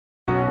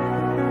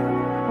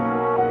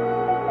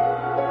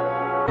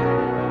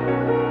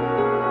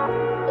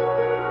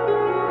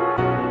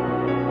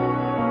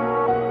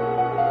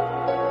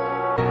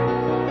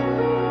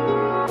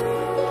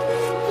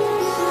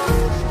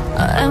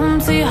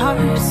empty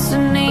hearts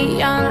and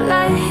neon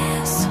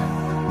lights.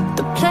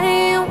 They're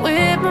playing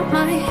with my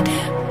mind.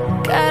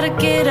 Gotta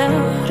get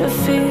out of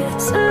here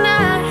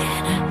tonight.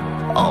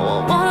 Oh, I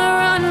wanna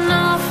run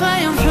off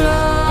and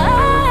fly.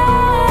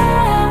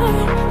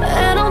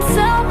 And I'll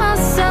tell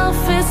myself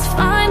it's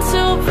fine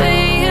to be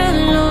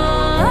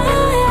alone,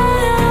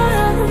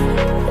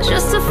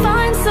 just to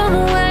find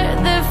somewhere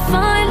that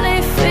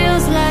finally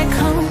feels like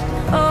home.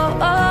 Oh,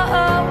 oh,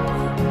 oh.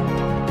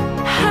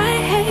 I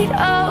hate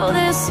all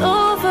this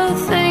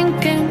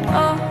overthinking.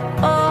 Oh,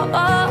 oh,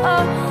 oh,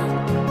 oh.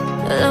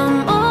 The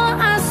more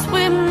I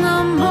swim, the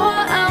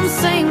more I'm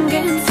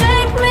sinking.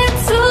 Take me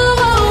to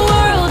a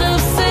world of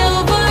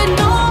silver.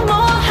 No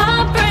more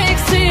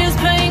heartbreaks, tears,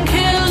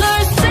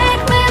 painkillers.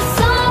 Take me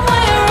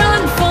somewhere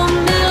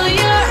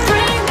unfamiliar.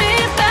 Bring me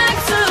back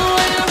to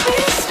where we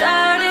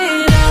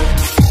started out.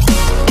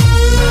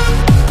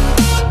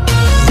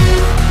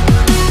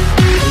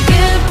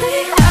 Get me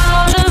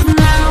out of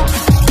now,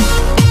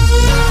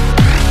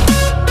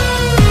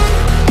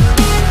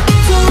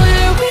 to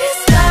where we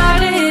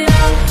started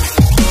out.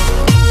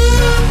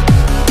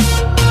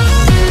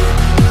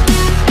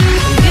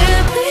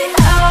 Get me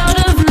out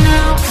of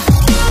now,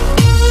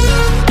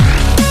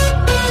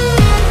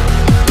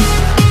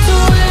 to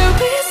where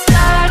we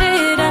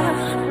started out.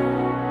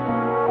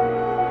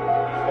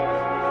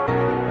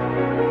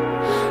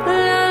 La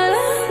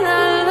la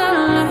la la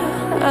la,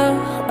 oh,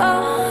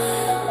 oh.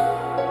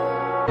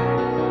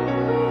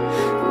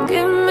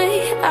 Get me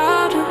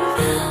out of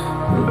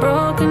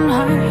broken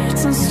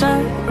hearts and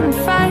starting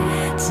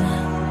fights,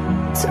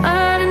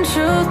 turning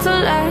truth to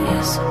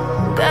lies.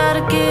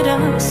 Gotta get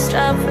up,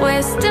 stop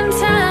wasting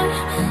time.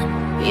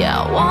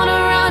 Yeah, I wanna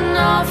run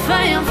off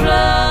and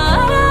fly.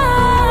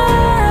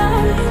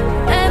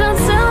 And I'll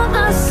tell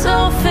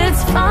myself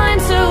it's fine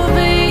to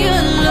be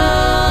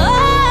alone,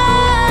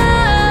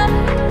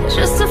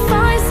 just to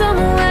find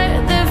somewhere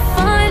that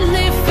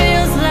finally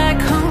feels like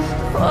home.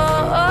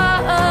 Oh,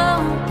 oh, oh.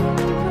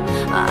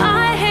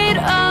 I hate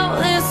all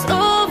this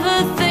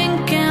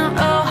overthinking.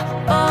 Oh,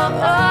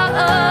 oh,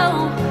 oh, oh.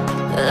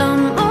 The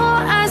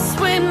more I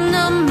swim,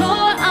 the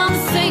more I'm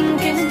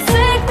sinking.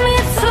 Take me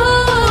to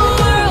a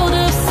world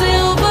of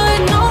silver.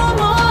 No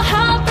more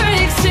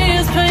heartbreaks,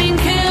 tears,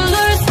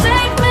 painkillers.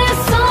 Take me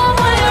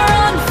somewhere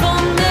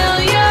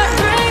unfamiliar.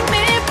 Bring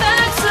me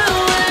back to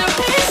where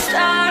we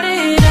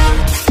started out.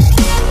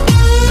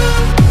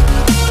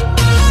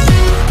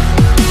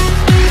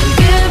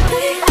 Get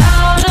me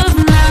out of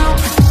now,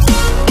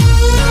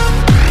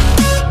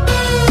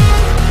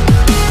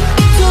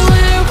 to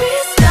where we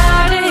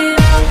started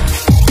out.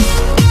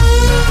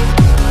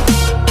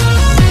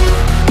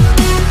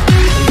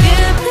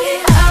 Get me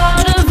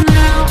out of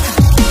now,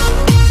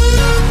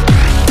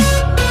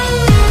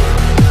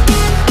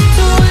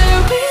 to where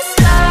we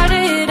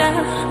started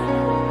out.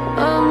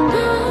 Oh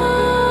no,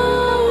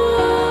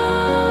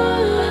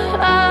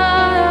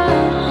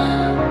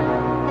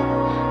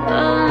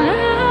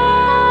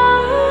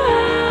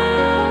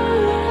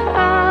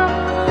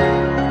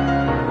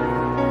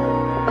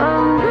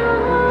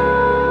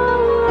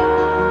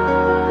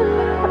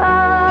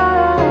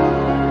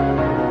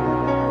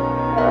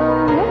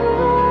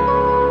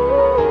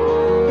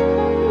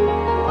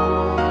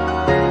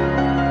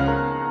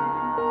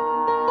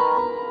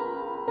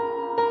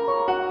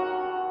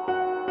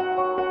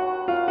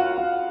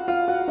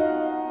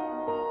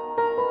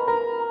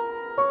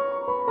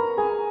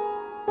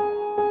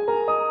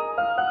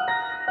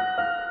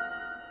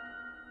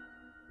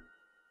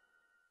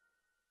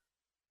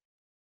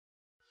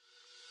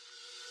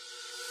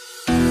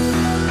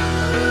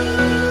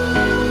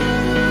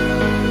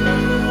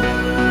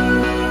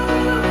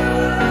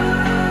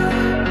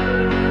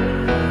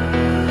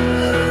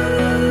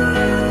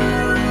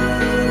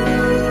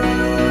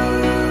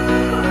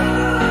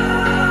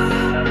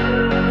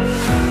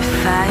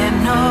 if I had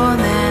known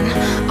then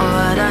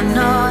what I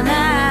know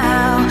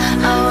now,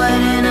 I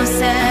wouldn't have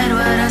said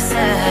what I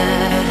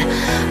said.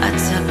 I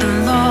took the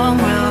long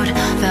road,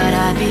 thought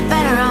I'd be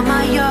better on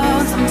my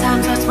own.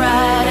 Sometimes what's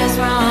right is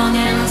wrong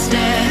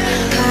instead.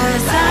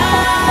 'Cause I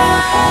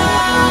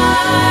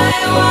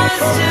was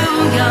too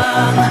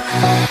young,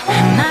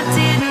 and I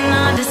didn't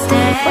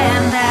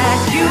understand that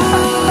you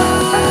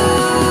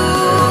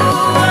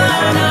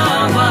were the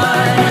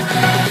one.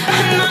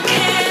 And I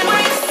can't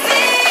wait to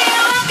see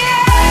you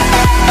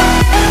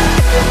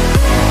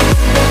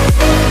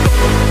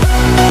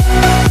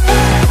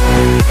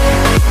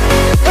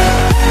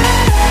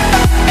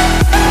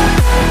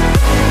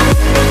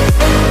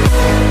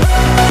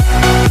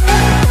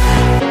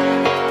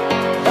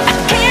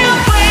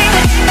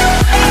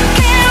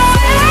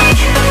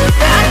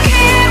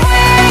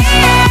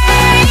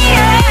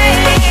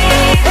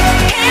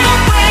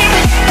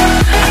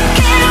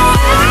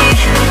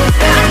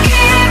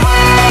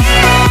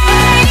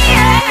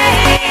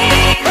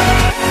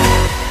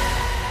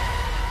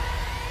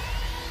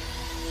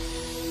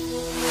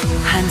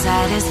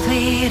hindsight is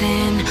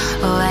fleeting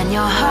when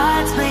your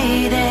heart's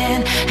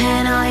bleeding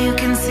and all you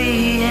can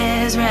see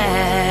is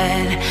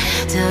red,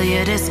 till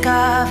you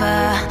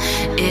discover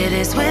It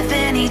is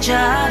within each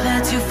other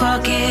to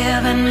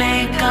forgive and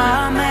make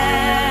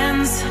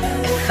amends.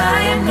 If I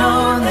had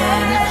known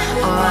then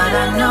what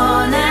I know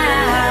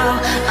now,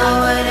 I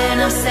wouldn't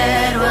have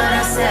said what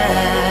I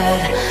said.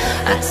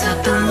 I took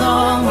the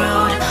long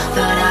road,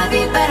 thought I'd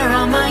be better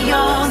on my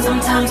own.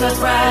 Sometimes what's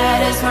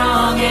right is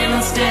wrong and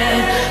instead,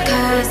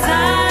 'cause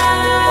I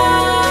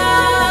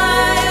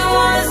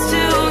was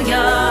too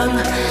young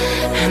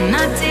and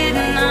I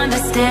didn't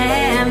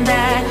understand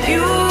that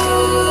you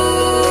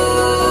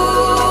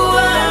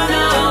are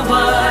the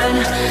one.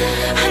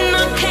 And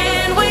I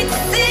can't wait to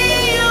see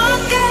you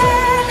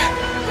again.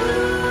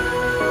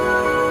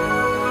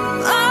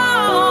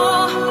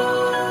 Oh,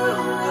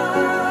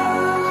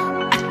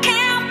 I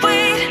can't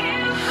wait,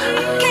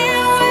 I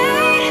can't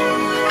wait,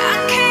 I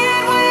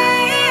can't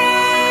wait.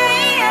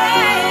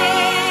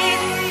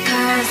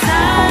 'Cause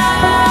I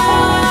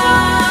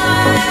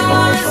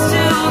was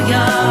too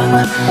young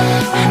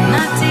and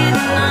I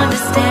didn't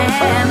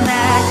understand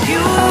that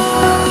you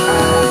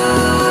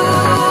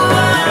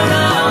are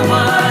the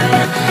one.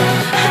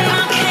 And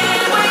I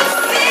can't wait to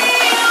see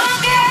you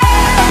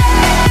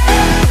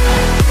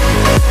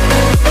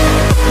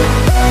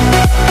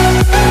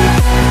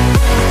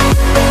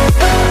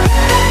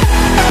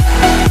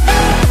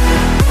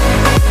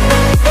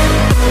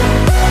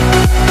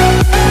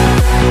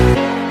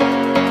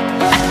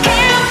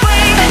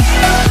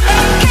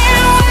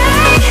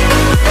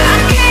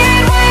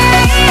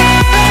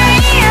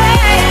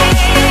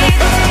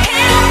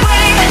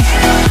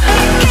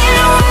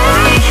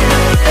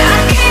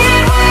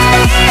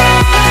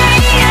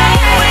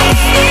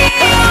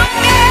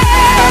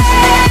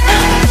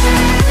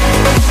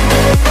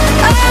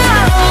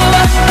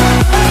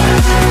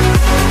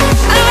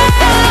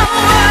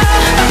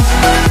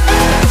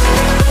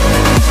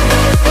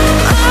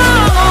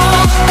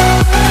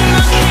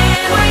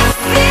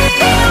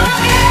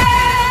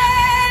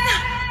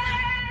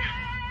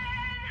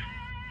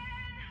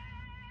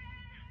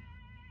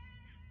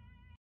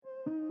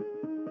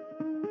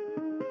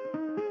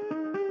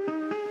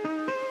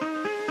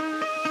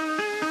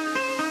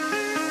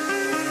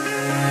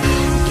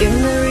Give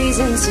me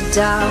reasons to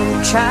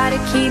doubt, try to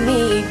keep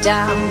me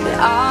down, but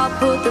I'll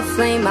put the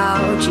flame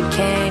out, you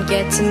can't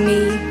get to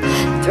me.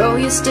 Throw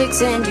your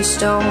sticks and your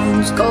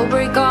stones, go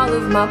break all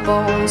of my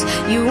bones.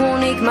 You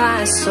won't ache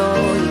my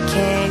soul, you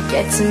can't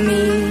get to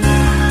me.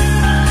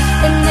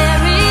 And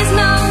there is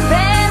no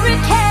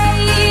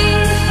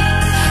barricade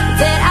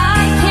that I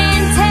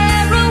can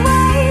tear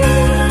away.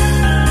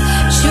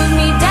 Shoot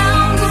me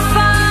down to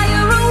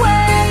fire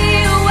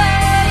away,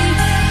 away.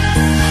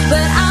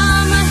 But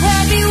I'm a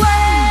heavyweight,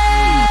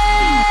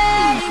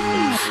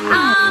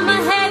 I'm a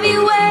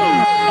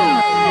heavyweight,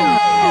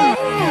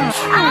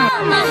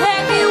 I'm a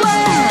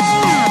heavyweight,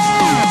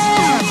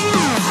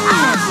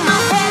 I'm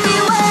a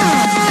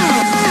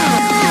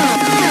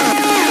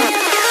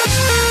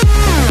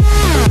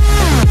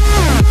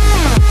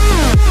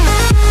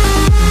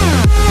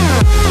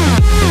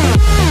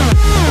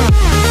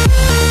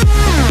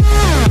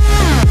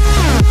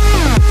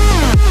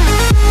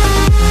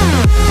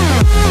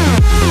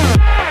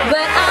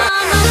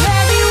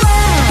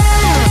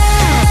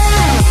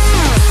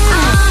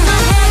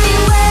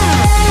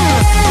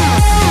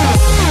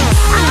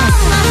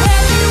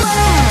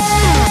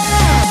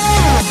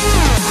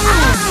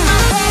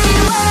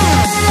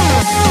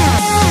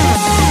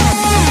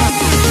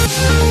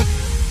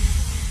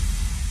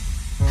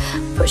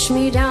push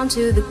me down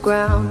to the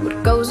ground.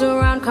 What goes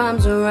around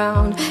comes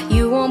around.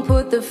 You won't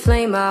put the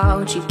flame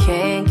out, you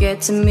can't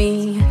get to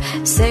me.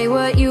 Say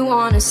what you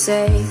wanna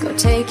say, go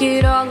take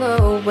it all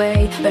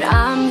away, but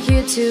I'm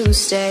here to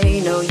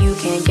stay. No, you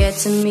can't get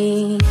to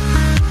me.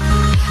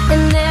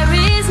 And there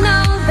is no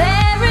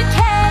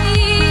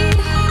barricade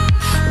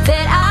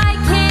that I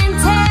can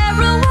tear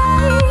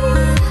away.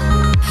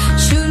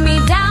 Shoot me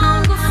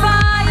down, go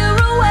fire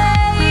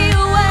away,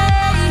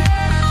 away.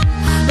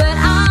 But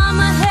I'm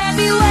a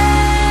heavyweight,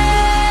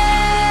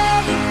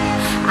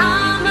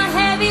 I'm a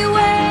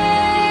heavyweight,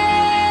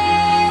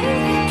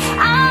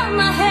 I'm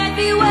a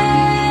heavyweight,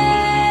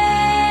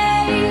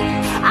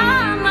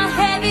 I'm a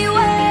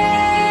heavyweight.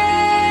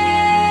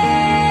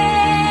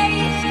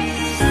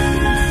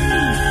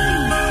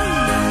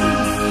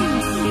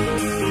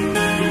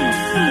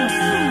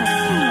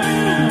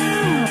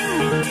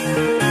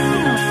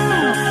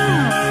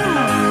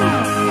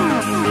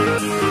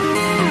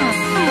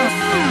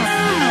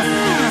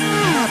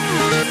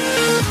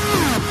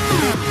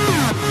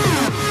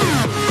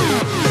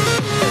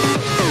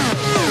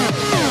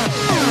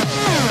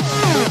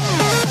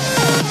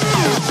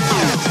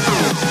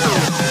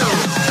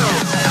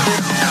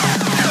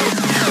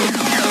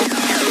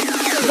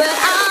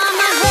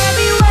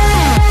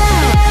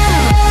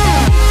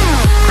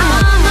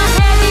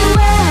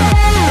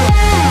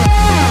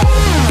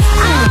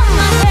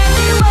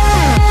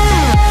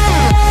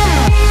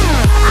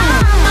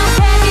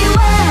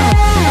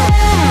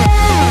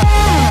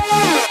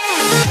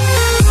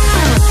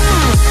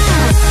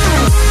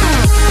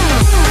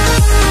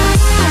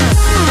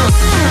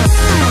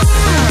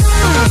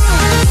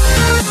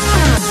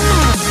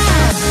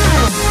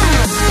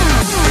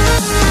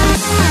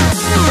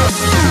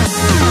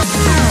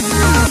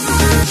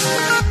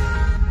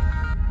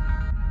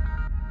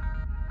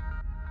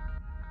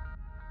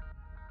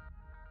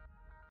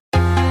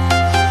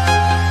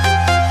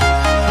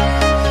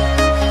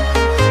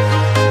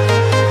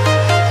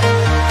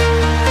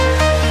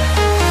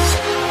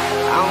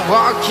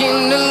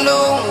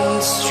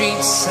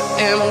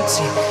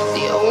 empty.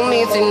 The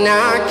only thing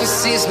I can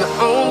see is my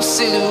own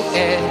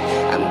silhouette.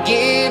 I'm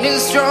getting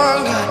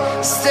stronger,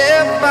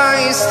 step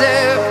by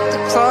step. The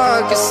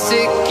clock is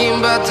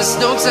ticking, but there's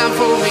no time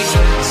for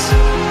regrets.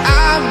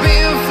 I've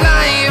been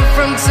flying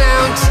from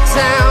town to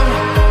town,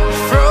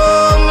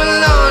 from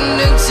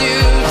London to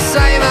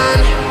Taiwan.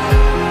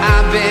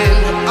 I've been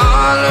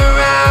all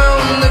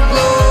around the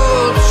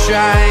globe,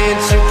 trying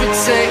to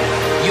protect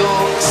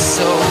your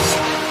soul.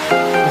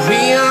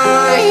 We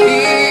are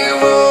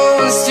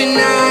heroes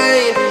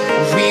tonight.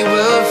 We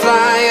will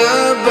fly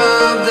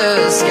above the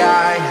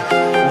sky.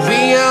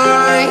 We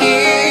are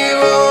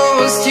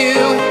heroes tonight.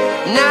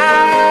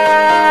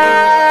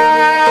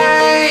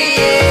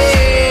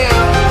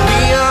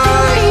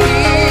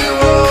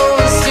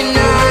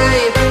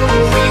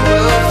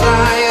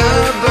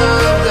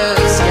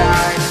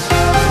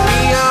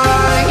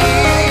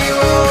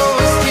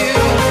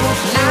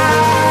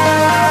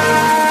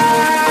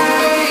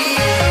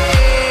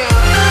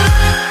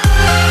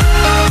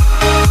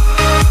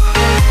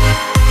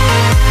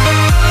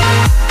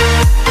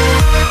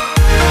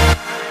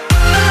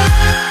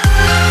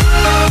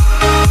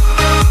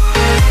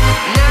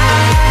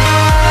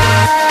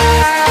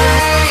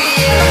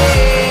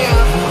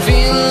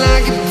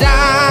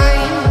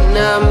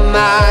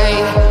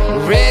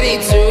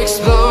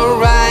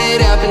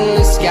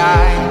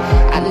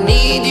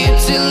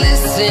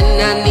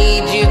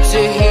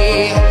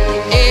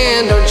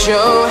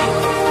 Show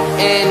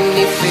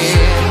any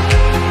fear.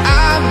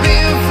 I've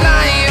been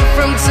flying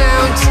from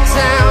town to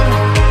town,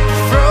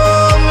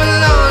 from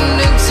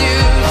London to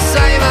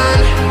Taiwan.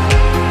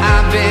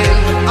 I've been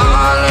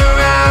all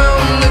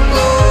around the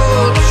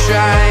globe,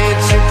 trying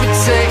to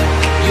protect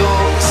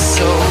your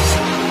soul.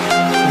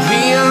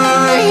 We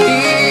are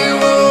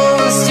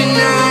heroes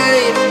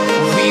tonight.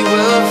 We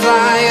will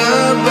fly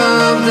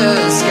above the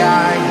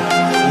sky.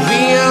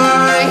 We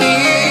are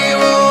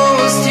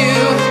heroes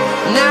tonight.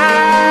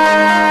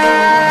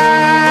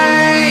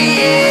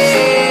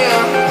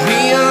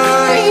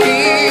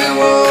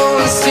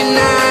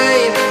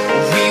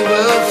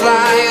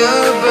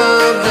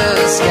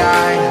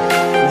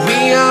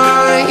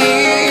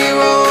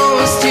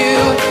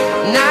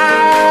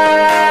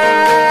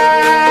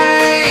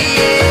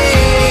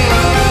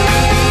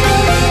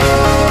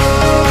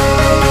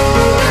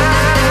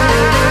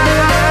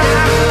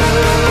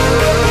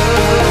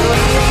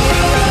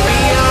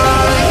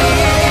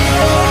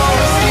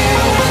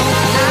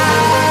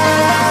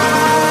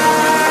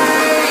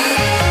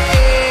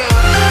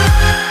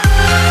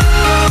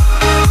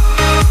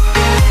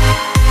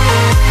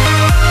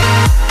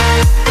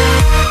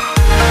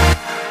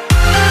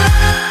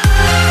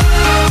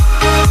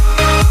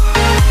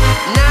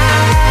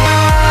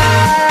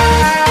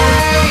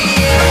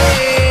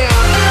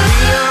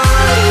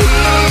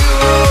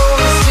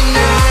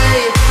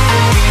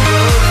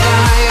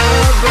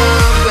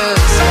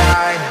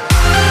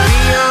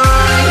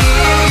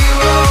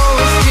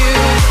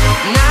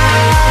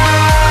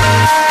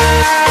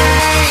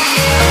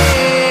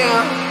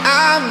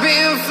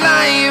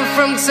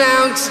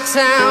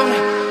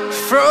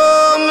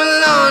 From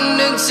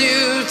London to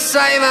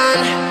Taiwan,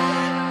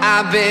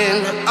 I've been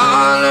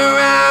all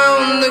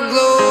around the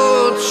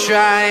globe,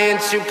 trying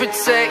to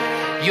protect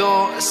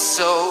your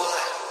soul.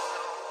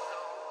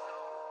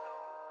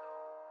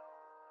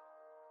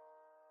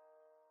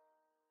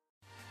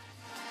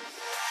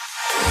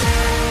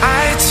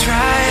 I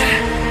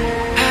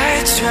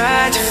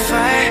tried to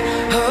fight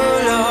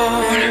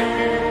alone,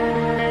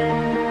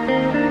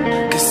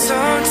 'cause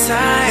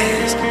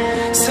sometimes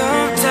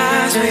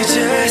we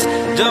just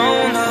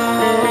don't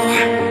know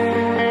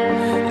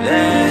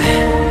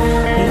that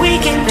we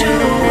can do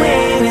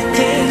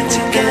anything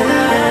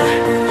together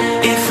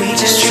if we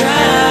just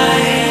try.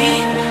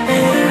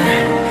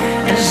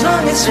 And as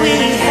long as we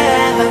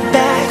have our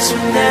backs,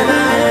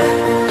 whenever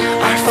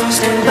our foes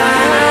come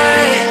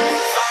by,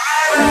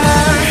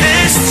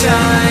 this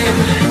time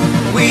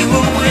we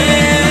will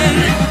win.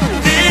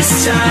 This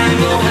time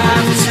we'll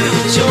have to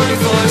join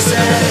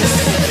forces.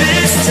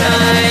 This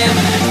time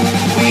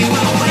we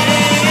will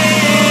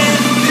win.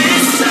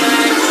 This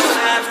time we'll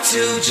have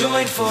to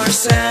join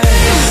forces.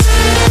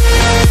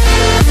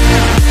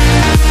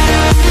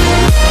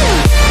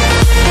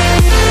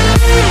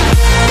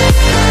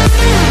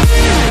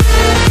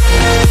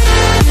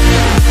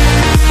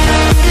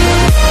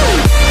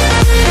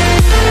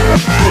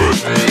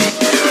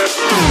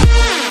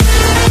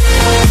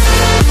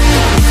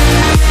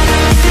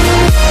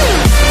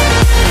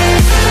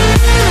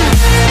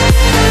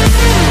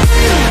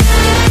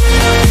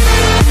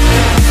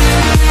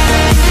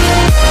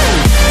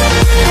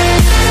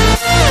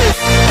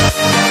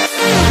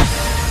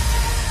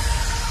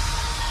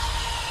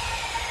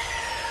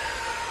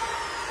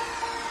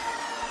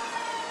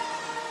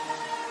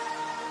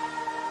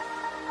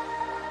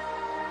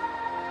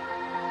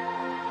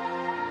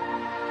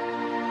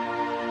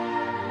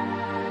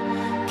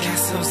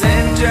 Castles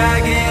and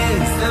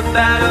dragons, the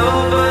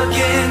battle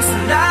begins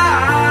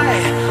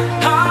tonight.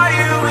 Are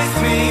you with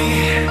me?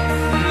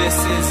 This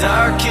is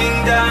our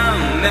kingdom,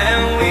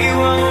 and we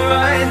won't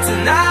run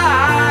tonight.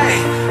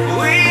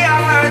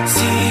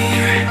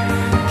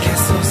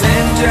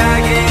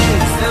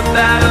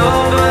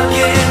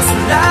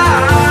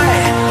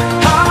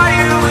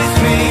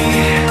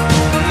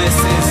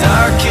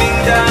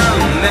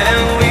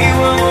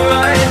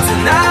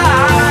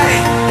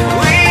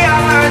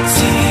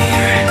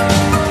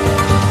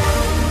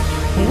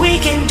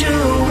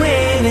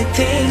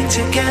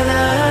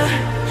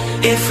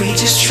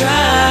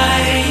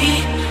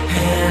 try.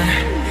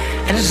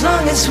 And as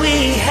long as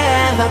we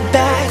have our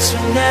backs,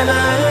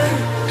 whenever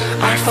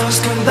our foes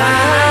come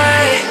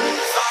by,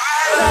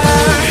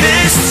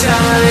 this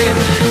time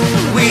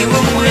we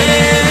will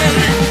win.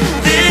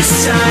 This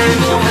time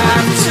we'll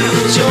have to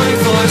join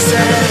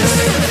forces.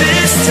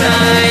 This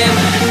time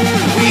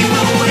we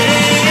will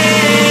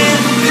win.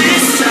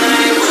 This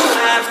time we'll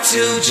have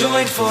to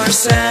join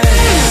forces.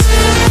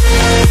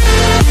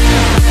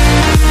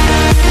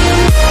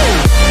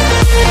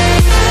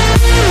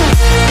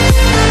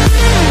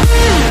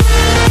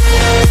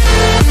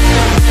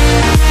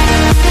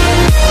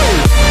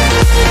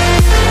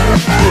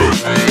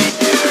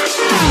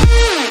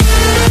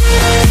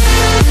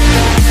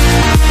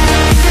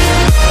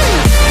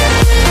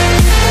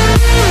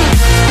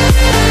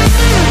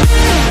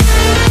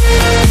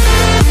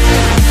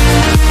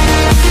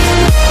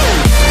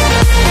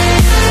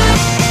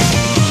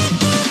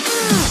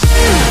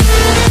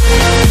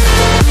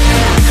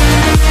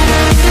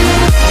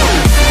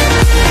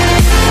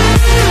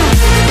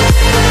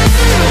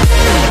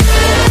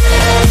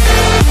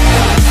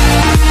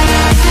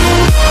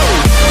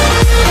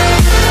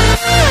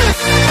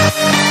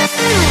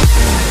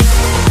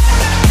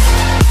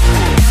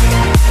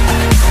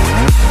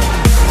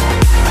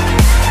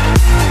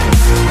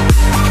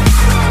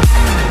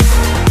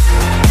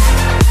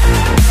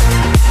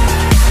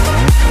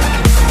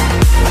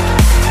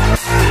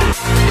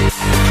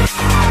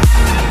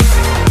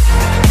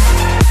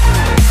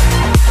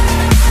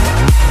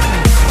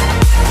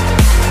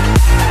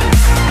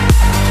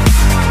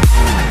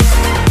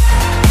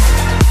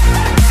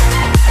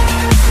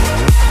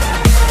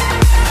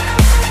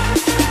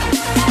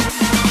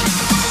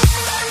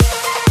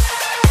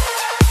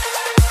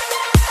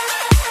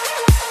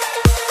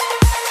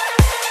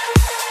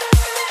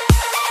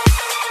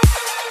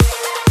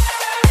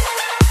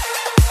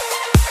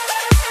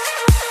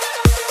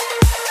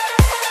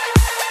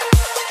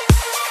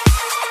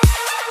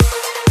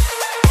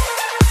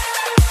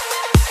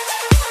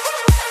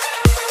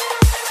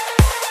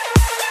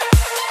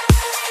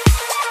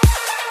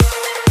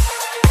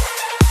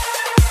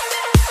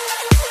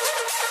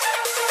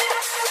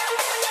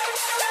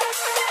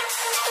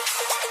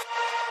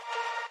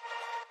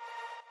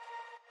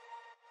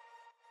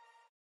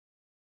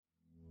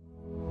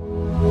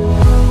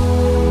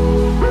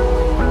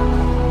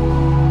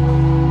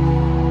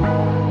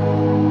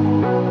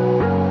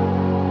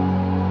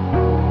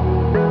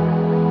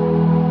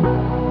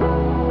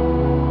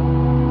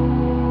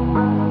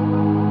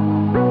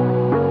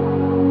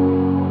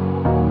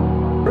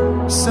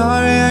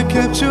 Sorry I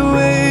kept you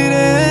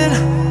waiting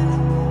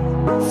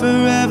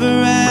forever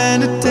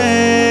and a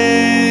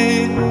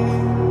day,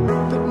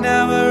 but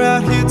now we're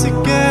out here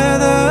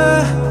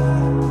together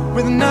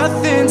with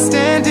nothing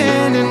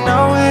standing in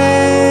our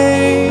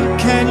way.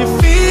 Can you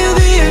feel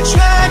the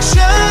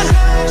attraction?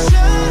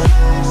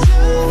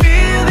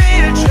 Feel the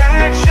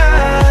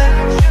attraction.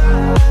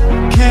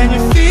 Can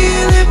you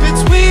feel it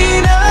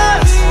between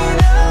us?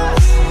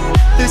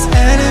 This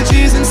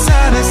energy's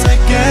inside us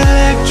like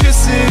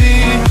electricity.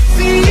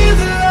 Feel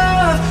the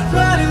love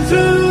running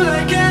through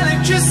like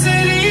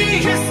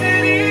electricity.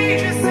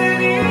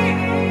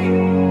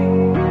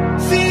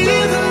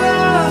 Feel the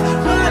love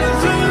running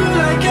through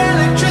like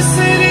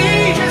electricity.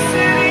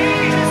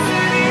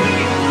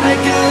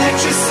 Like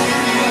electricity.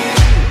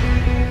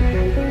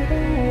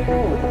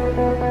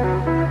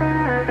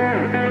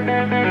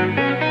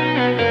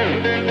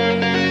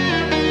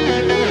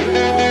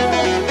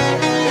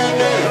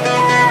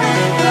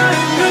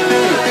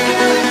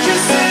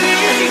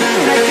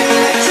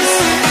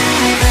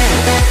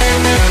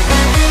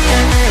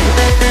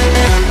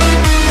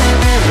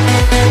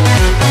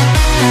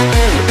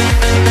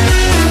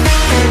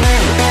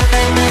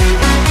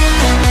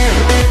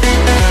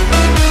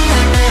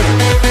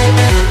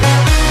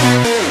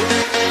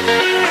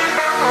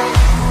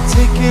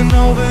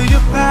 Over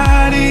your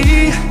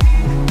body,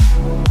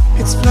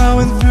 it's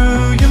flowing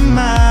through your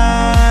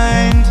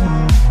mind.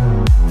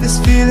 This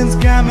feeling's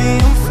got me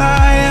on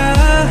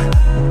fire.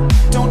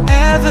 Don't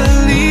ever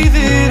leave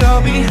it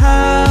all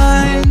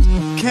behind.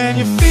 Can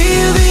you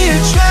feel the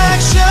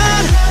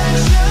attraction?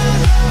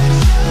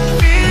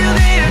 Feel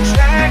the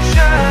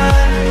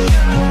attraction.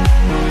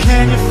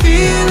 Can you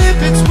feel it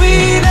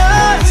between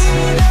us?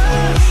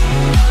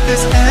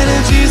 This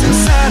energy's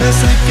inside us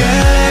like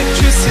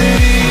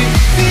electricity.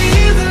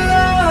 Feel the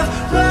love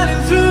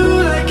running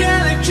through like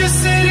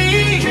electricity.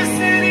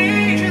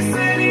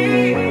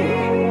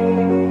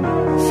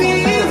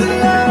 Feel the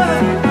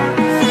love.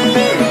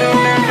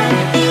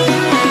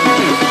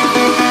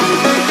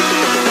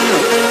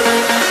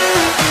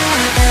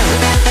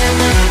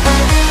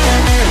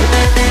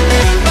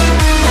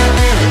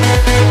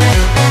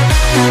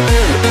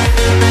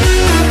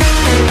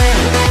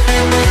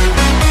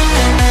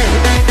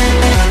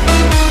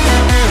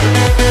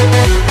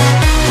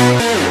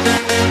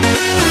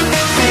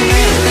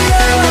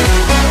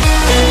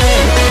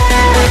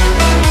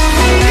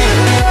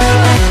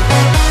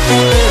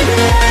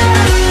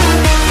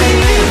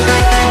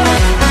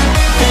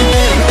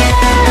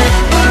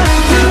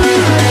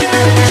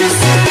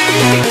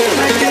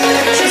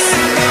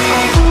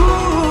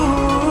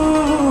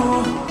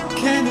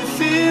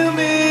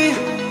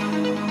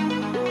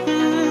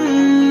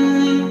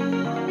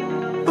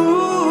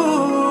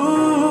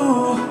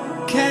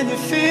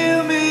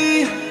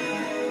 me.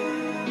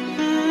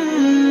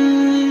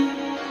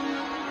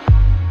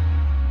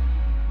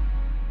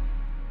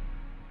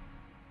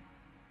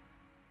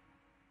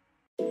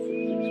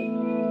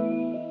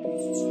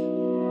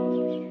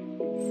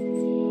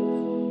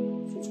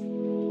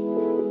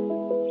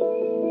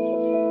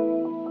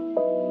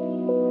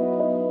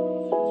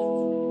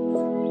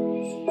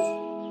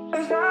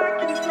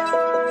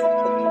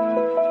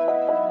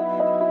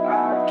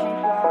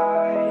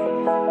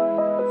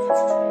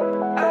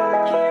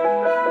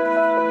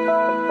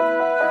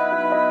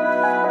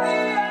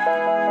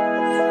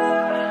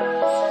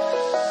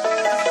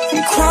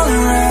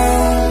 Crawling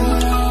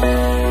around,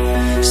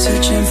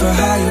 searching for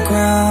higher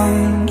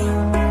ground.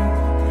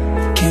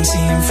 Can't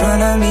see in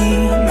front of me,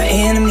 my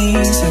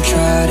enemies. I've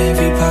tried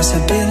every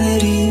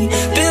possibility,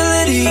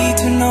 ability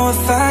to know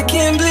if I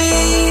can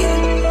bleed.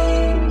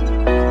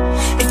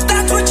 If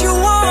that's what you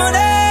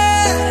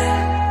wanted,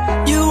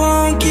 you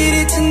won't get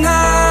it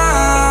tonight.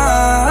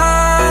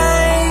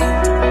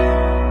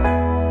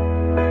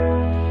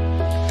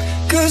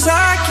 'Cause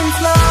I can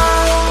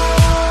fly,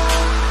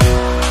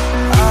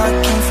 I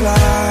can fly,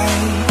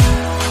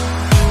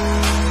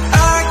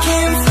 I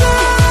can fly,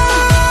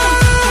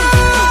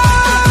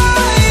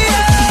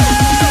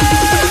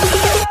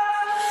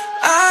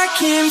 I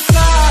can fly.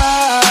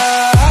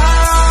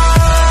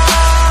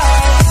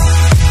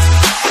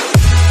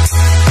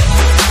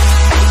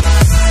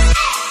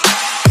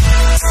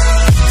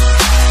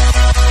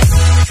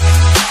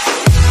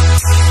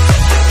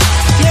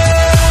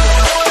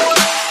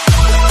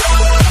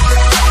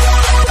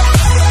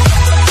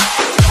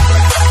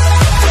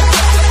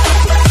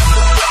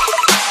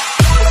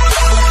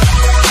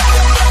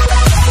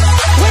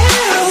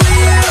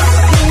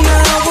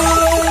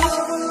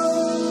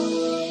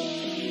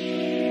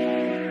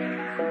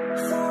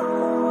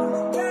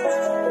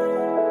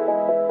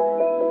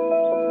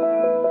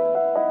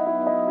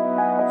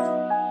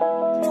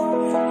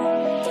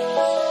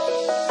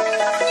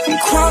 I'm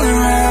crawling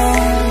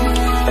around,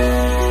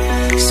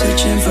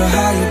 searching for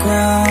higher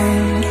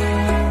ground.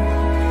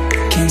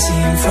 Can't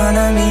see in front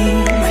of me,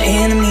 my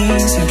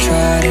enemies. I've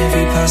tried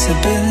every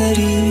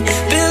possibility,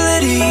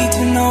 ability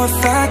to know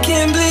if I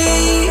can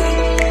bleed.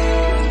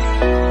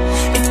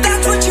 If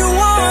that's what you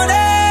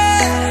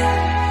wanted,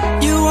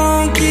 you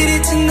won't get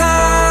it tonight.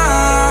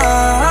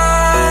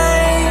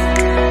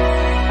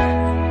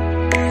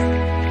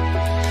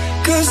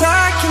 'Cause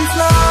I can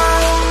fly,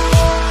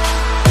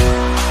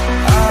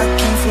 I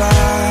can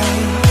fly,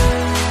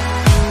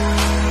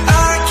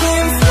 I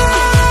can fly,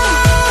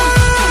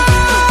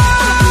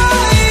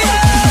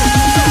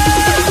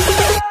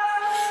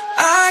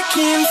 I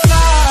can fly.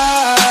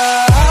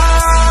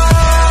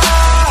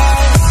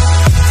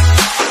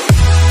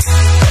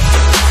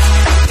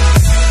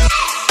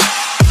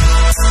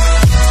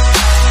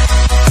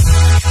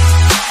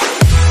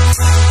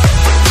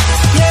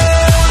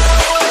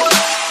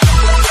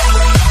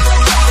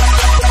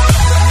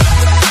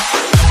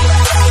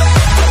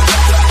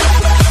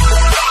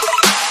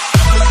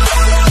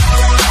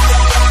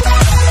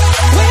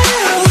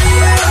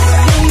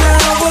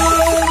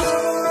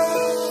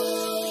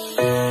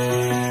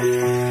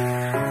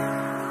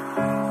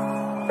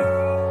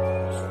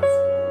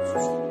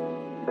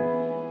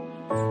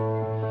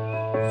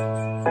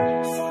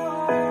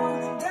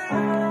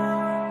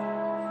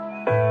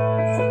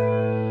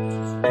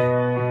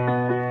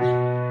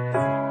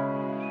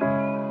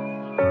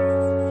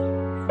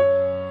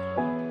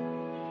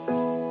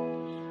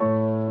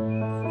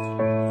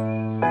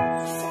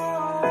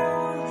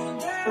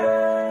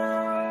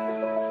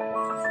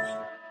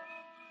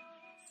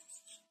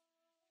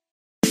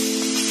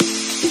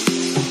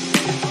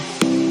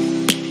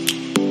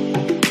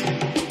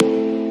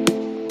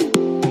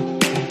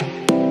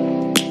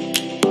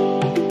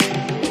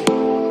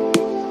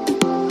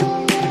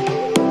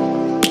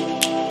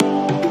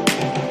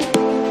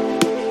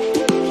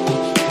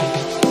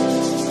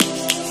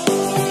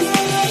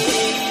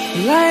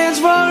 Lions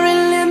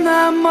roaring in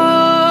the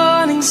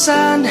morning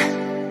sun,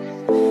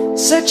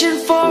 searching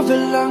for a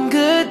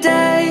longer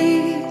day.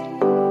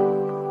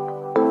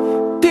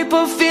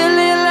 People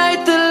feeling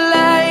like the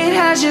light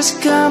has just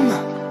come.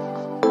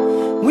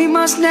 We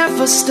must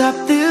never stop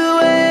the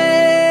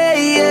way.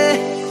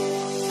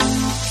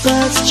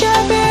 Birds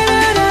chirping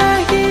and I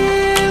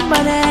hear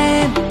my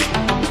name,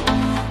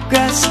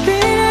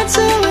 grasping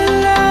into a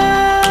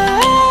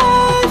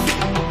life.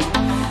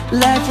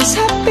 Life is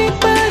happy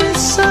but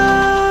it's so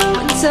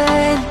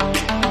insane.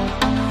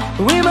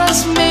 We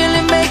must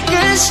merely make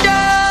a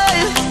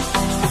start.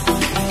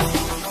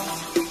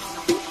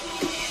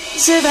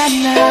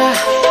 Savannah,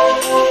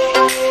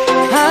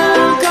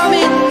 I'm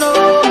coming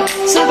home.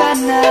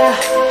 Savannah,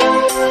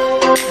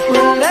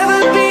 we'll never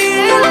be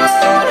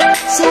alone.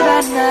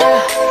 Savannah,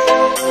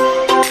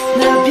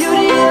 the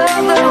beauty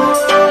of the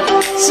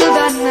world.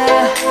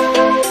 Savannah,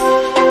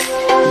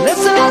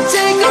 let's all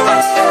take a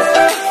walk.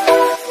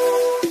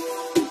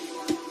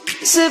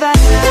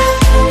 Savannah.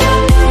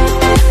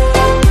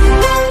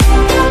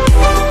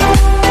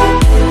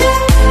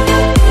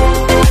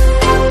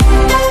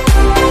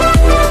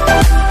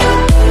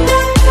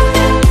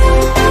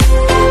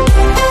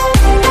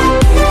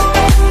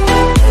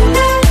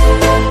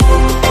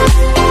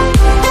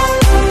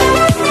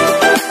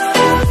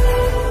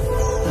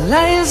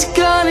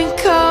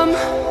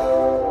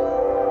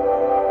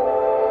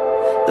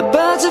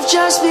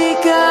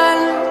 begun.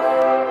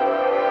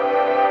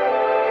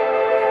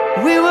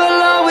 We will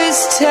always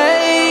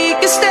take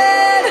a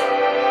stand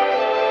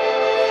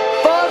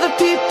for the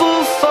people,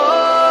 for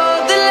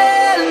the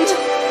land.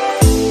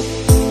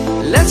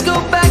 Let's go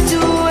back to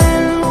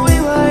when we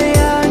were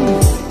young.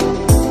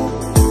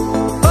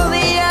 For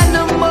the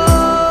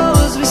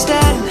animals we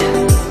stand.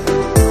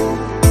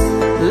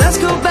 Let's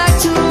go back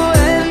to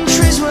when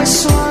trees were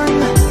swung.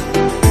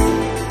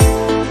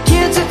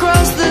 Kids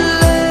across the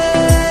land.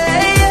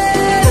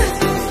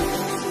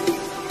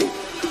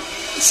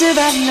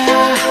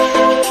 Savannah,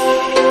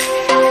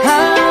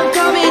 I'm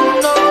coming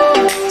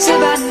home.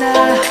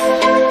 Savannah,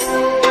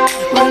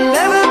 we'll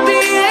never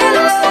be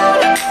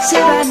alone.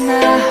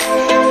 Savannah,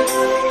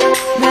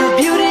 the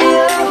beauty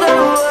of the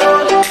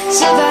world.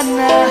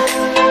 Savannah,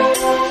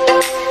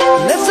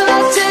 let's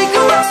all take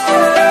a walk.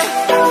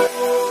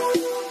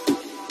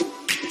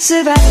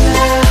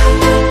 Savannah,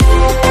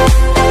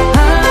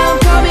 I'm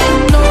coming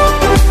home.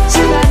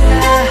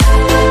 Savannah,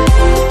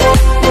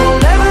 we'll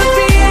never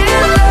be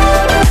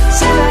alone.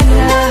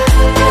 Savannah,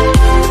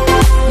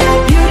 the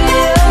beauty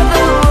of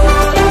the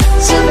world.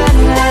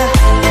 Savannah,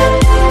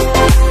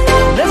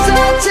 let's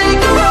all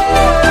take a walk.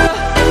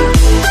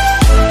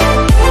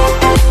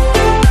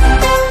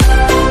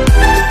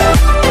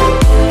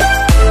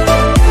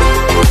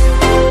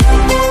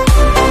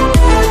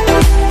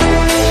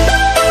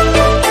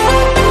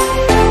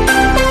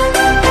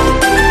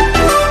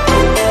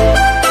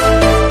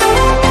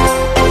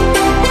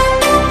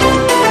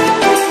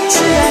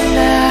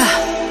 Savannah,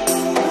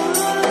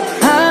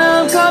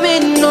 I'm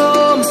coming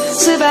home.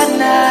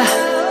 Savannah,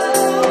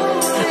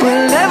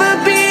 we'll never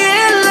be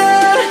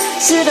alone.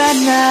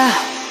 Savannah.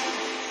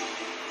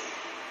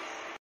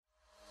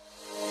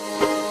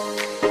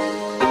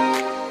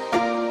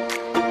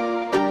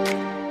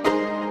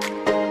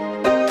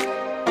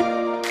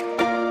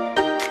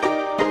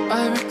 I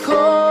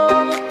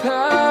recall the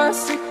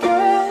past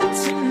again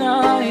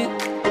tonight.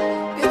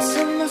 It's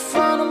in the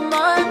front of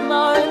my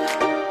mind.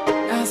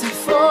 As I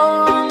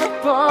fall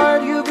apart,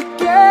 you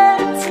began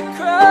to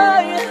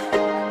cry.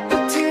 The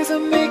tears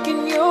are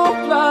making you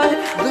blind.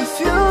 The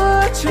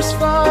future's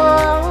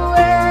far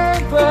away,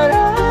 but I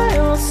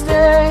will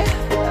stay.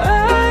 I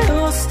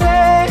will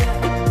stay.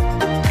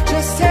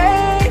 Just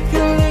take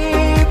a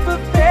leap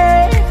of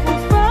faith.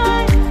 We'll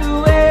find a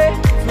way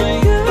for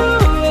you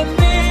and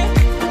me.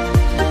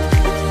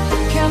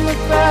 Can't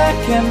look back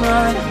and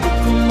run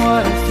from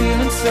what I feel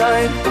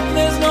inside.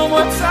 There's no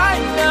more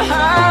time to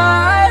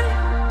hide.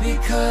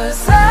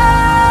 Because I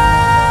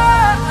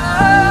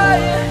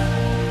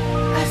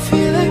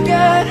feel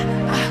again.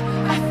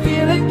 I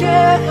feel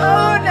again.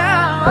 Oh,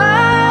 now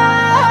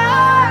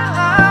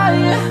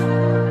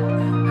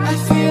I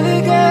feel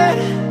again.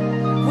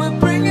 We're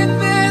bringing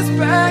this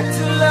back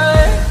to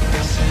life.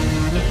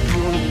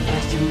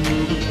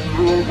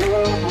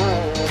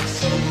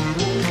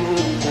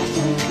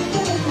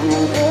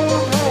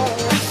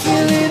 I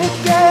feel it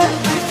again.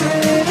 I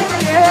feel it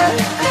again.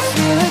 I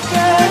feel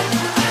again.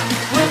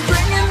 We're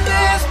bringing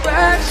this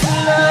back to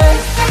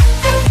life.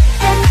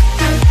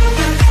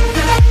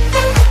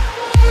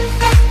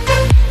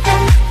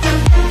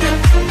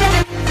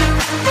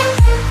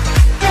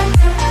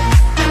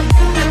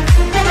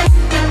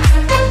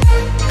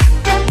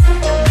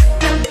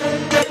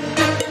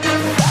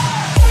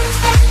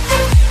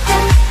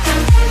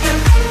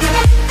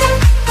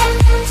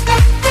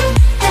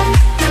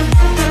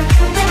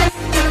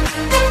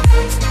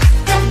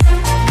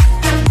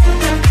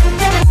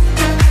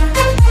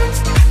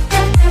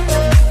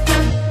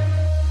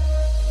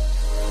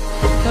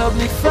 Help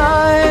me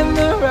find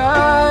the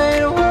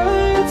right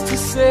words to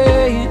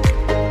say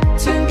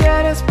to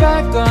get us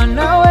back on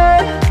our way.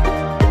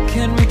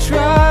 Can we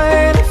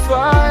try to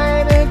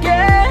fight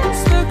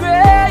against the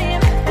grain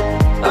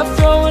of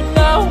throwing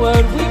out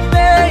what we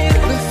made?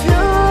 The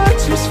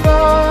future's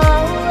far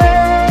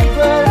away,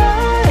 but I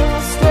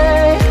will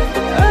stay.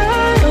 I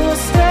will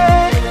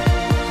stay.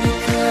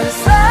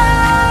 Because I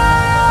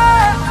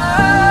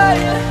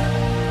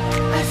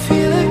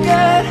feel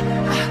again.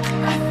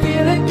 I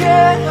feel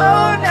again.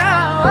 Oh, now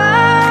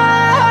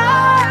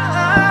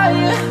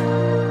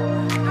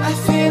I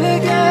feel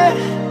again.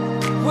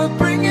 We're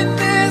bringing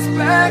this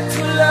back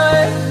to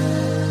life.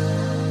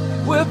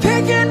 We're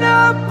picking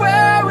up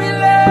where we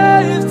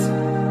left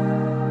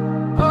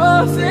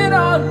off and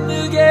on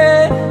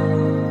again.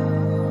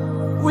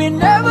 We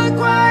never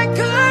quite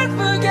could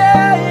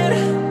forget,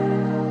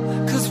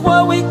 'cause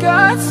what we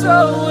got so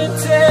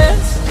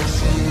intense.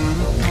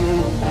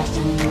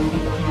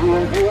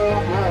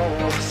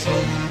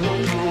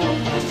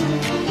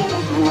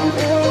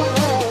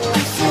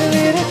 I feel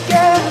it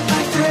again.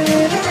 I feel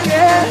it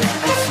again.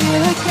 I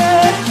feel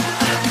again.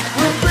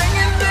 We're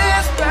bringing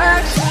this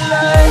back to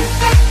life.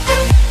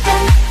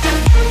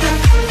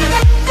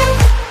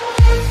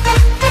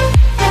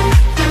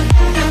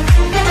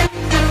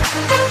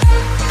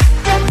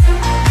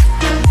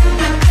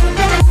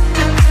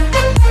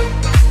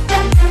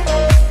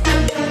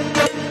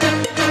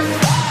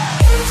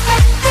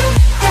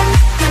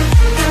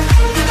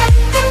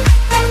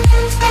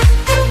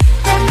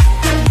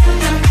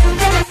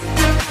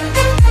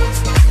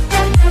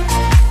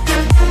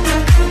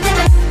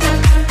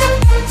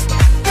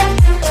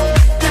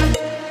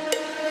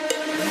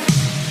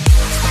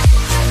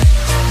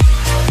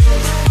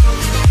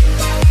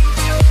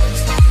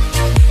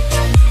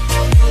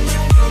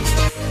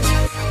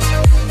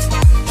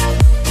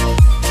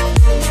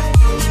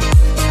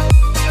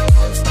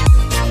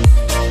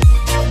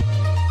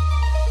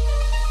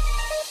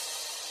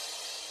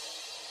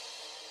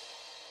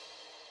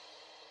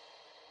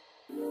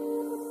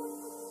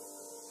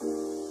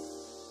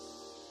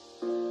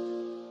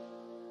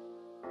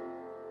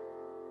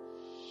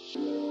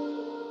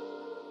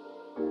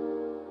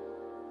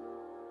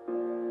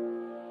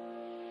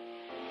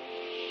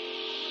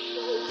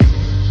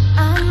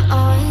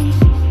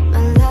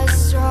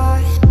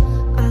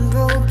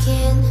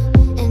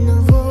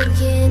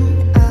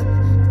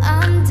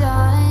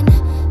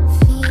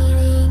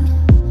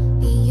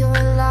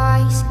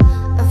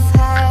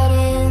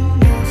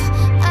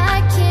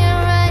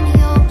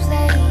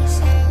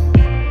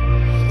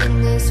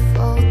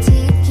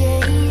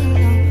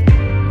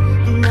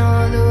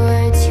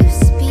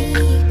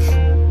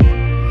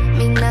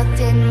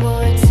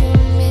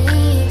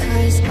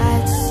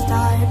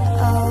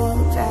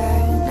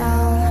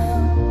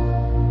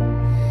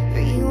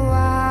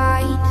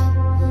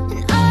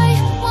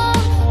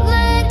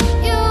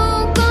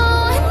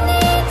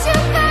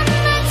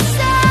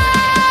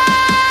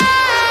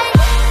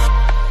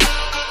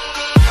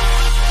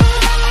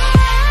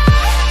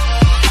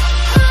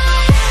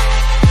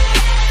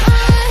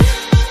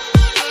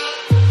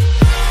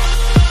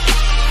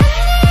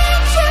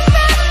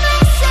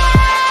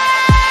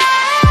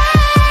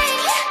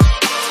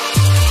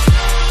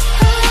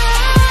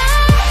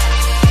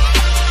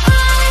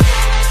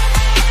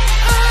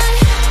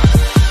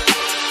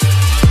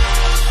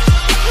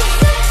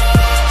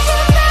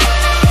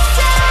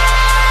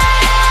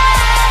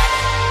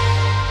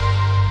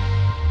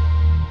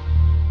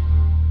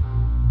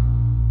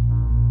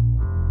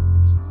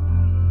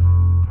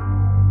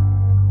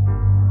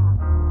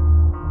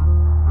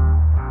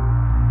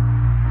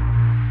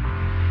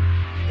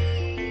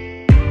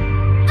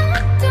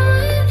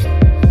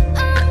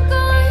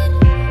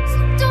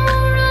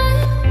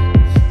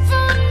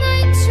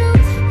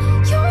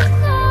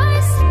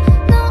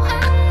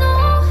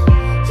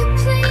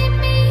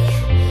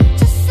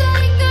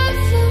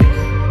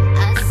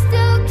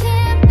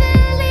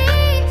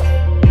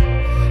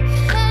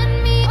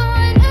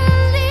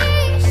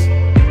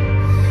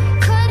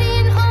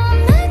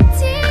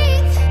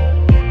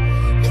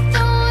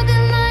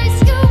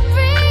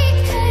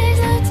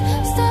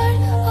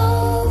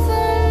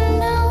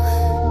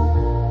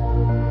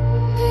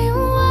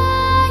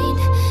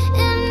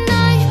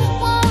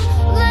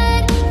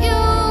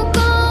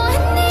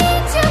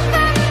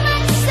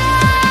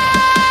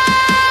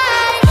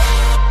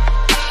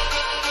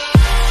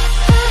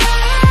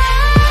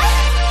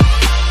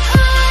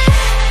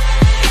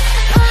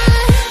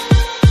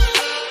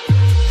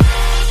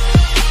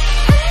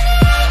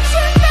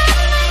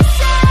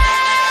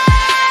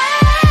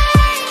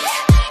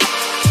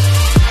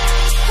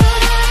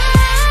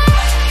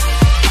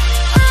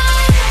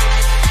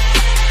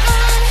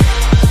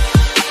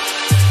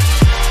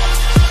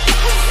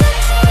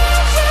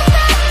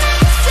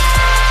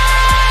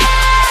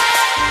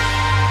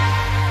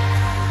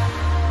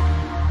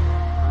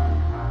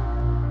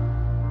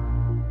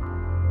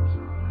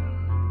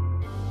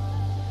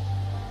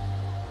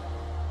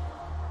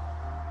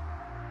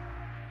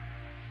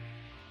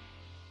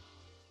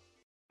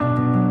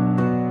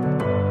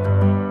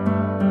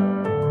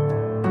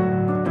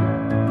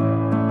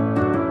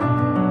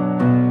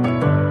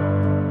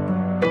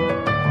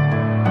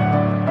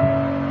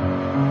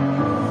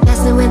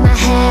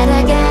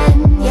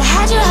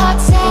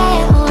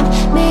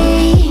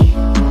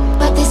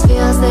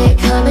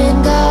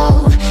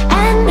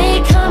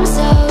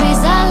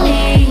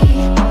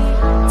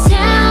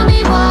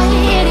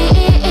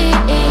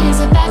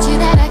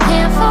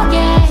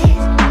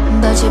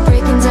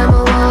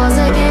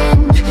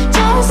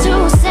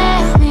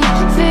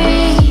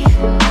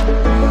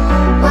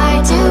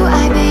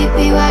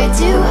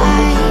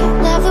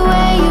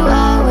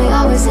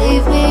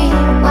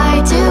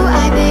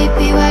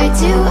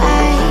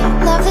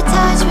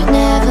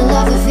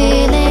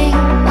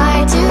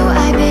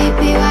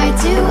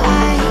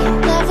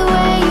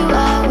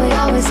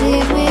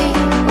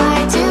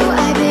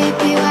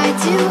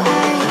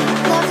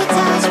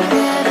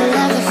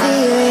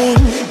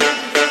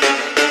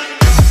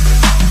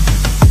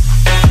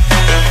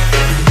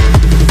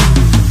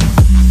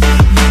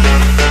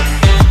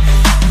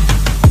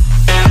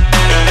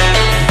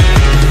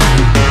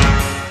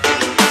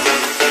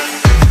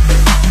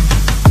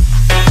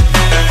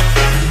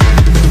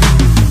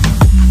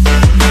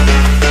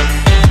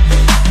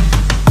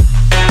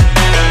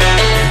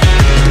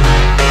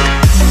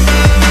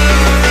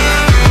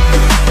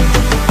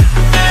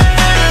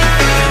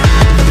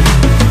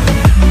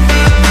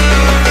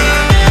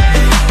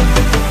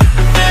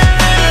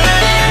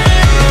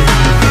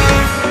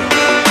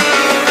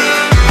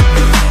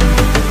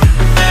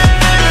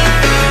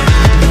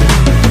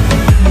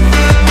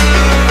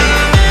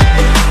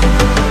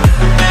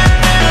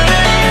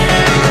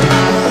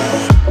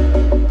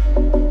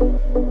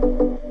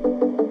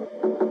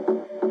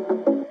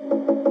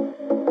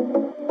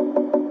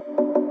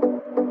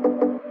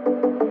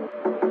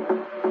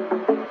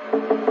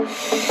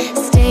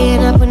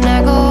 Staying up when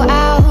I go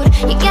out,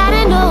 you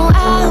gotta know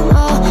I'm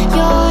all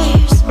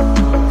yours.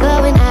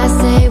 But when I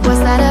say what's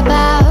that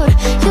about,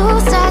 you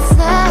start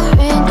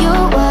slurring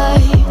your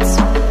words.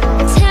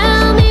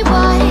 Tell me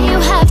why you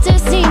have to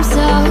seem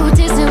so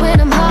distant when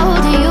I'm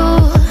holding you.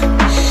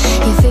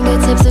 Your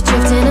fingertips are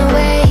drifting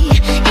away,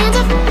 and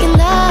I fucking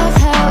love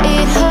how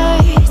it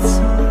hurts.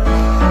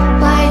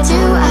 Why do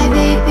I,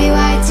 baby,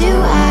 why do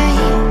I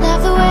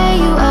love the way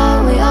you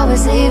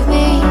always leave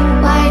me?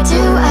 Why do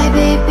I,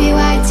 baby,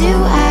 why do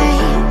I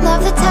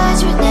love the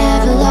touch but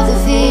never love the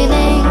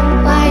feeling?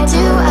 Why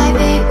do I,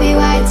 baby,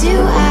 why do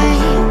I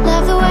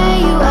love the way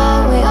you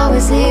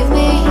always leave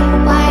me?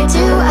 Why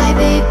do I,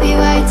 baby,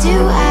 why do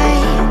I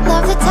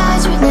love the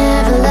touch but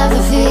never love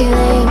the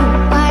feeling?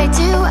 Why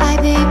do I,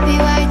 baby,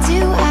 why do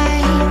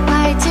I?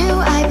 Why do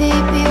I,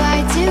 baby, why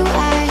do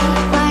I?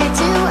 Why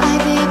do I,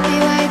 baby,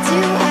 why do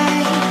I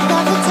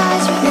love the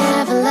touch but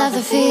never love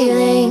the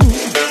feeling?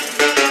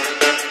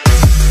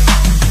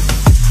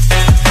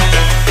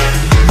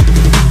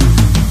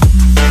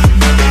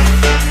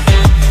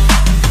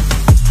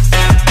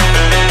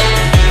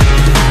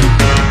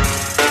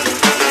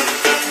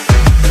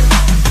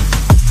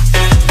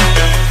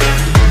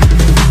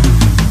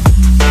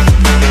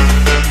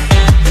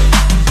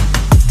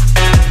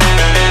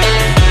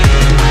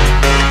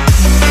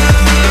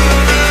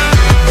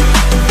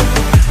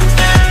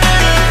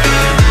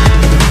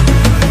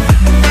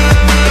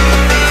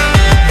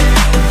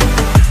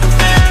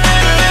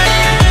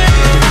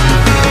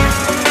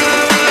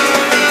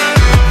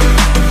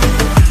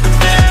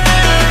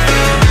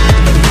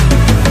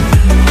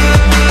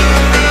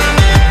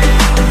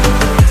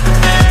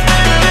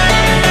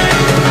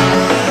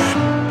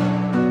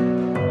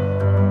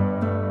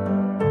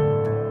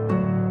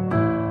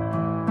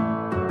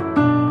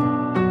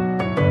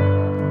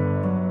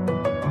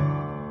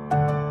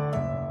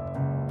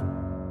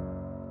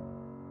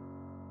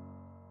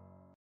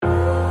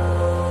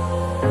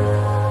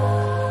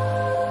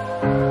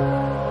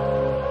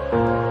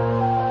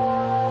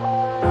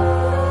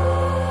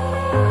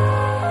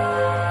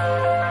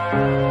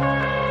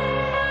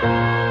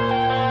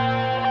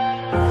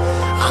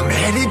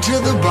 To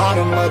the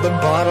bottom of the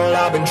bottle,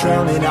 I've been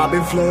drowning, I've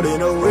been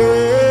floating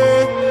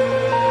away.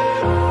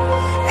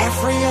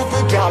 Every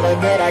other dollar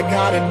that I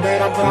got in bed,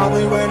 I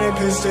probably went and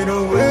pissed it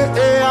away.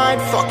 I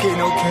ain't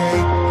fucking okay,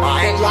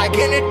 I ain't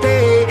liking it,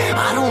 babe.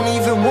 I don't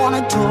even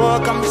wanna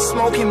talk, I'm just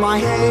smoking my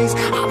haze.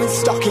 I've been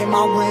stuck in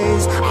my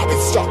ways, I've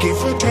been stuck in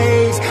for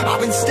days. I've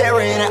been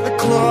staring at the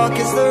clock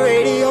as the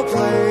radio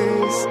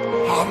plays.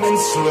 I'm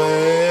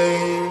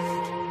enslaved.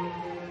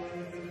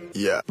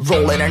 Yeah,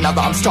 rolling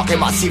another, I'm stuck in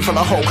my seat for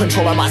the whole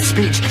control of my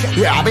speech.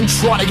 Yeah, I've been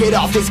trying to get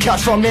off this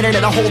couch for a minute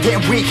and a whole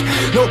damn week.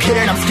 No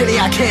kidding, I'm skinny,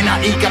 I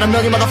cannot eat. Got a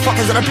million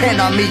motherfuckers that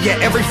depend on me.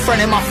 Yeah, every friend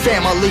in my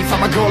family,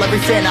 from a girl,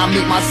 every fan I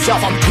meet myself.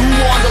 I'm too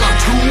on till I'm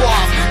too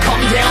off.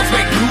 Come down to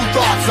make new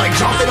thoughts, like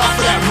jumping off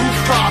of that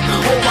rooftop.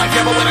 Whole life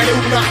never when I do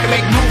nothing to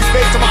make moves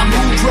based on my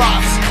mood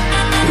drops.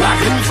 Like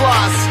who's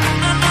lost?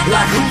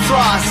 Like who's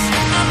lost?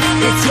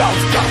 It's yo,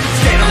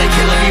 steadily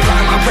killing me,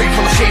 running my brain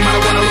full of shame. I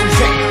don't wanna lose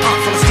it.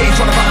 Full of stage,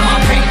 trying to find my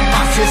pain.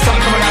 I see the sun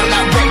coming out of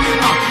that rain.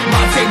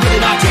 My day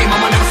really not tame.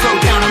 I'ma never slow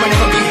down, I'ma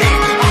never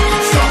behave.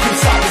 Stuck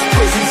inside this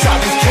prison,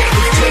 inside this cage,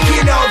 it's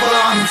taking over.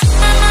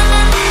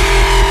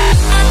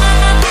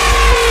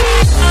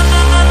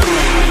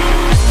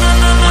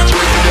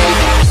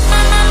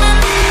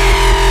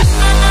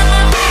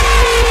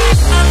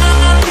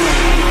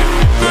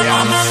 Yeah,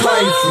 I'm a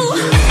slave for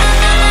you.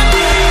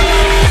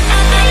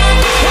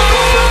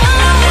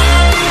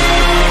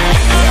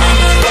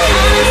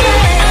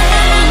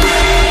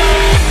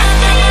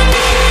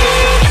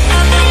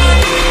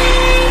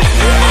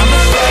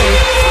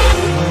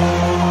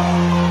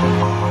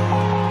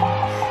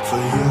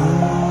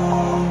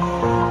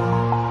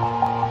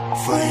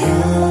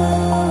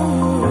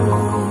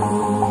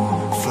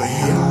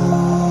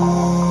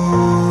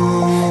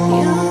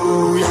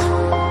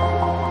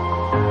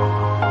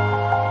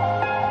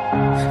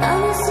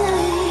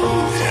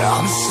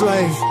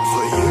 Slave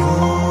for you.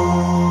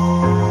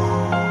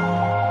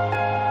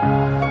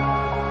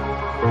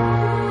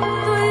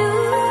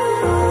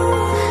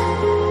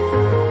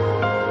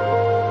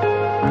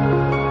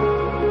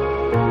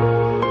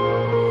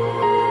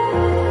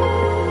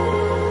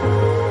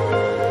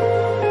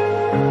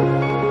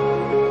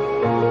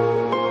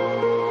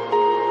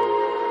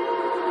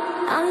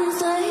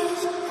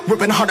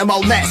 Ripping harder, more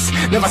less.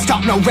 Never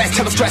stop, no rest.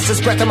 Till the stress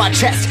is breath in my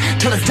chest.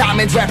 Till it's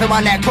diamonds wrapping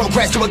my neck.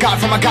 Progress to a god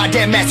from a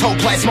goddamn mess.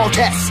 Hopeless, more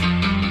tests,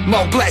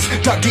 more blessed.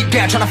 Dug deep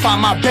down, trying to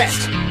find my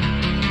best.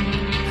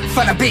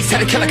 Find a beast, had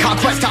to kill a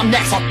conquest. I'm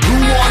next. I'm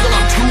too on till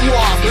I'm too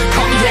off.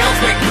 Come down,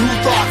 make new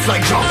thoughts,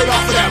 like jumping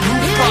off of that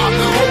rooftop.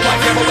 Whole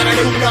life never when I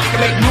do nothing to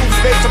make moves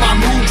based on my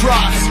mood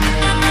drops.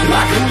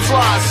 Like who's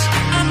lost?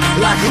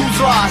 Like who's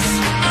lost?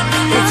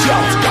 It's yo,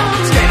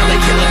 steadily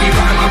killing me,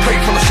 running my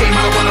brain full of shame. I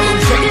don't wanna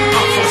lose it.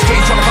 Full of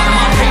stage, trying to find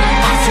my pain.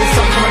 I see the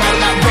sun coming out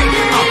of that rain.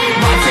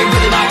 My day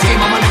really not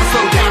tame. I'ma never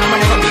slow down, I'ma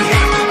never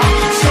behave.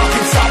 Stuck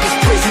inside this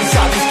prison,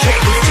 inside this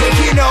cage, it's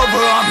taking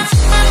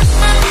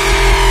over.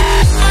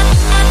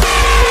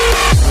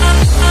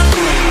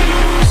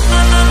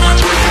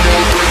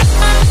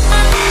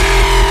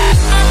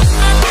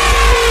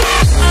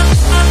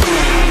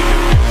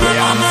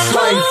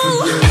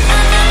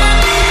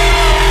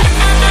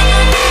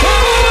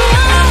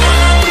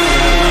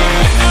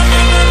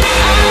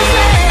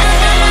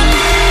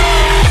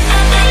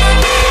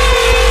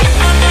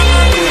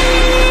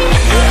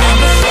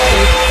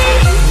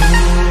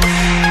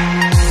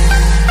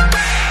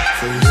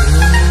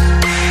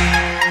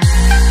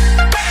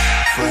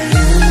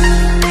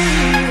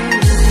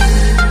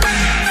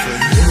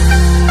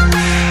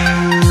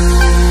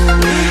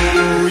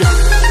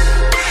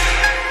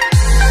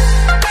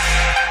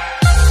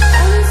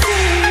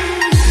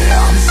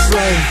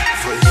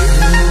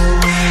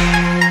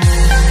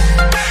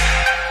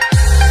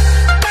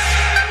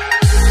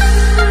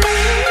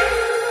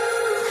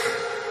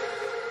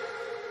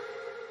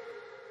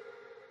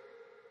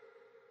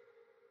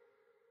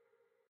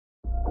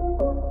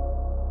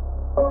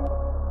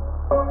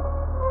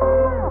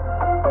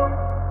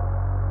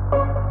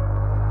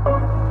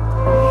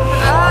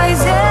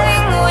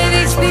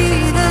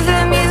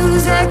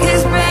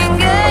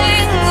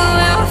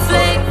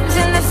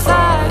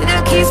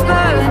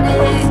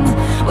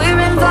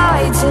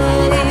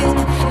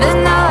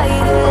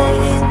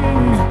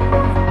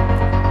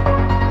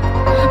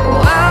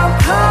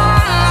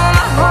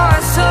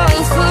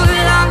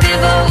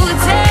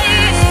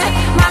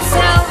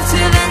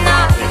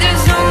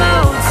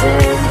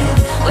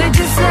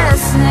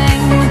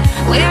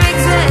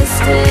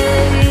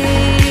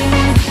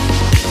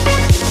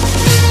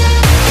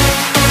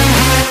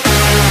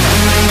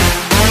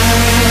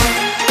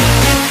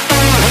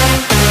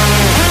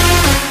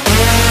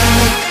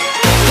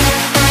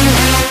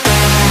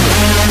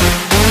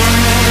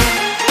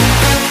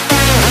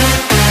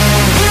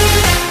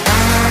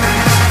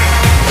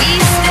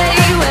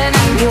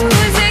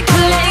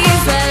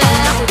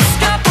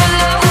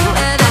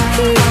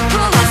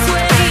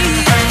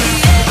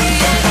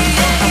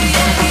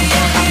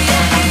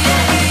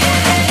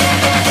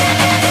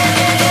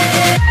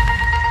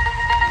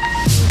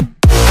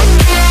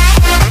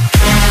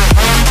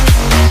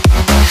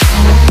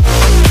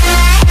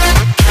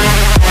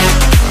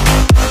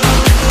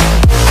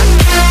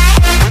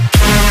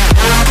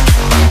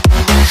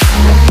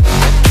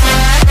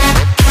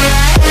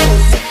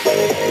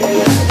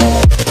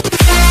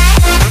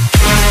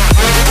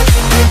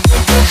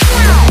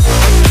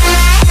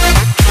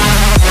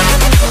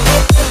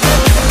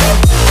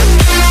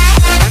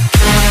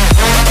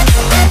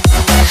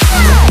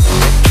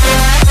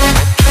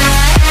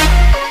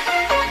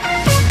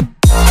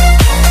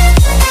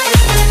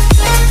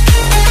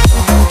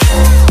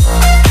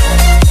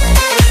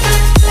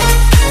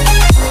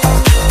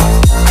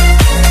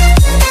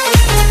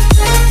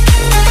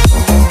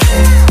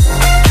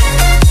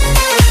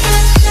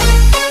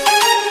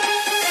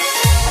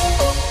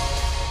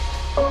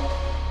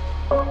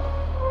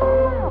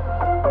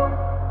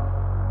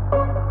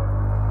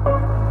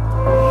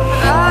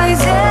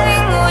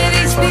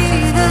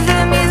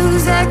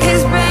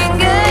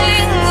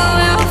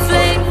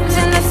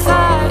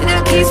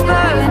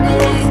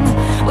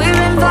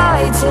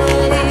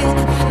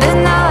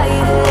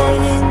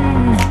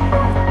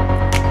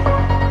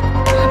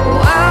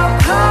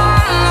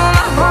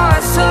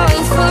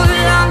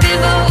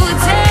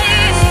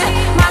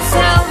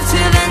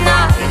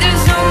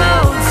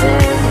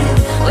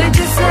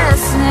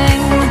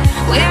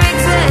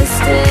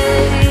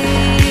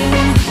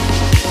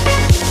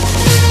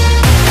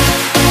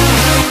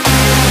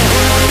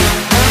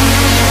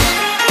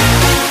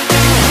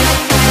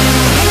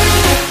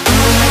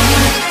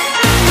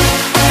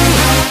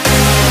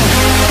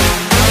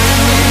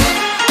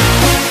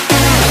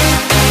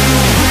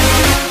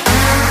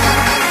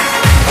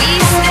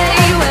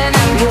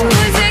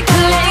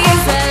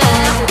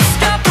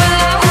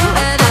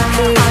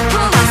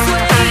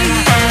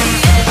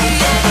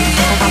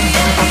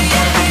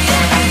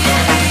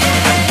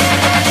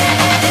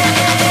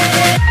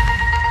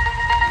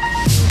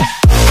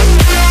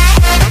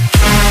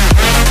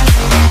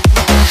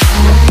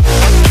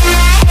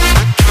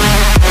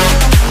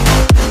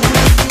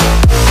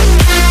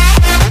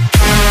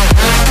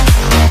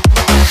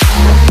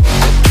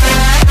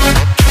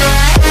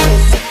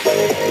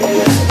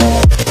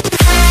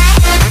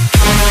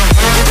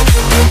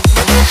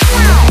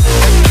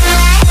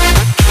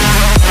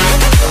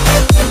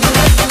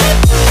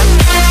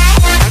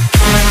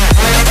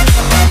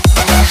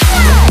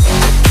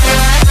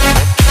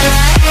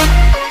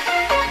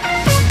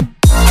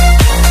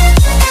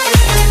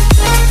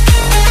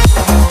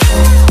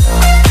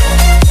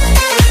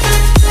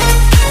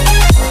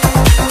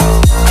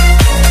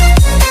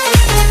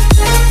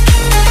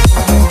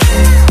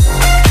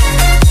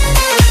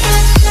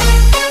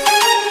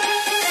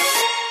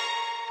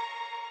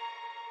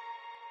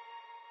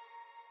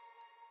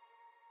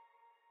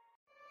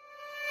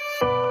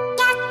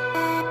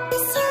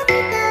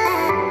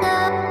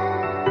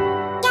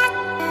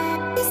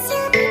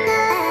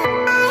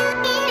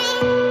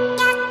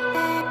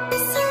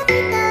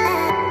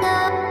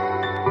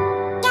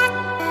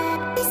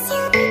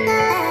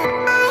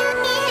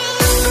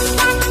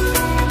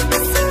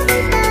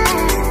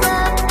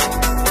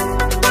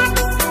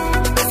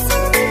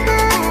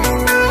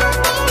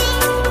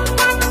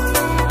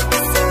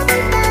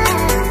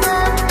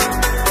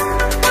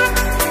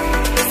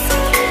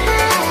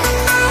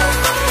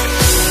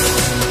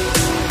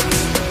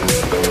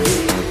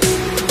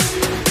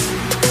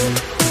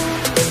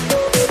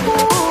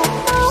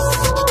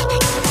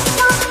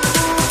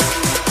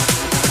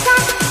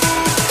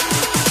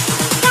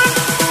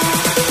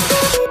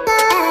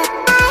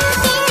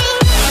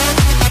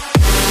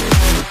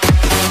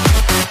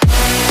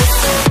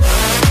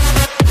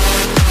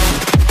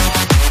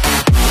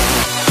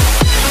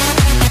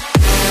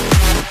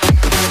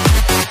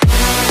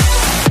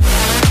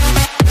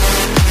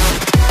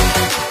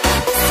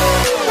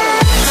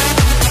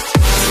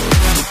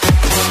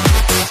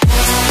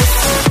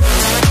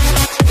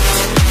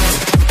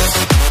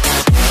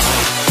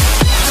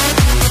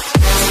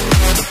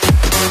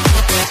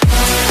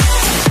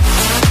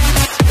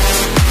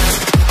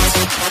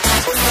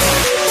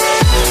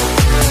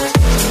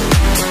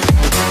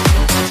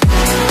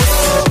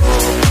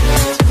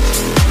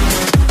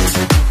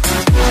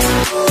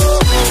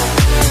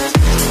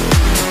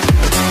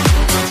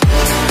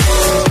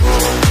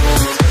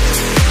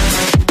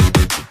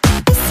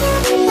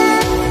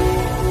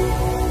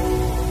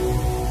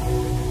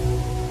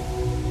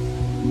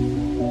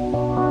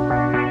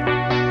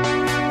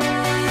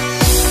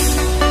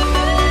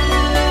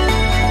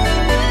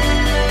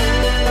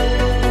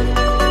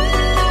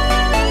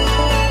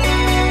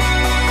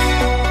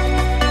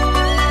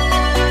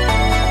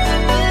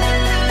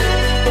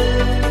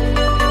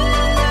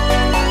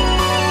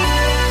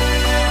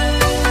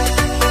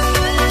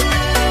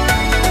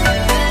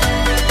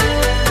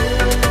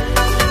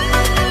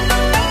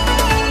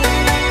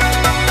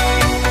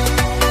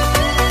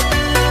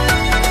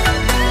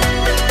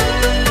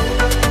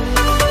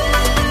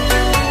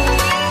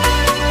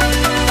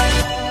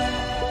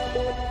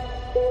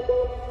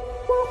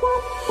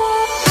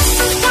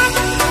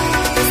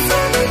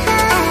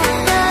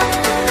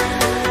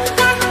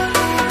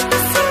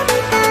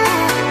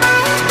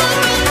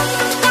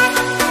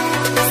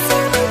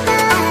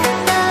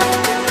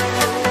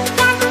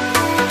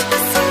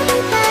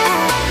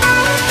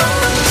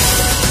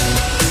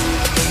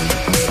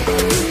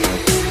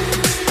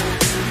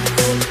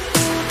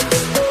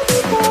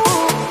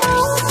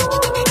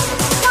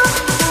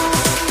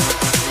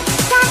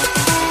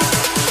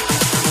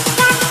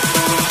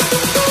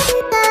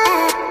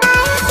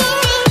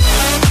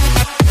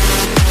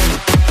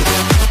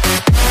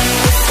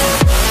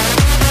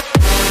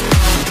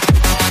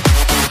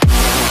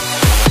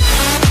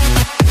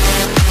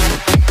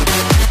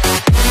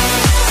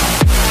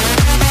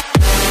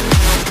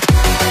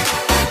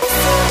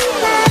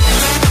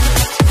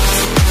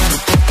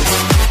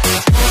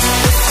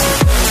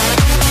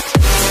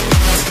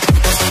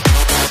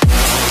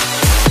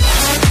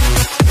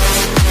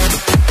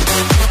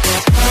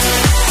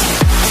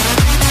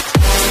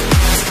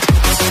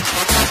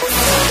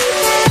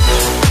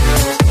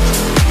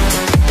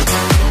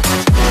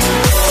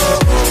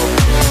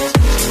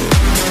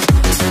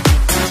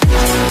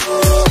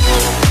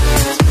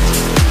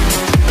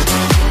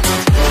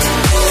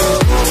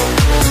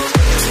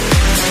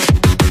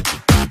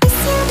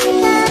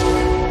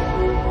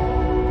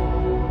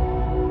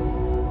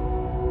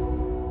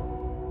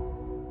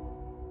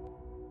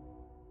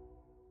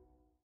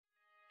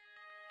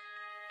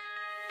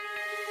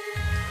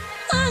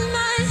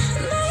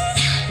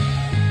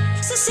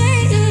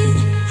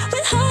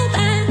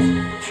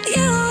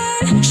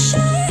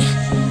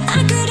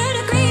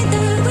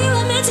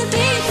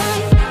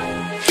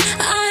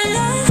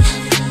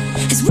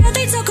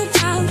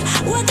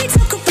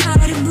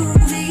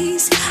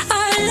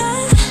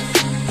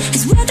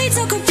 is what they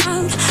talk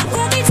about,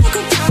 what they talk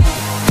about.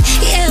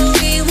 Yeah,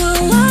 we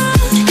were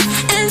wild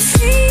and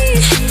free,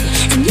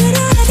 and you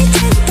know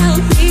everything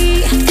about me.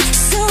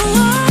 So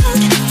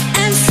wild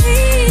and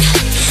free,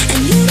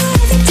 and you know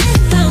everything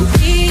about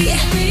me.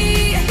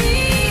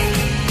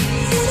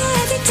 You know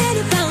everything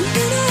about,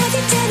 you know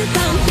everything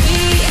about me.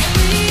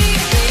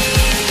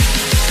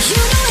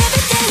 You know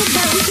everything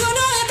about, you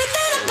know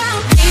everything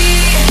about me.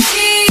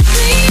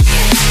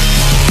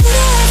 You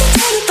know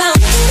everything about,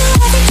 you know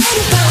everything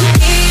about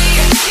me. You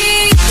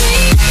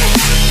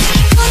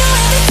know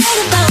everything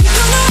about, you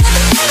know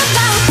everything about me.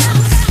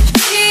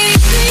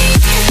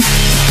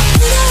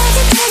 You know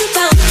everything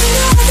about, you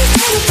know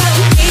everything about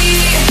me.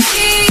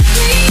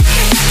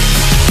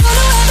 You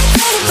know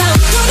everything about,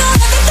 you know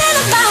everything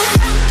about.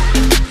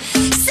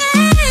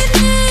 Save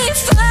me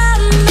from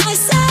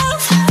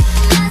myself.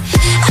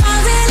 I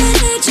really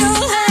need your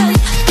help.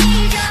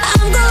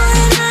 I'm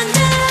going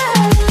under.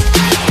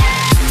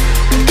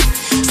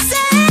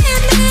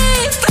 Save me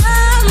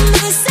from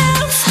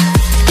myself.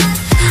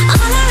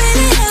 All I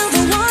really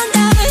ever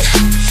wonder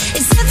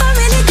is if I'm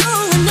really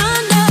going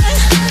under.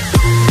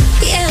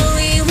 Yeah,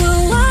 we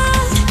were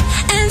wild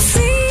and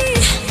free,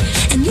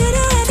 and you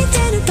know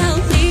everything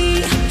about me.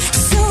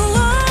 So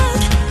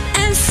wild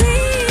and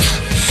free,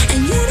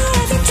 and you know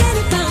everything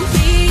about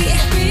me.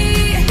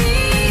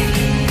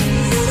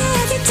 You know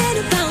everything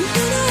about,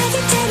 you know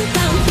everything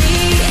about me.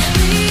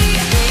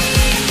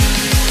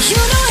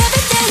 You know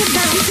everything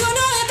about, you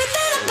know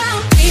everything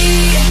about me.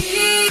 You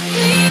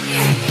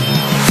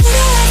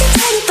know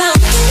everything about,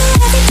 you know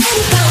everything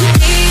about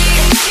me.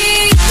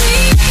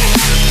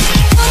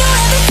 You know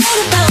everything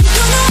about,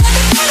 you know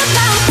everything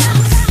about.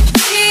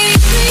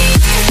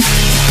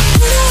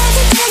 You know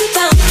everything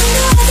about, you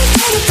know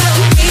everything about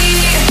me.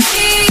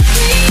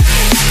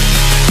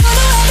 You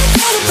know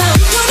everything about,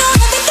 you know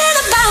everything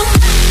about.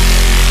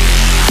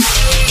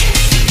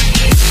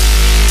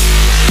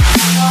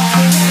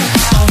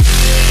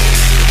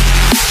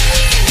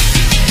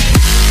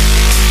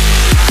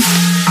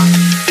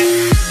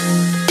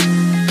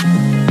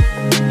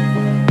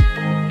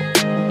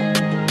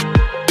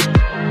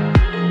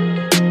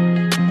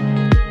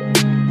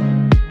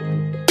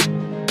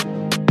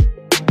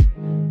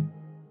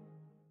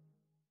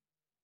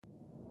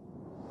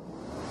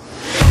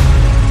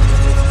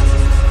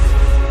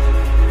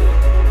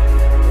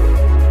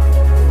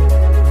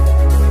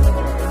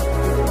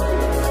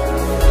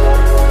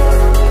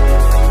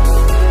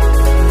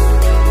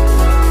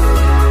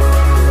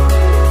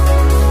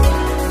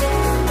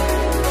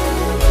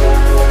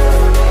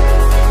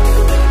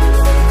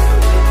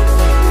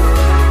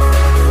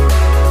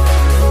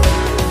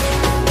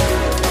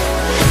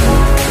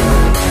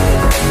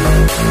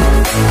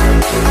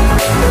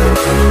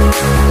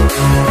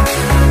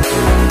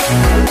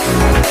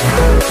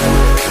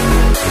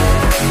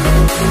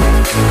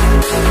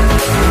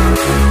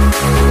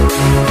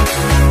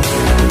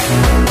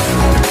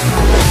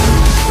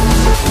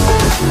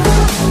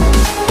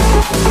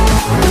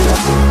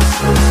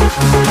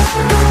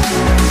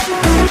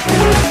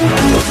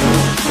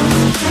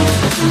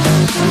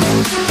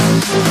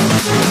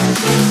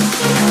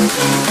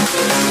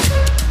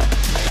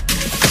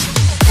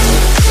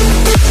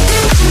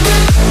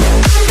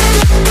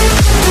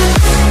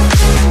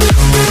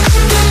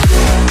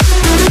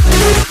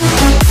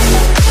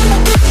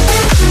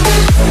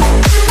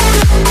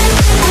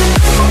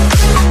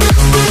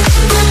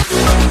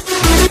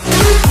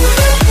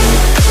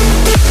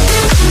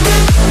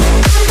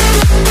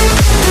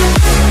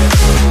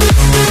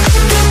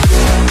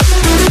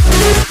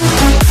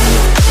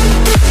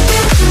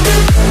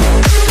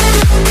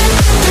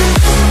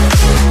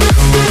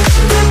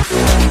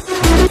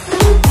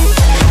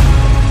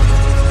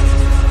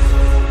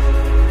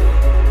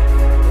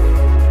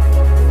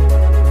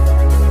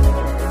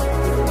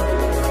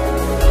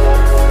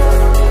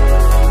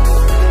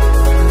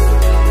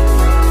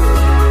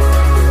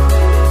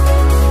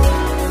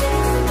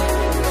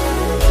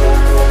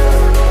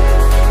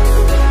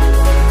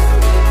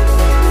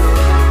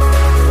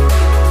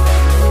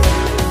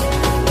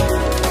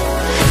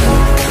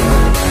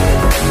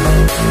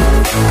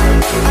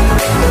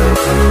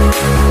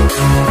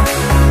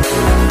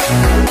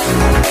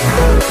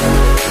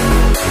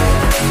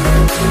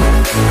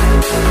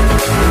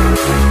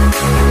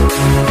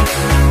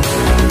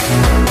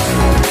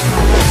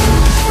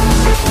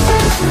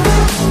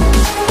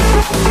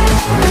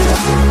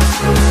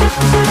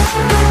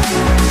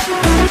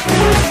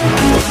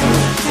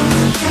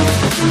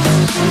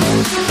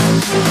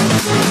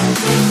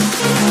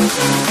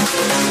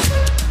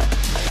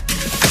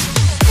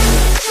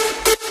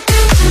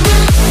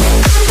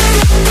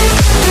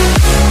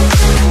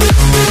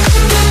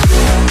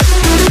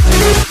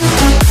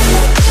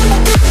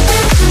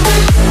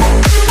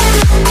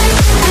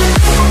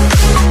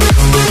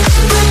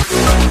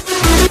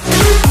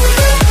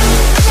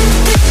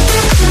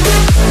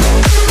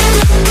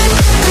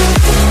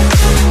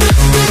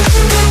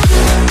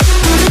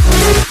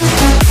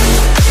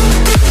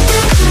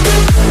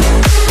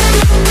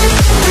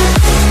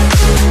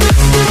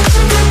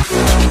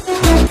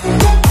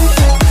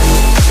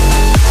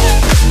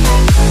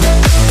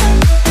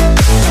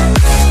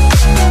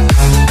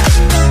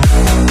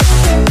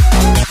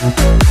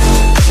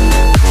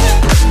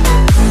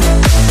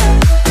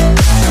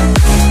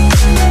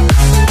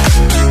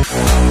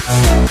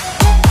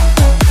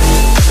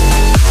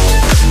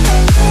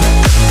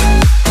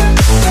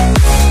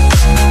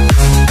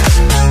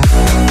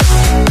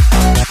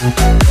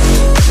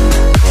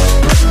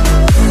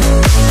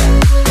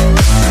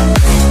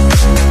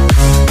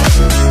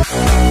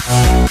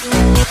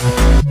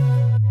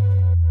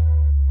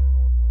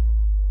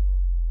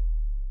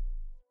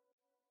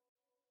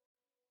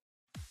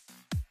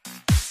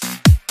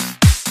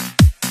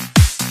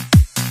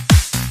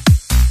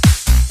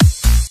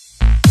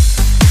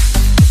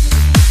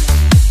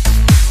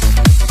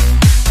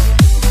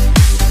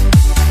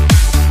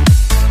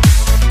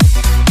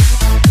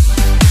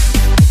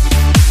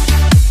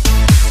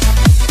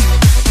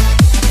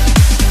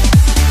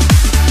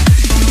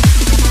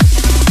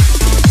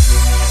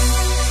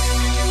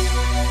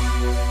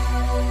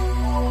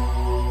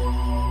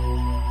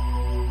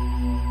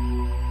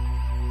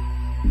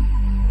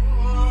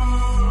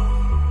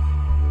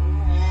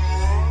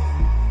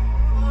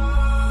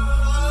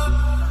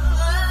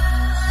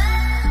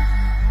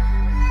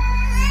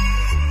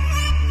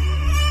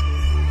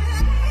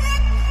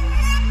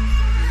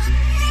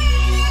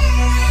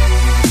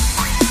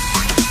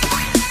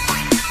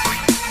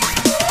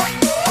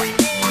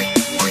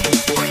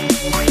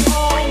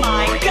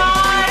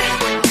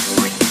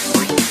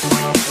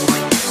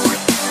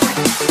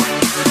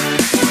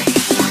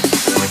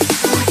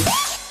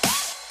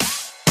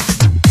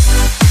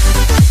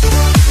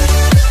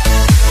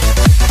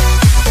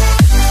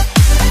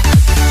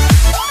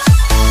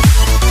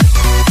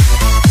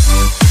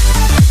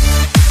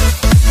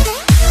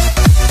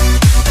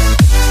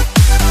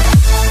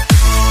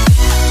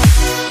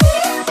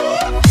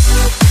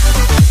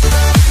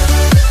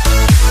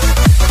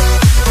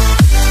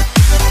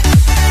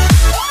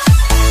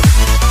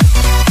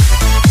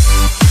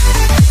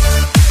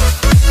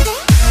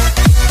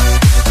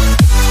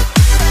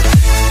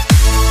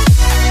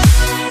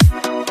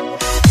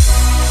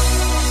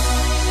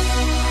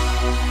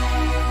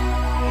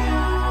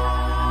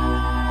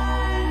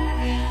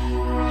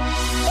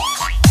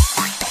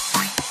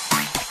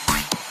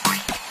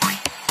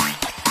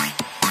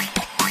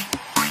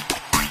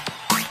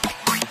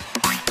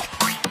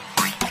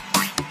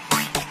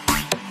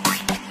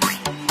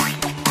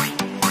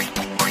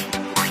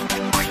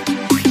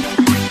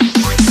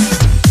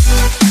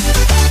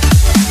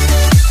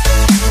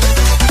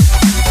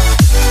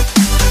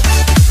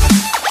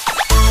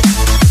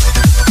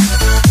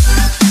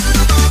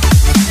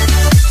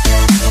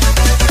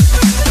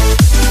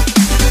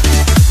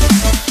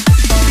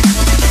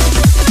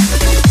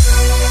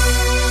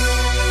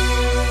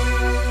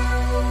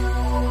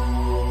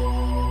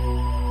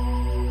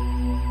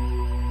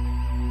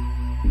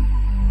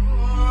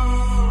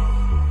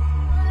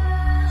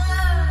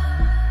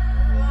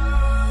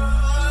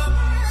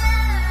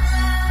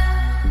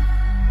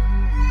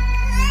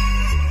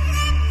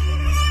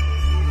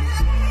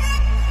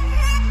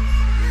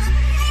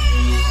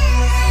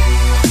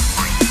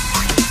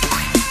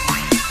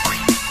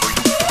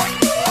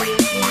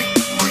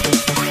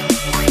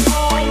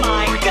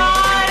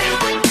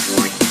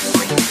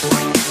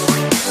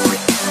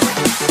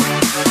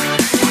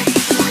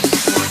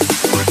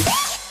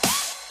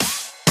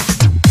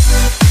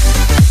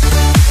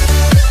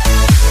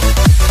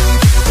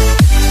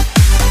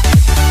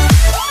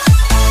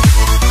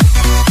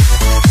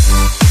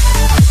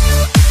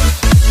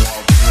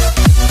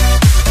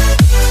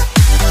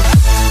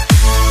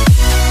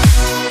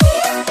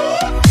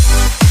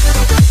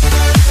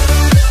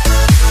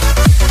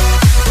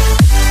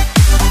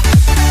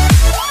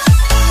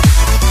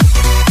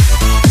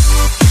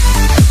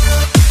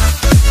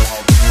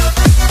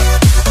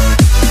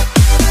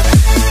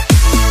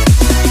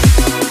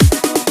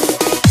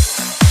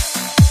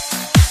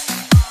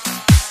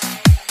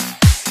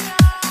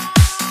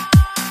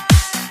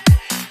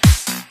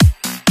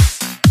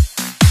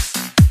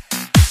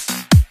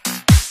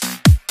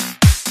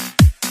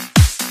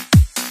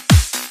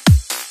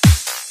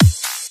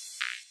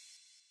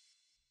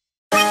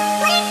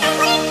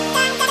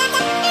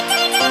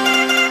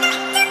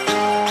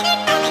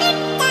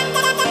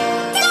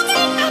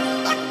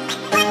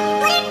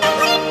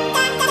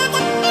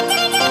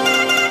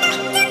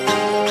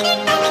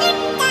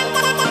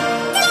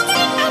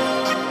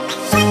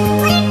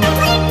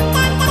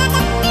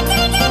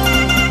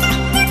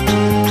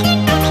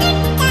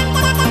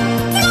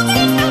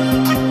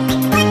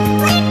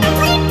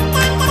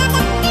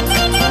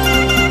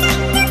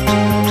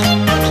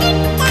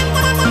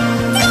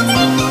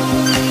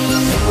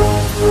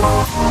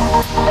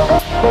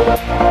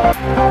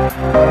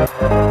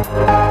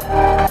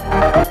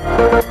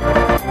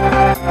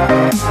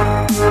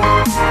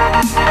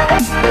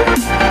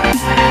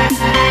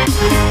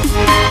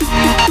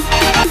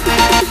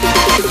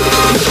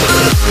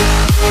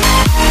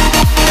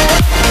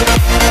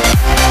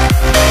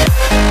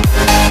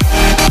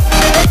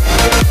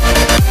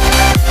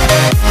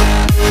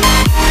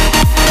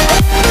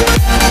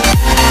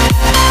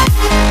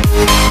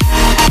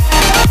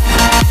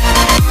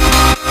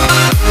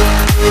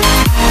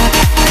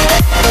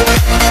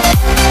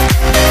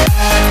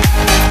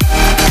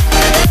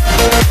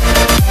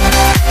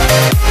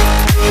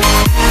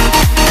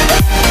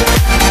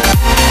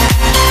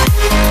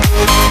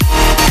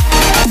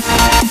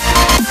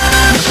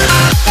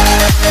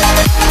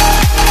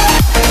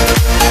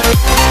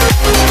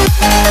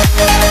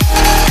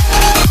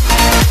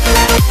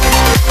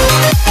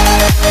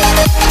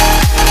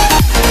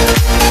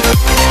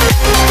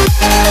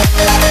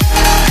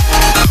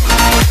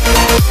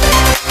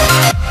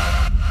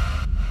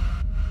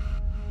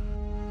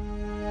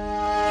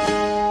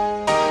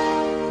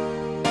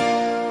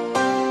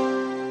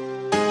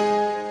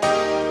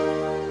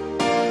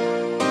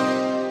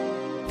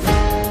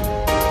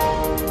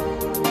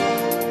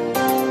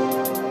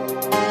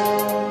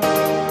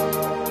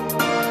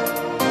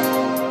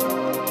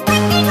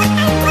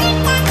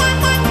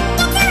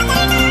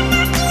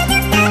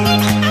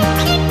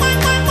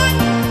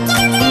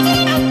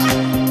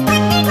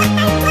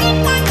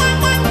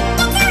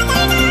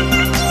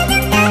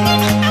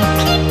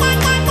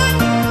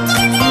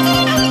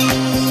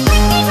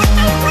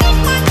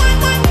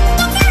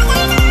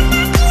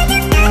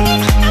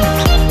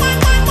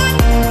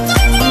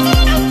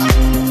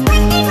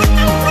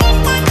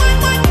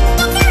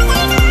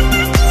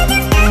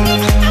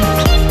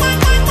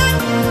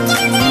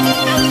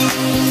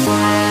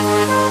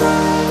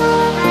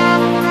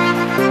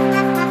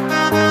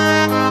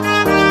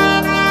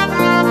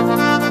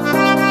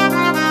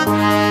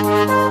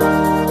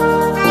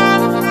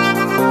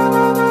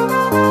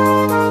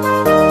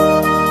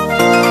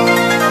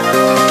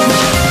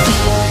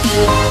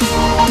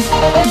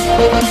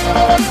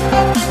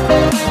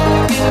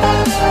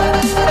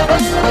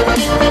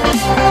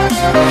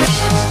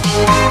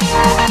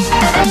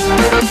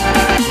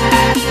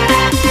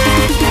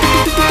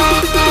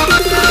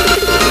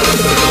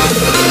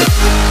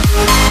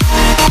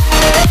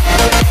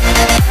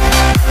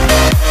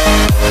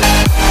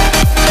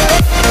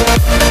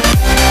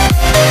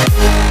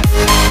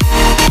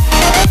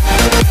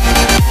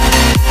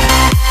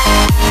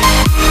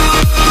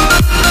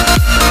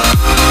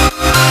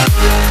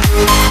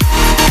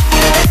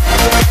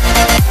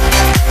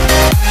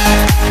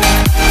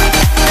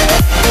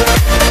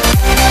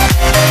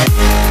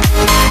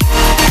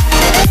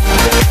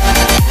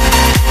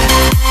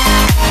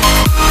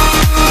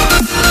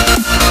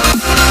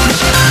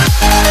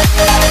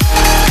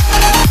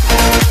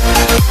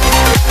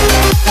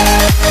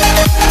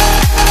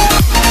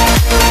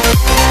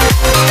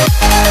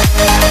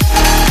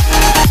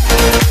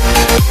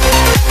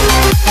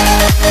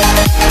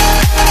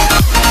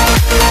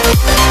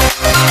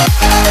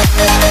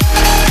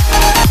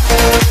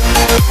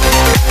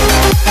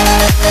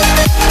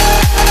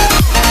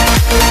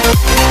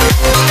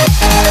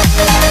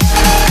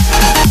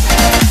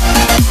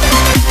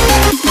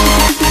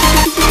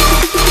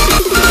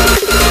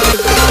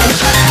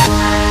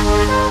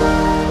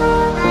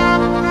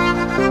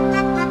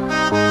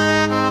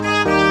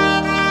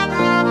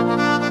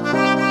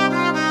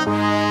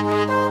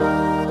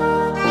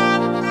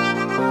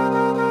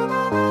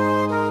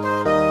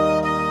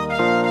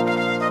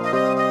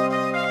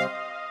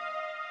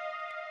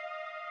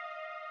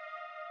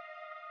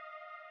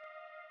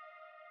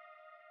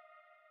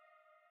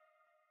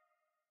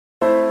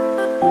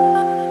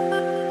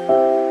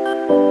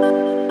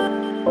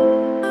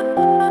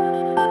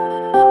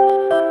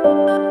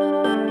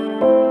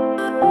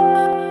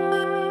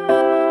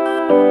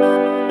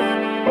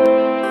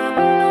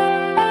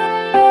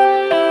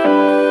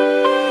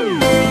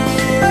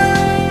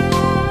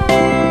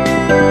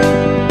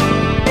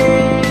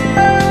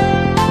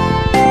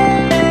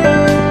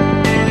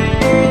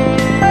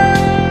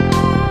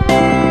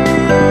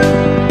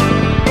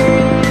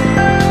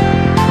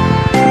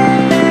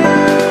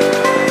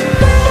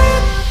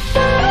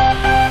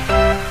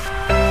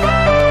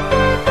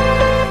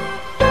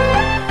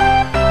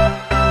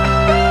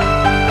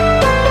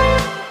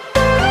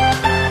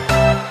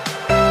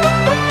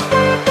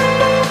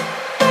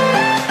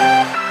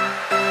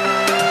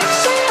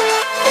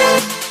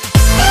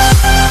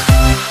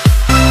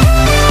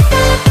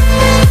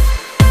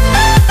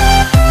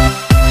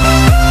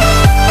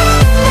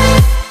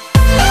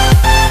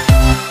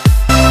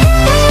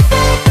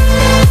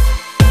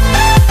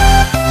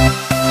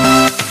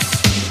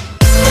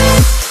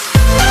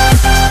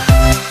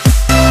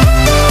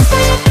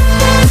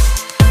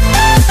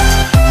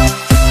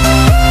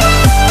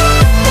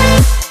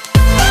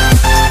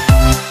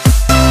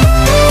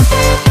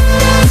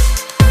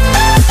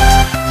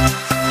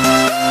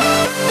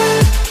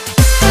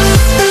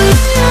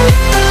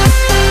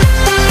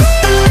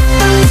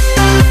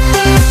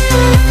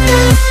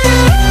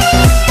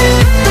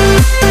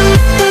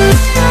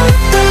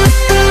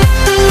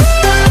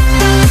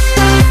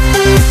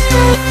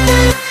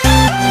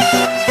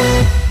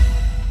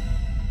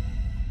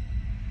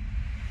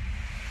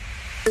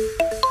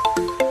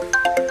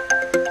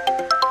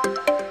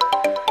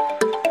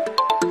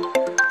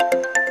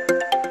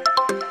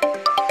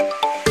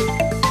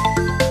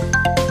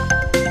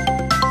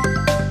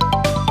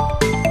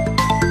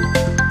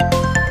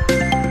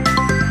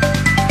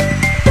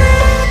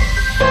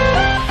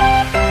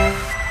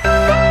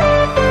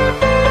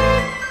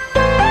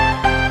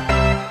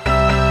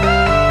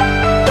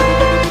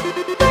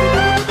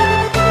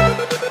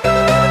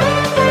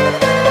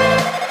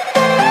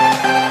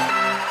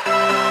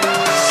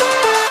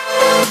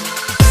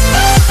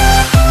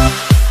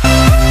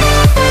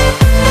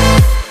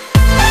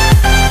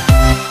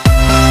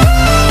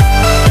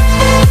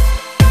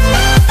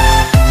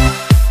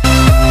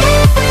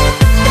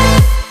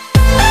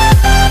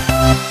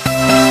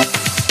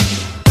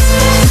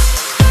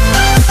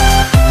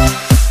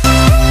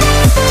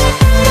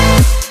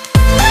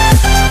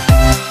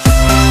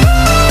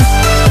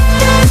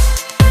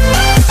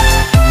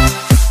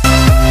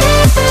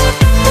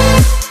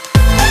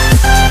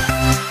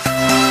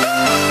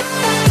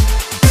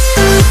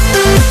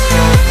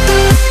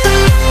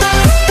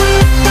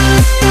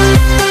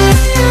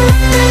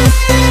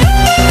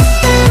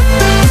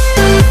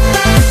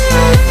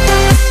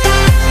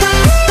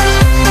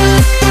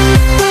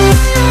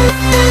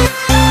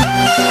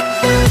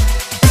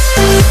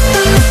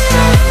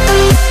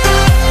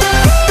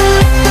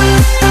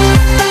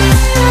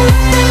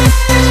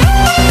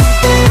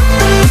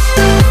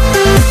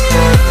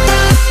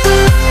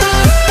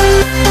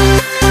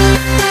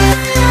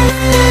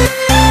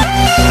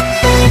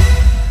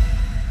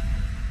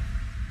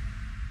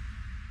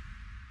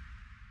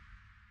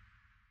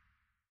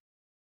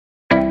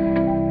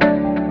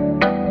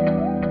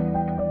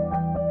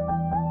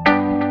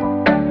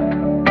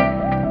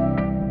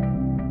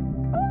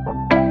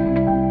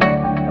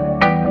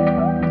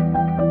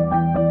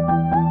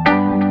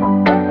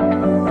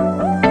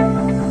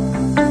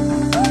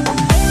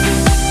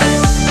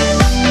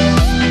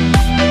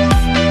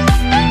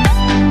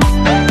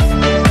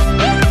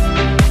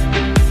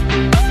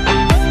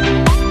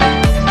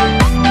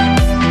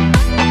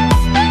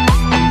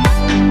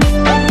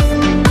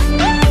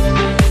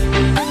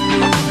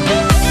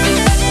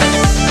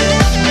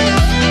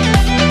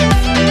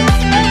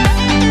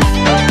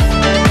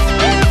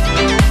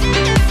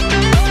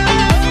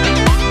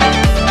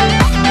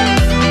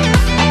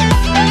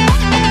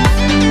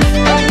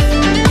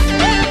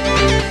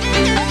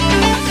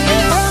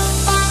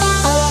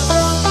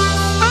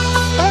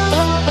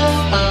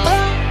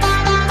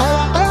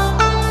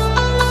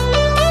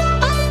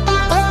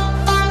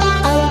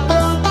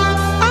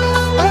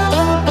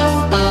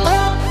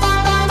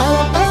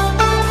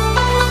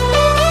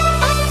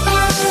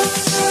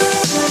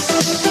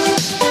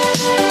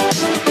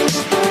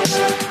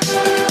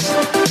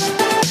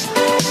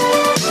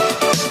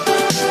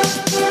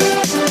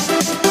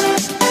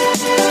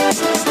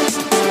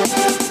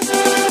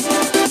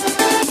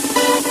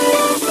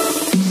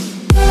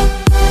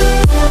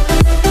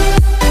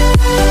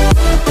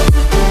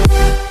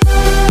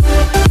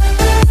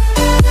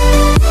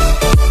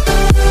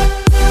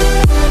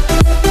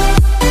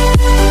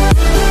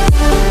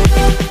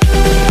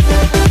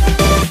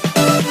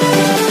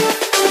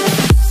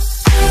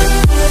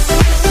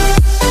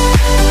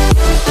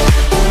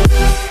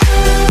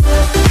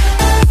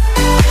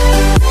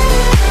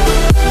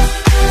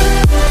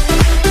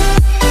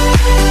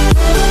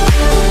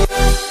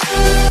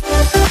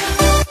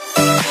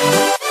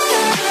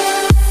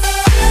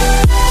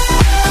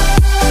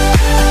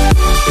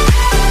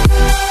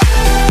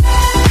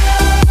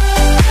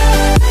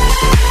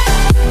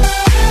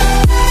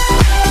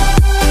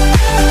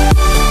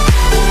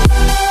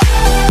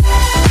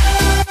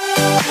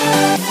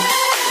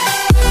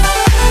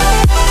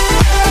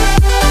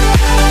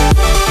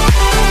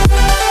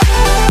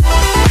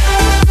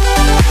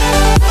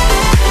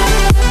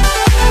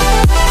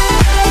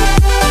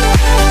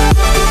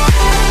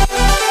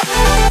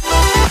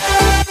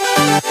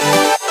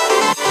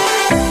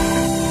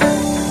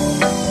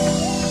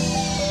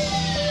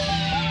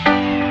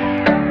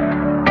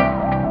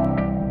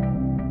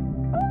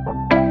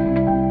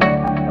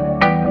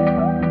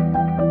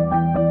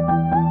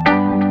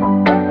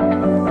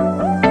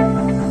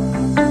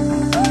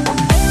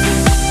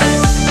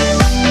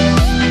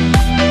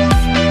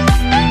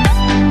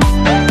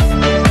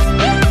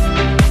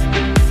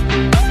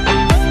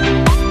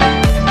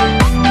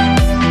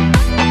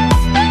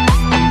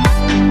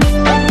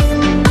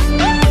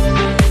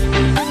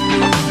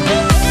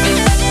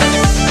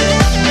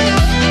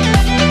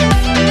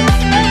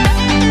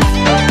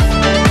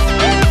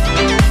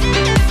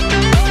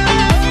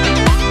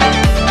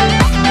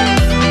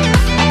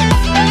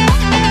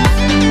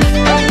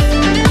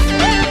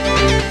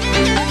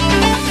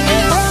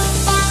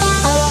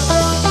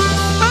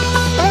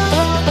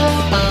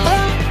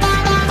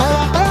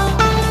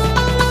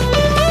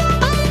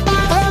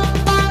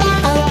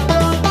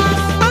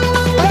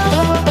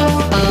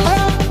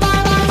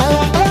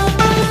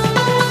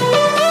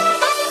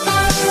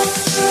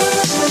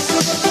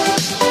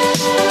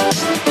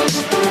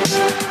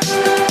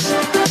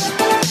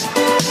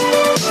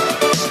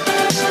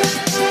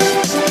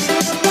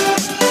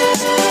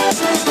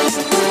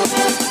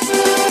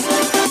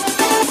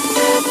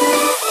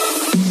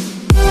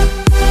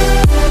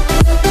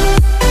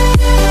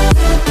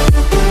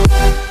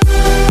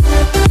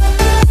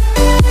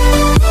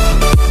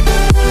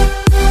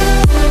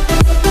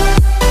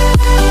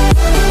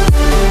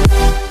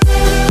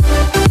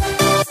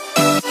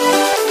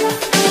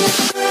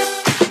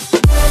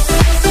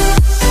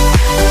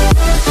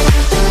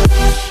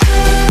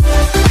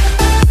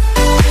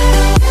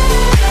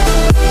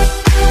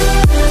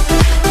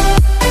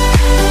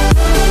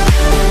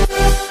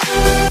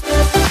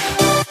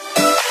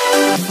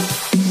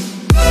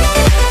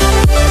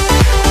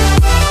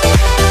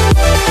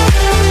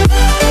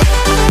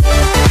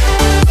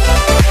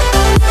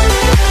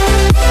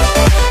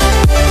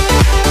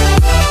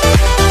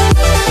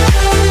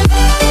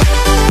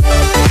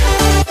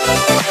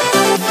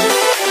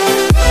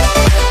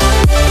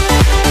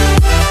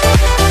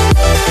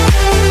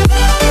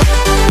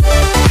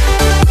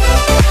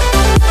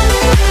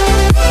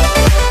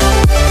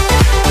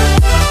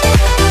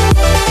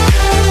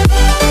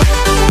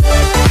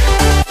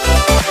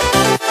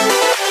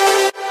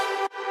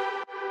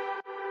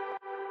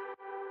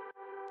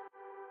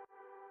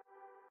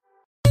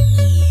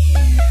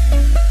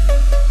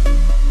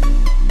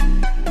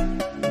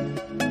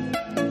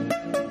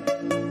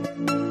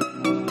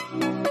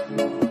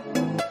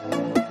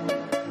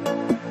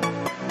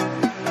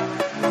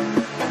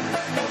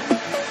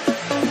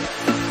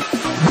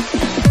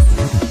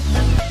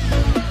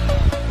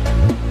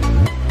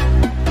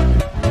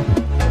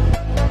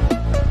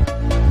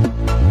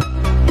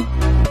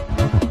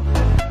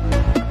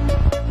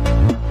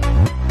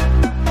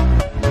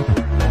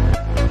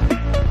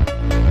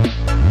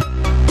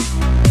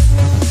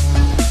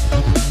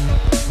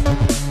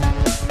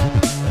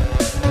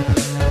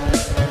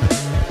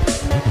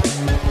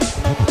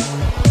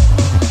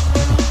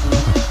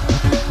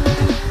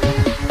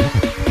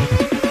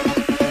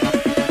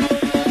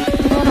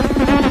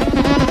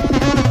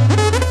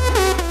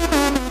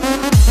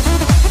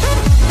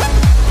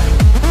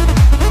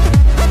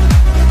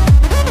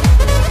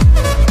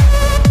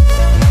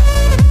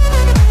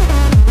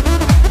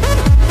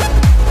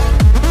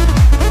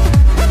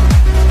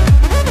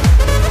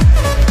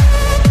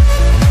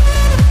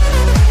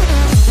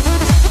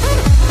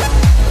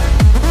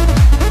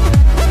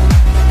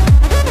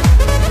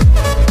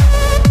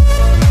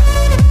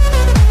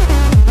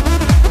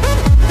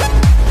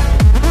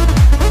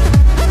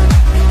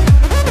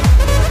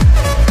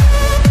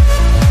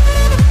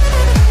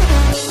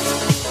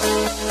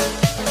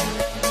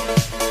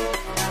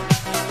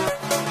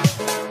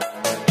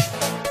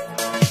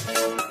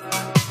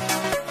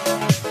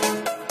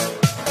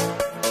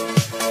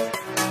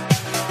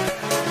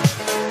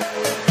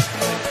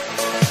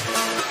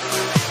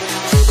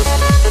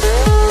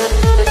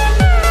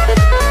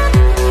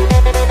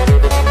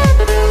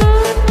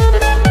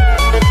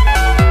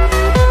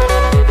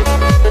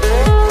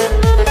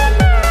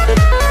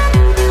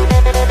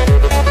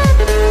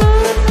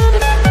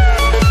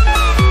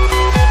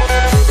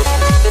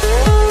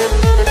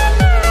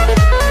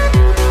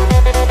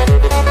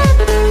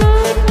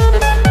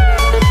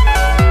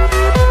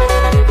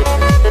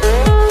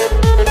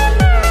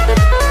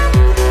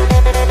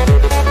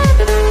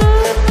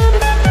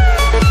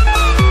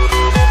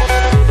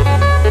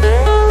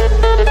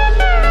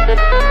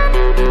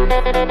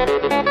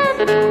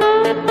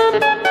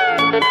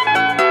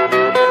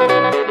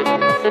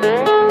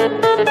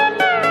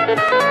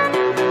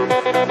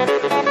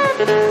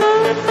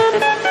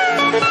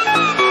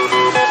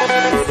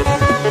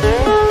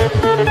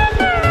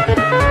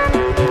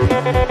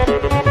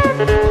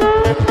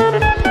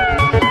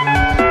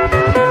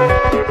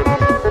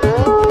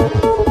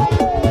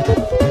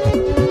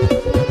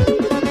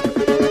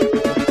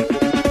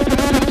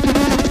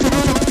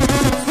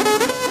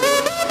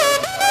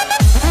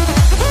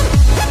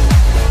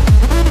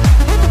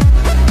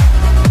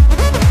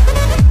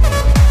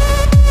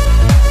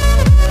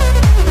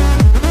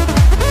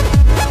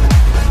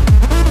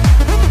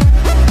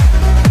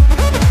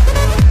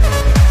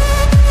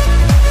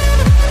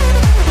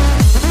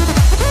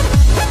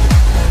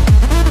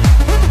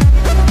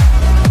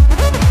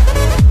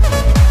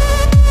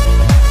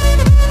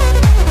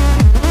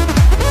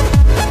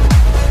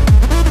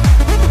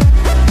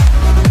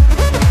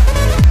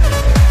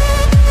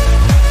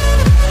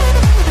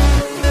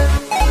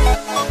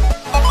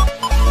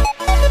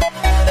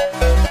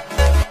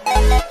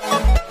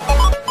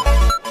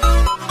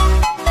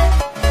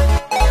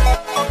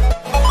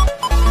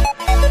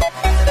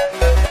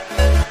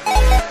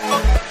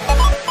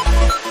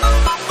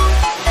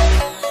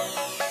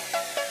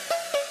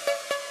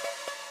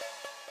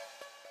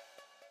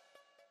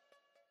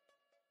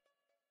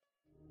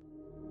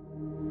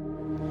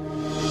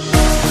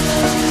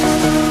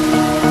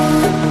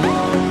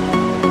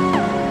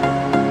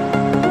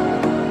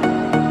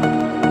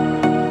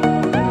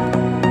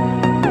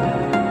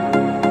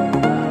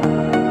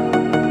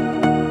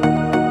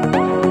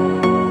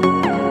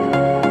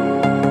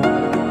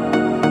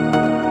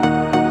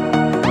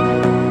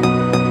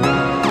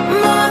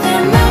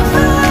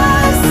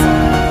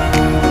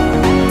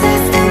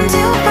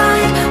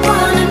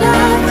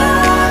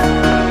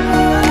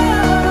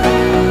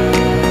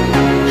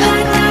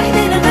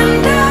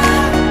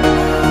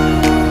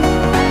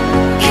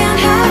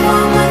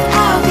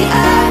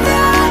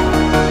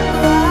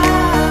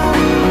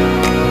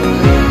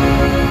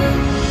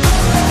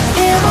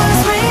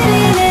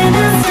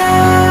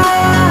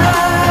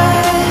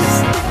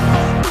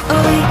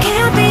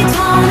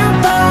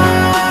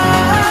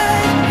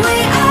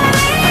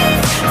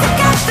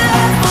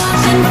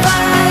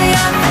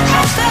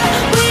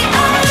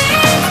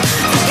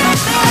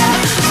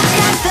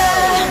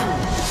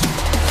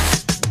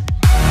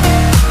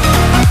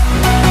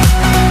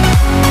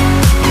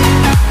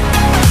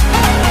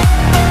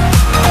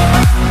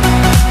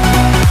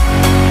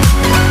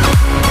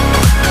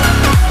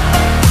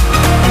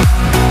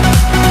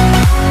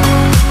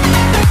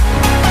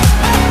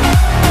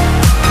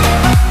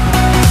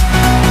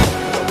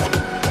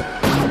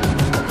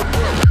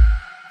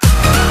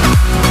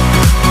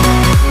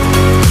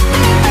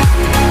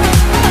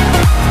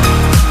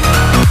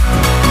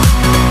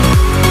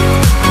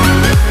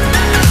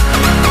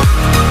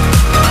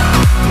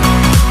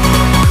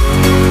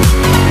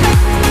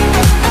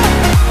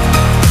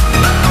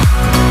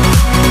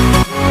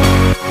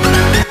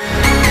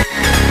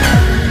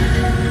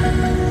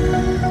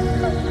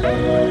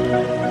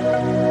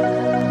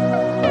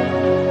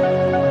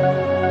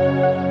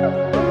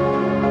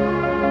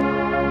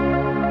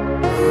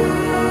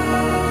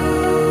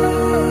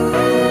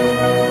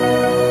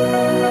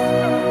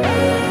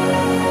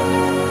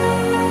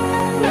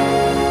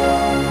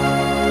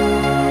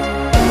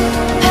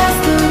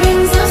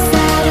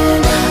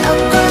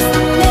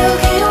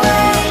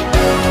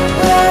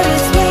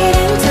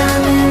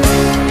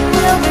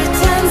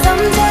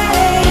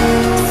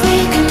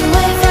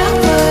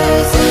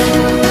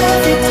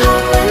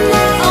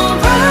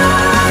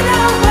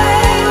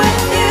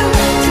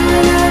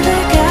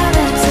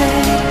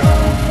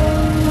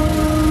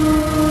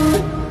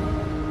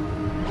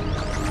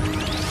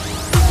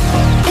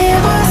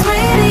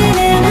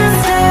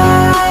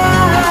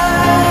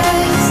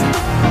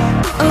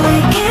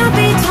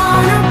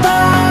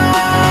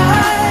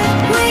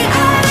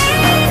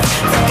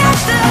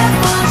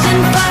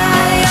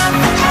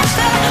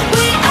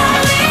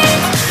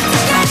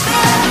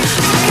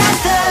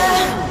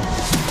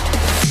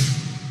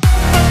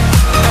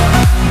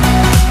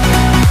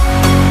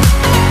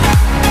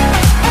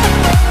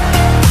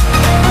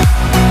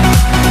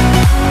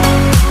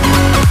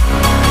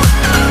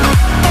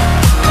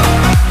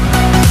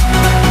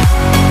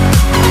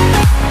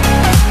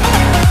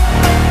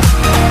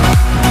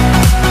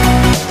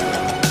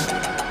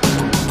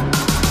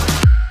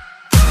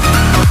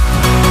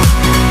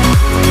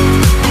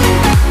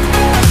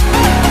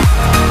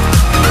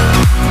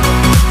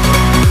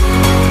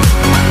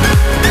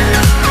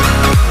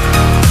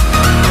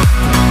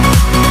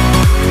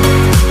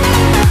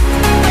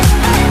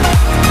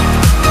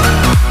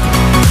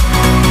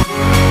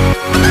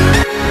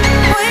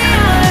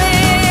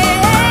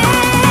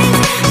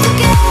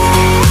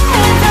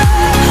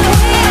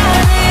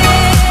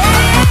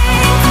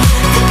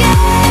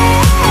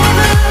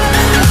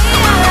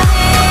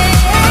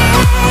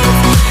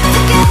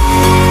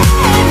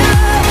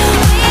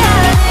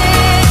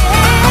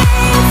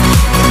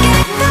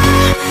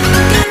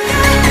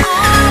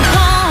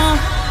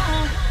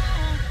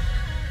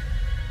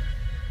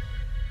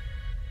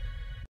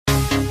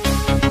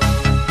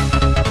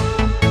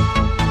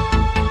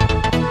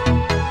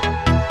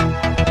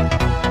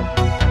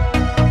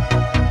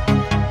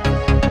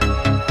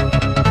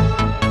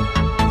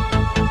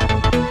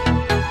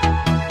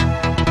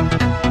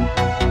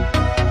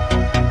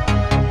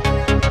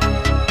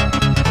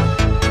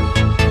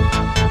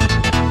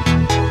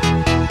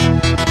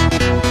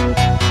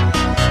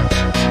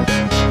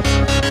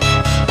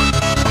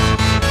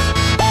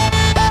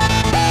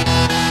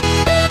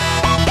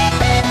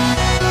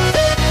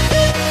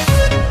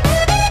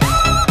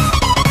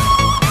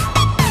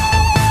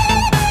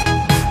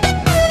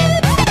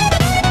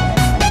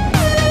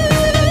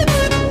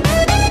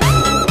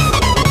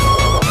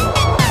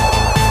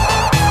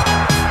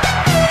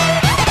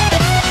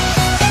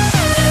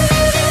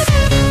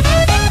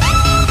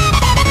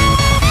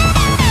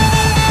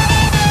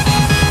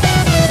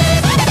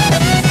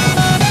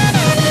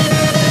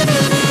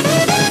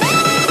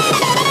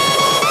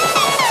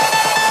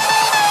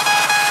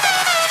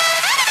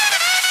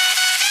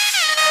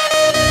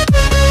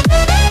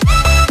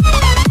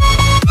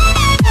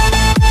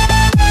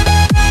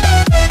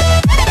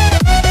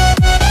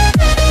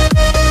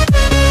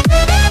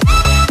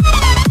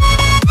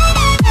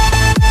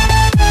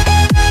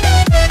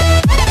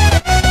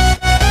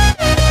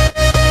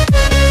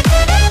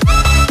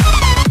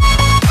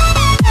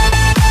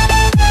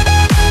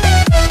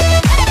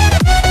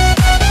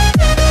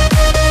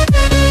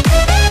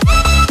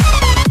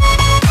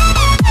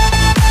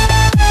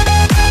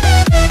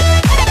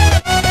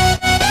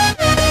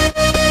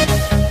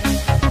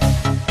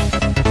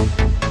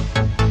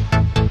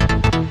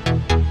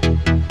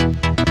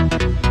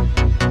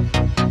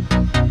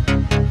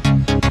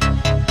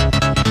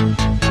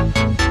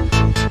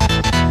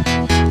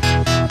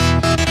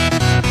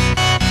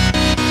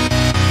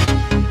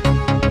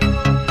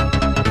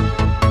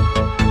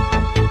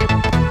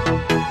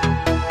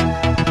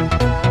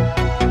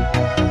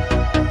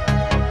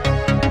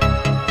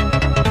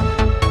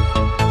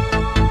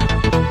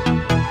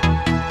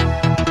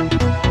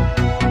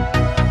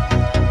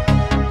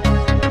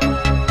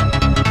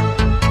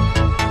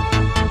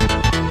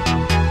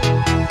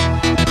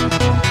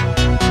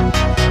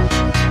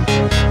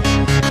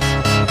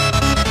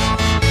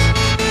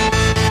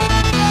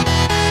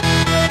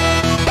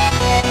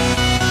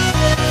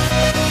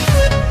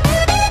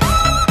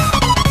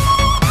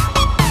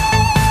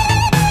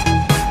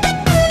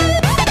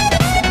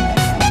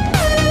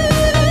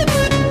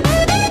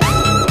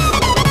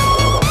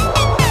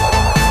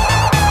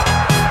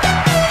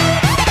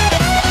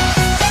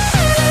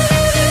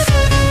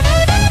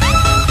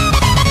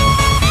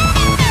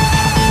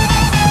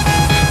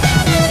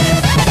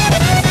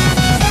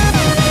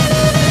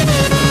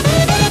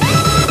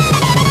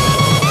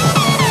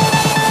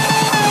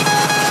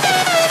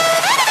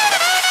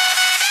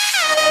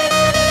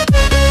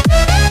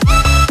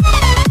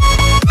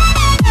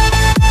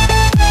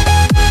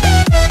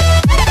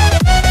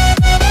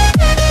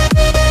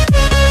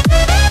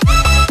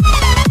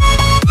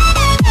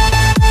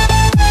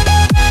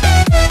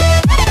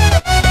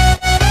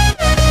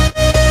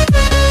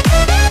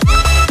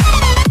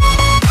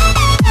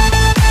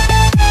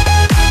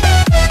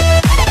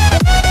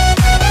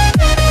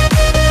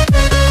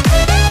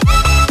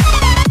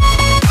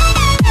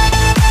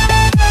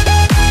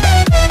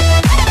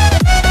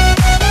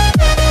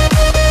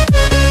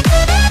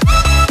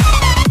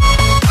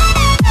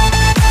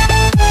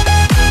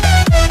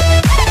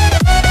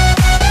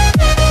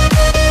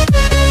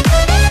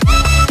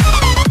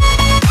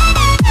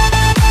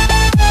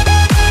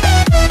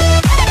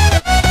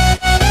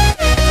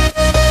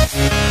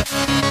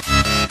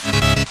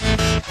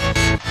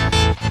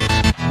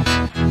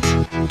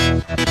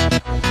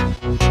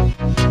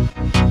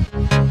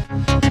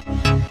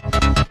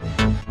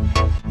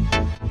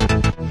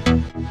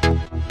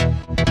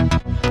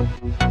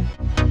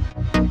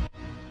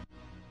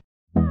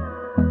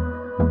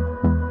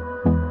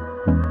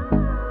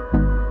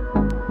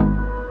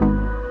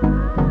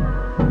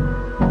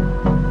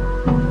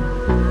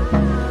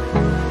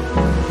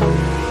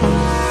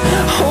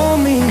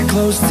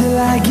 close till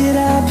I get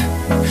up.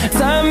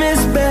 Time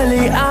is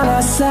barely on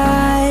our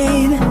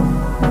side.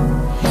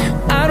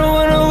 I don't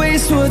wanna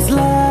waste what's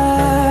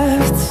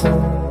left.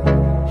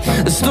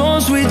 The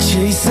storms we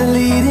chase are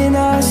leading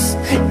us,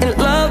 and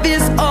love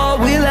is all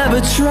we'll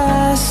ever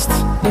trust.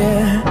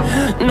 Yeah,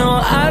 no,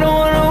 I don't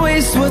wanna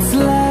waste what's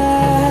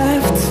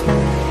left.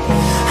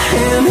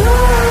 And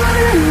on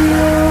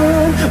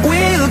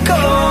we'll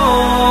go,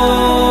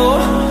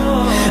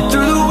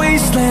 through the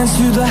wastelands,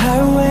 through the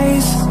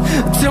highways,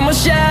 till my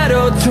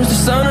shadow turns to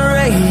sun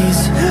rays.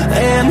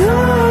 And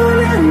on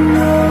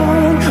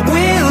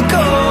we'll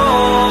go,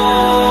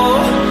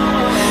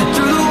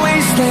 through the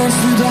wastelands,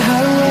 through the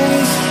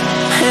highways,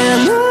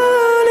 and on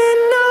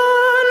we'll go.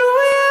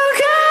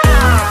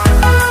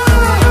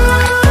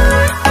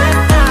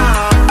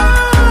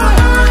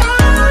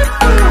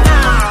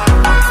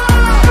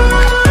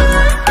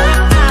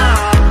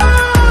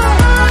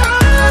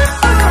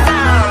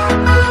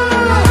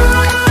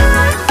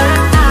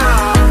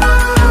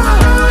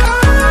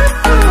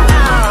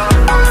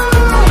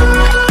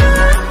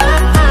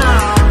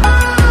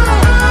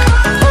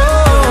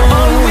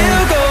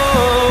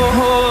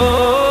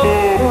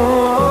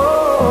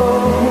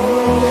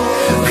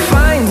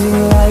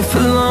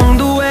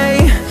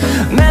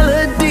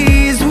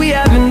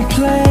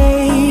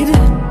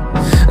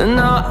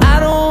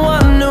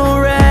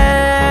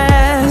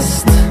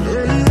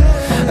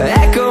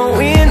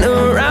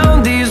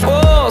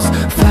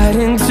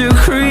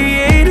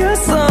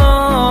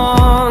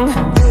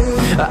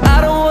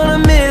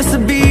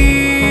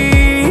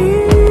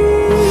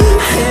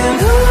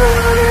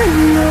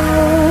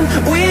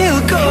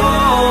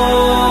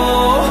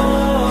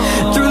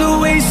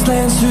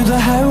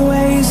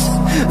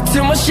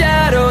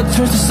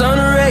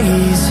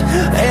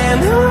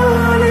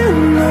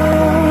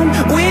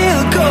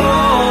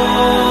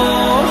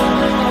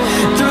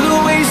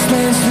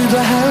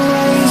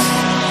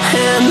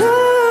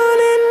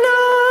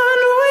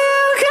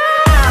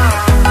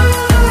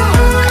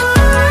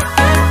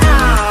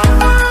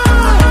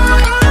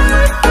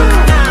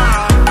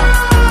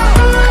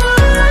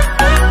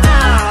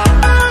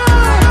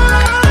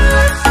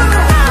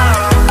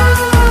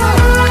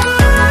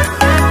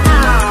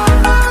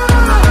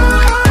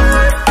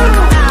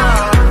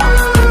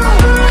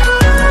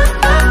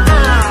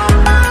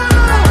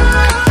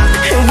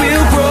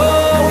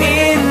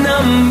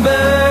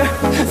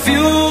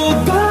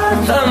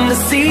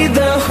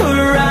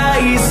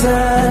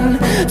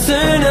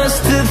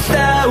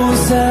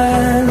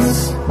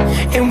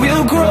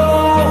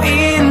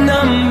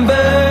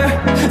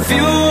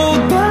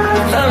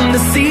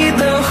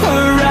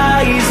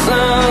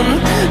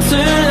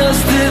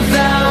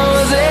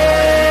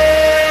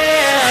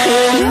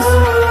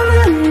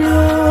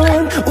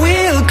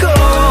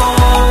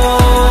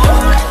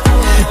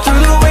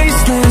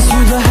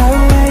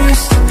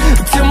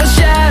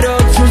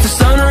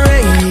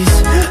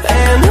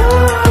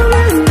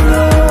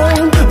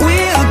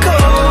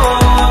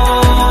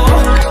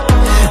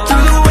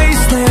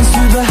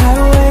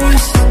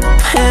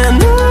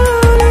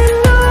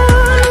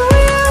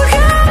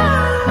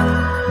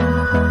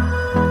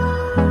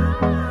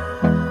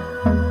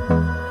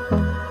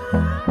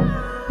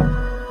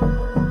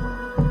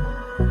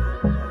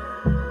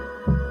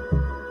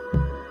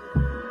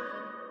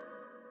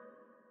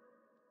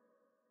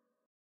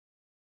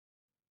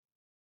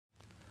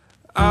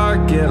 I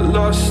get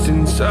lost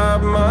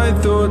inside my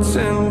thoughts,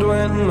 and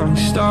when I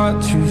start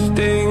to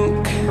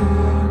think,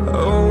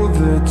 oh,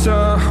 the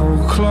tunnel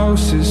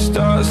closest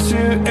starts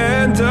to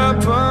end up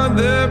on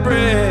the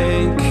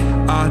brink.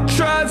 I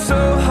tried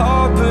so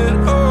hard, but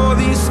all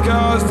these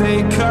scars, they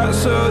cut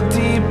so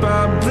deep,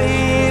 I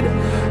bleed.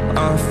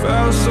 I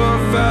fell so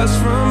fast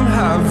from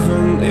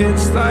heaven,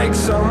 it's like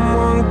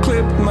someone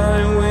clipped my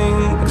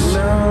wings.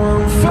 Now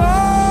I'm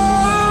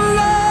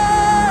falling,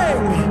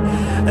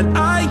 and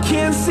I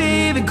can't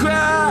see the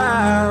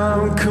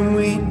ground. Can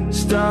we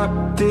stop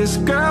this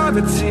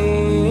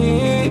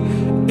gravity?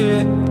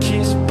 It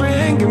keeps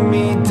bringing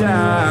me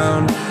down.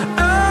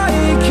 I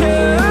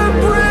can't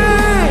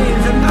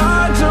breathe, and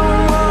I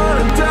don't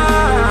wanna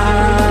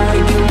die.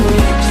 Can we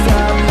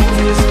stop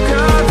this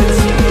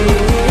gravity?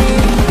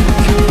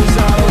 'Cause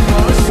I don't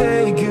wanna say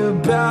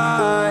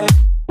goodbye.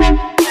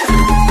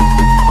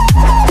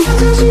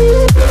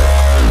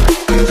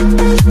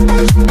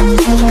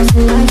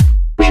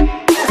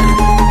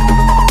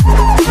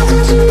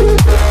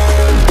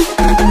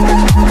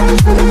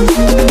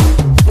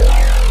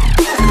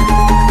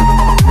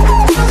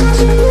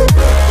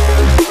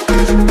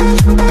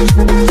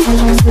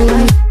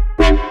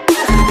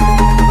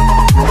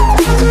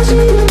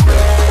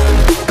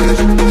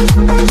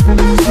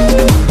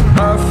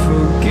 I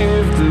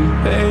forgive the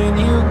pain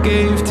you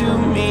gave to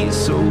me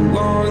so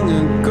long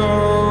ago.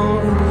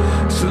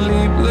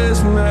 Sleepless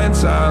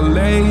nights I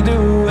laid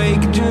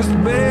awake just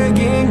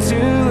begging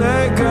to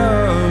let go.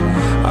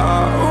 I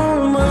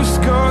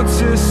almost got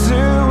to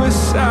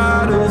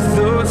suicidal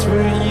thoughts,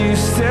 but you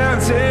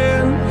stepped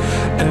in.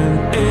 An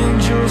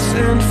angel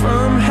sent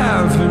from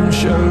heaven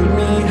showed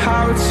me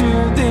how to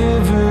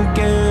live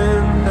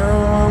again. Now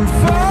I'm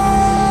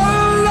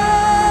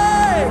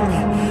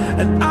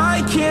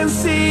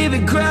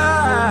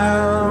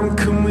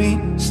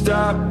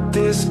stop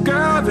this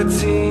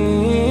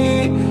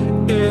gravity.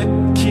 It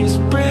keeps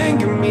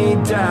bringing me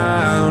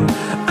down.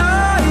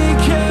 I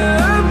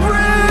can't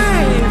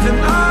breathe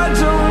and I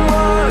don't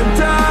wanna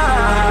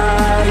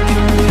die.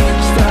 Can we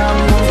stop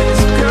this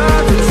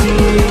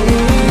gravity?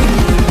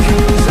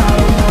 'Cause I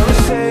don't wanna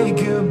say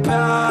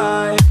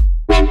goodbye.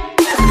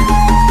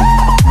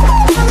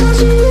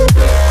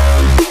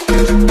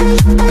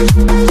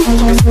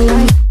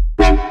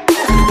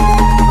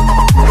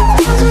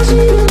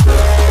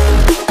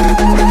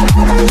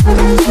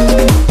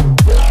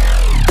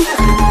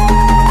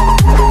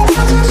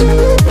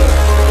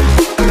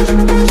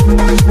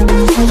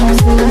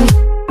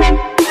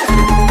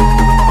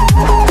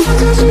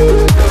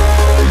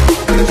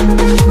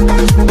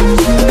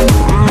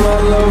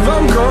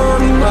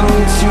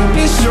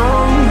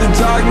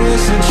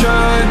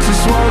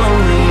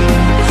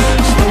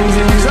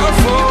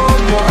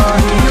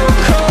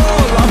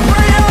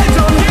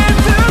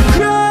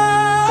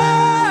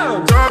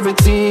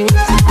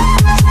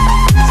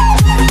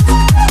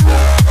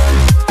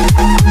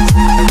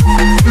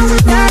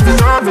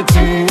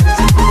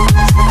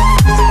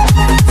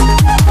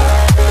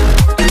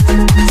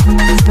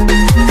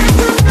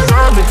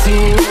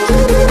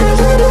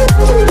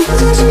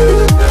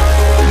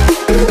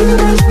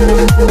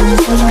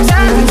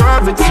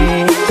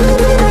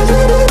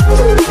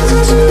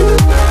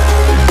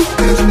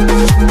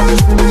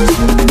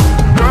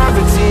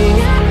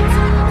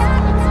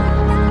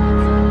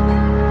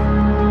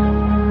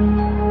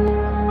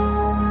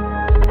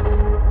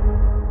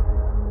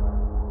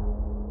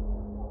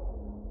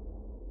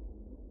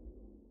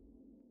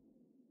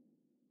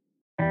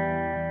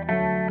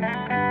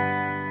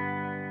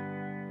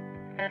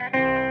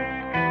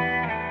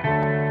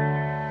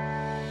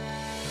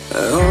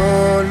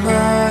 On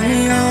my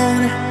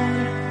own,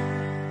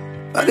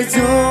 but I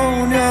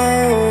don't know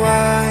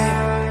why.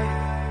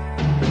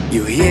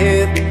 You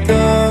hit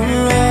the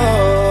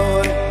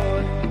road,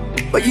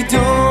 but you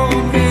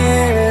don't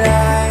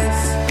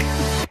realize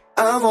I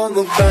won't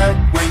look back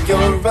when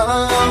you're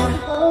around.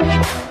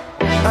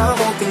 I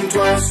won't think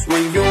twice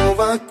when you're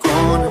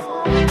gone.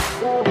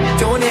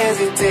 Don't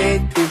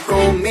hesitate to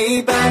call me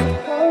back,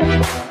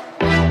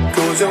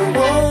 'cause I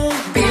won't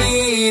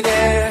be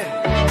there.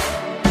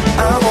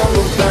 I won't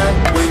look back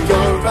when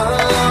you're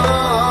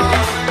around.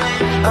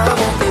 I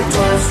won't think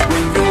twice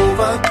when you're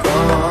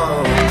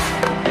gone.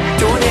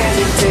 Don't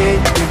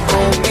hesitate to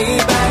call me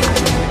back,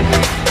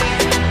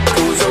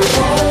 'cause I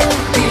won't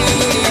be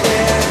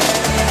there.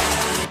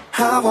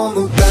 I won't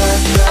look back.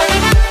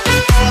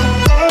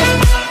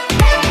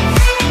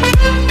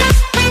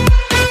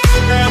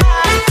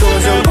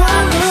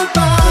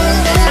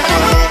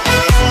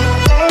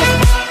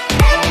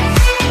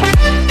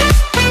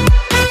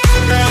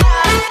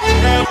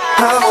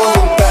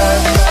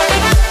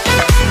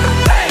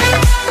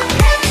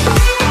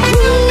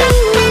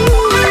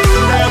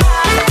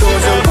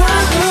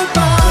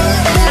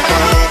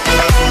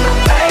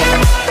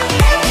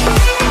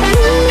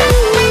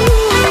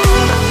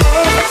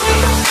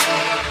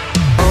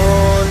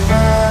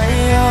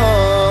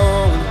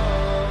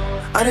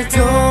 I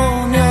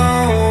don't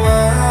know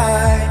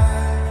why.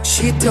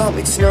 She told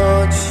me it's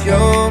not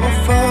your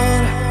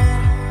fault,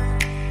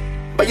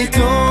 but you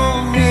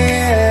don't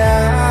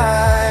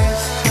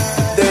realize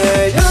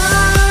that I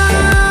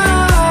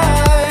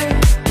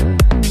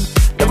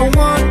never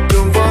want to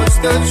watch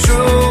the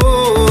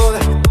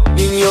truth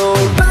in your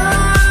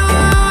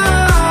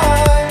eyes.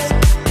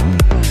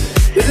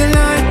 There's a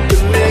light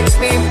that makes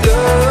me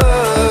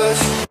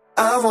blush. I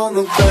won't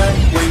look back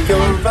when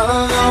you're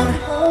around.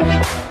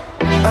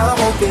 I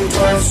won't think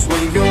twice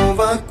when you're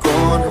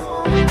gone.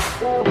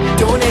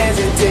 Don't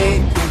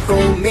hesitate to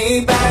call me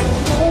back,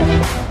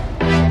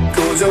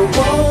 'cause I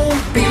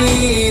won't be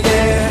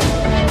there.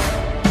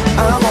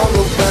 I won't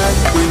look back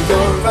when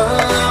you're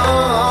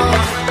around.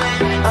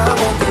 I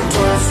won't think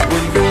twice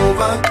when you're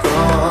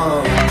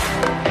gone.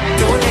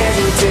 Don't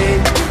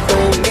hesitate to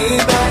call me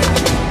back,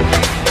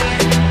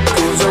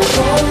 'cause I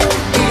won't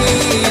be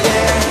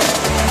there.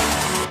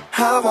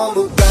 I won't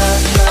look back.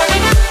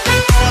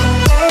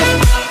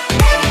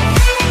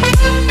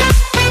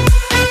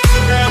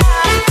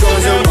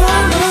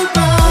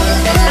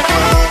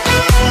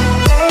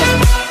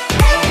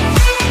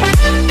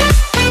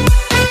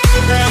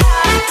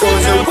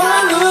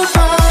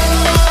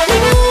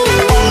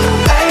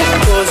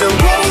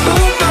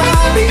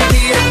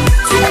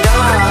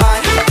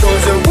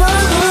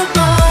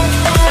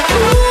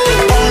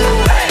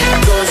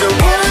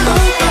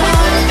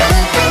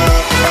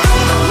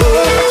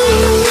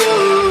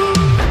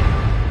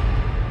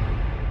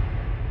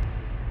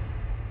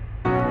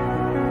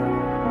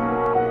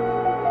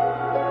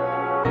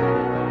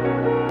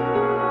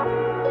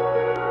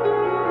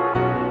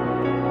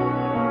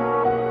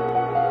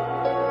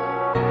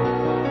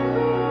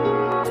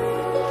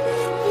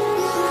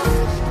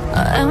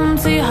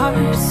 Empty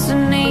hearts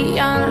and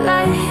neon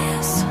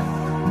lights,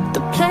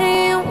 they're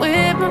playing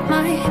with my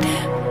mind.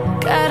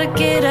 Gotta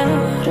get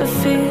out of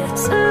here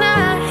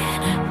tonight.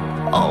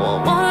 Oh, I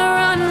wanna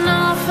run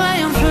off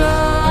and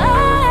fly.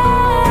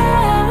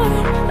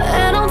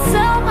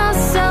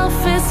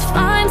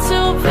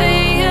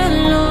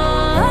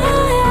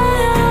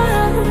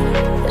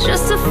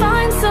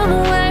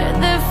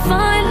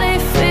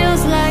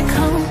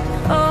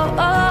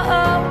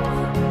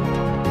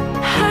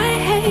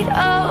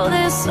 all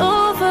this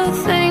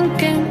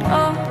overthinking.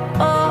 Oh,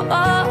 oh,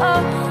 oh,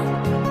 oh.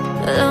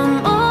 The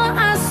more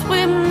I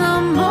swim, the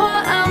more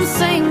I'm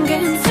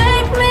sinking.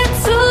 Take me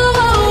to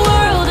a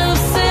world of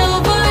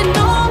silver.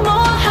 No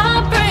more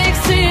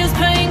heartbreaks, tears,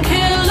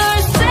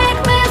 painkillers. Take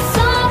me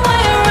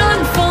somewhere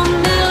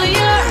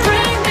unfamiliar.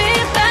 Bring me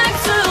back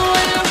to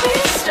where we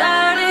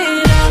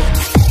started out.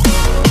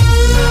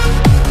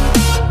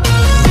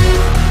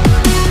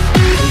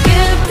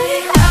 Get me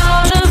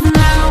out of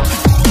now.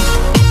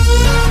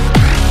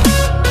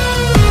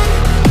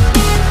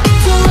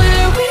 To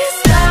where we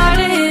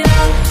started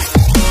out.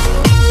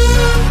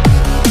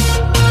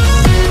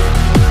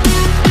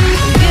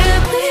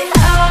 Get me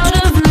out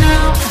of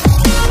now.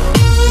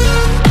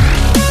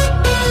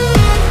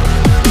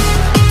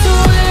 To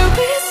where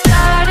we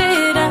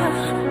started out.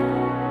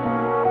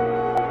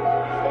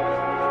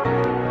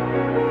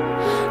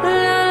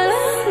 La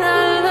la la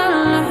la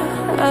la.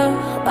 Oh,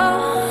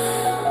 oh.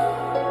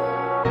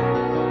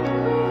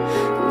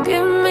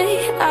 Get me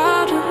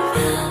out of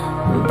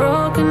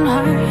broken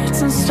hearts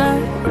and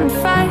starting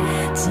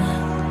fights,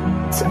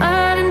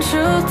 turning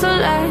truth to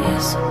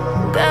lies.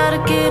 Gotta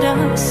get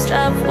up,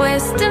 stop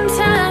wasting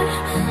time.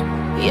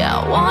 Yeah,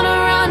 I wanna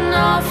run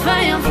off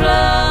and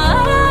fly.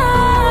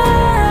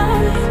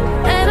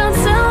 And I'll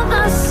tell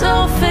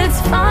myself it's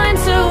fine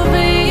to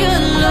be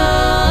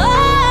alone,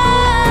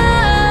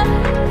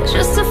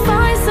 just to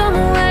find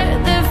somewhere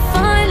that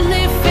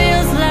finally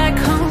feels like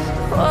home.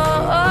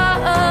 Oh,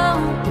 oh, oh.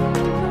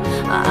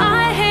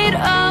 I hate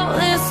all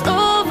this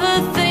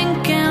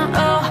overthinking.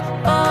 Oh,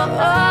 oh,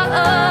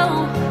 oh, oh.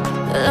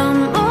 The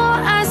more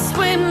I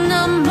swim,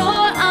 the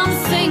more I'm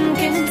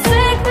sinking.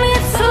 Take me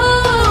to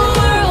a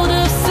world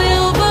of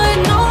silver.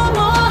 No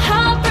more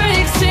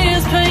heartbreaks,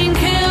 tears,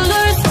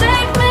 painkillers.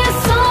 Take me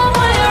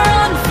somewhere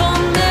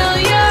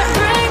unfamiliar.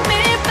 Bring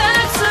me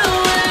back to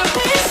where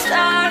we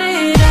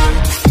started out.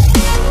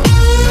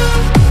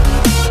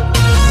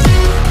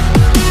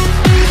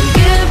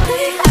 Get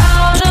me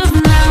out of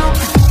now.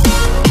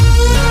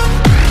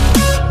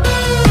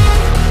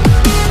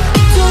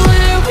 To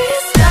where we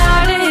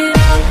started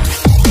out.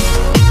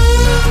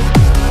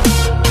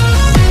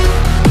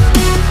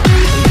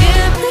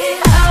 Get me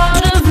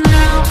out of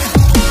now.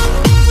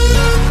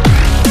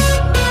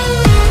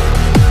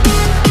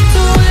 To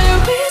where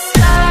we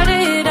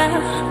started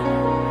out.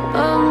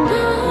 Oh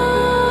no.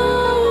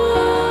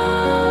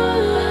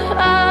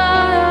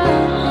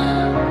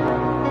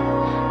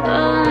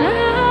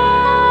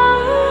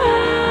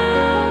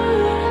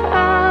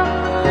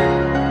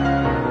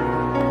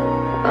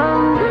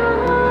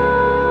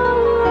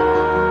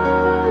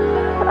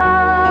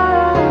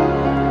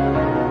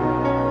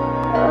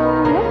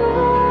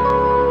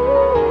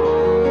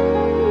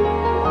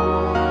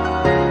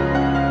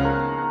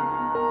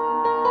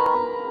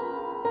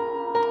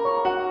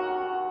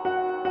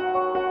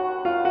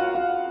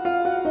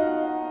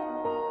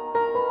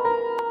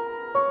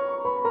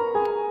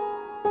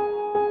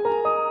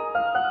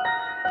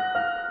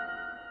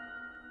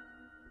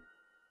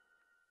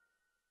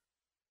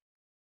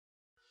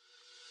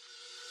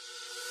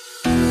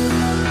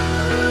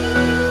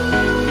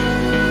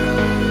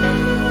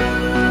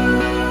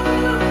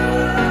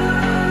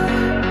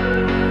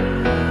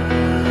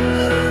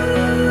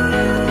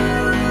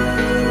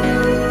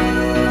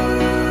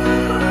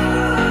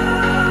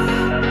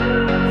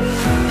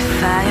 If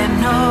I had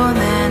known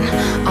then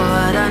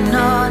what I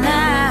know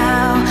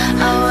now,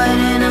 I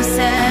wouldn't have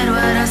said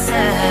what I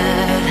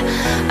said.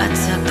 I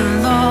took the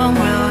long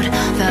road,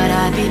 thought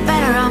I'd be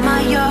better on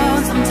my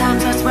own.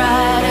 Sometimes what's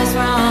right is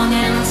wrong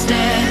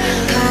instead.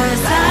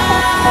 'Cause I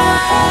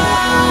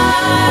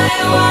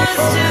was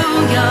too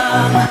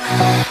young,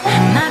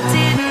 and I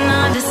didn't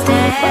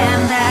understand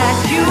that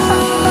you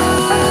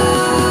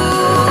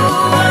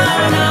were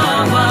no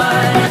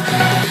one.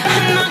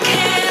 And I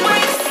can't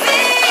wait to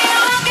see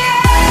you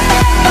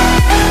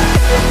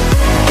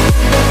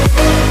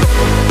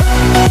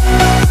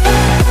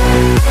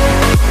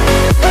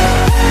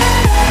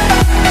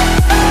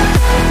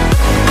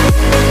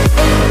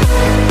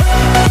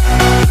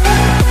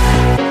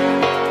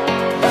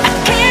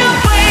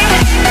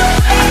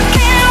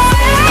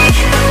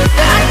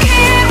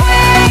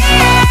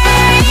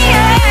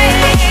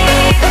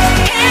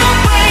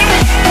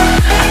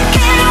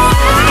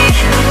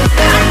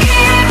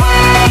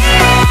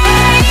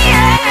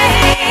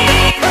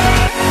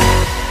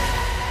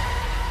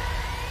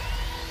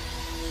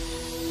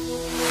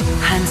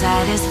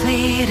Hindsight is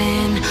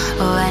fleeting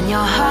when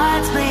your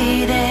heart's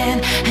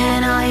bleeding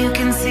and all you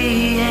can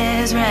see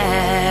is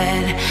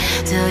red.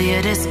 Till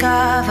you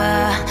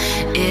discover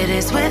it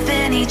is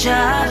within each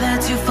other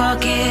to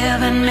forgive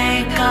and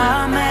make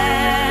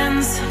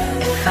amends.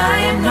 If I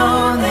had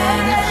known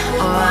then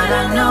what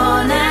I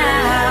know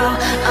now,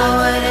 I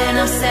wouldn't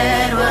have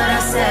said what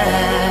I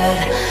said.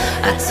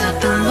 I took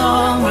the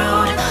long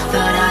road,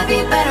 thought I'd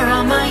be better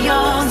on my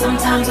own.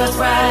 Sometimes what's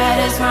right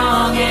is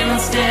wrong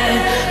instead.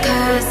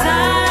 'Cause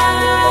I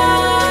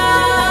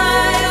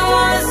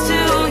was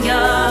too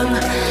young,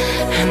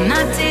 and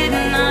I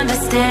didn't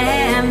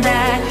understand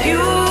that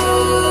you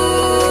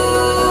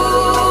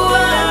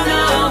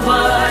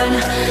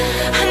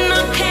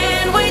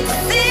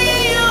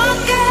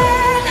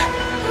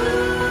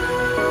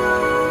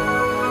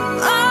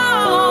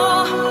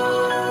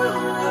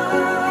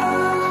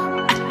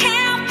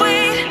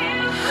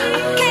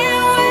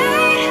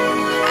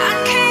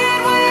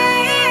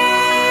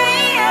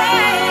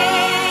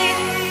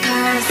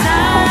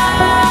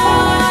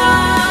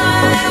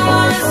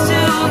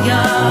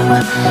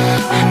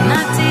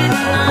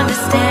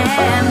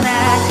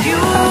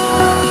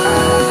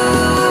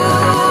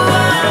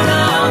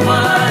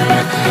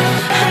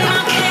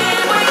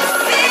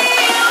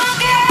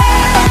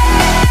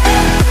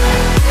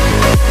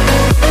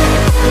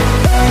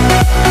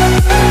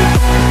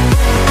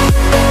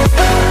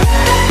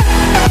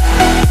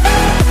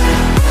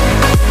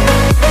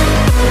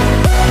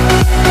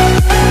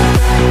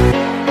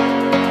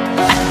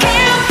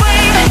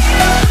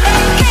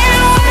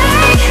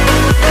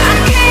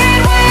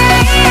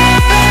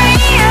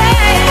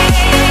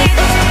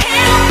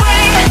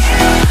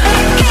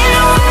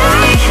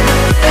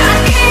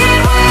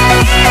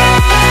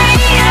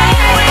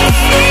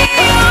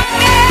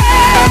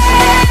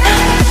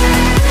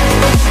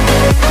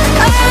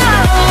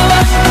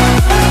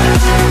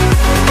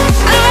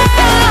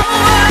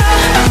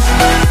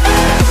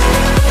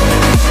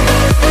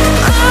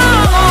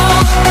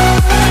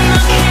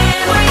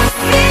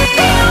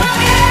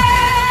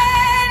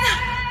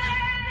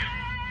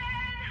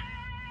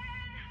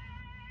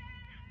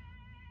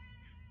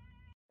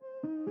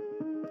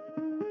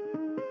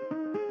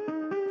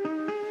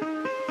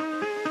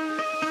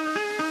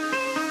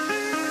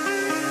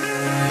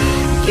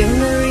Give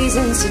me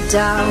reasons to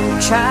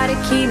doubt, try to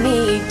keep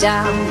me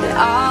down, but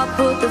I'll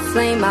put the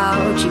flame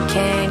out, you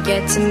can't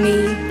get to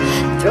me.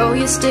 Throw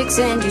your sticks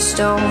and your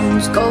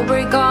stones, go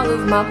break all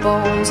of my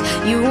bones.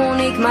 You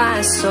won't ache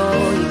my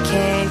soul, you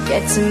can't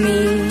get to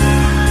me.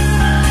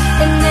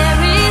 And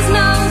there is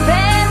no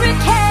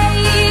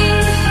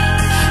barricade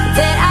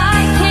that I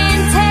can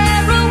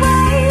tear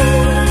away.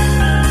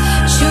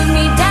 Shoot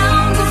me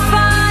down the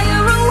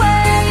fire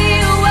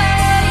away,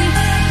 away.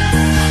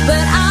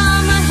 But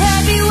I'm a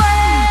heavyweight,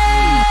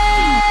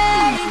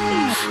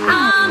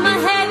 I'm a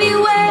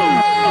heavyweight,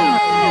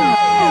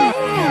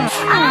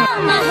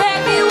 I'm a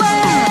heavyweight.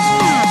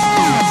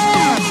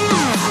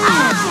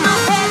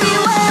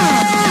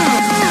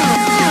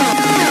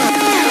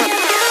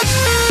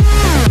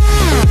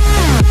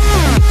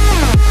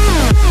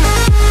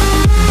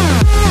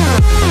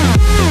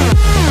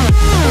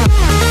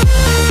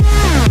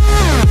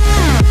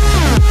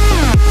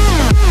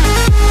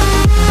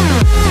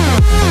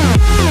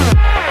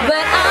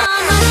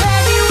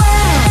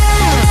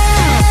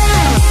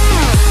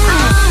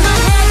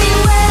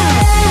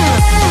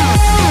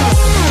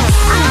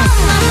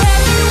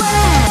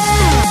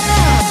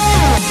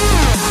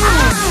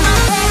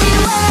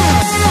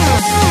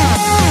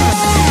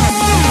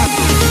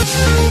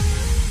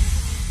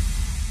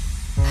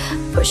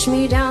 Push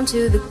me down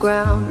to the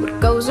ground, what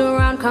goes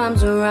around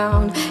comes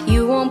around.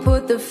 You won't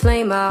put the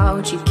flame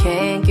out, you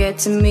can't get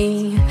to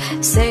me.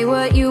 Say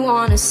what you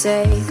wanna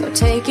say, go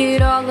take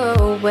it all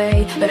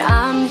away, but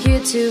I'm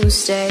here to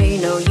stay,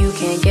 no you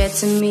can't get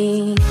to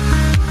me.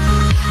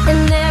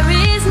 And there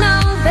is no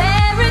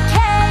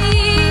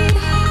barricade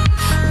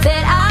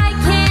that I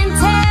can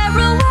tear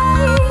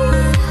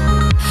away.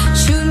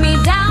 Shoot me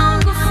down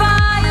the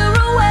fire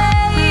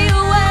away,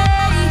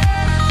 away.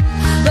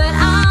 But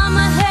I'm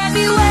a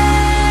heavyweight,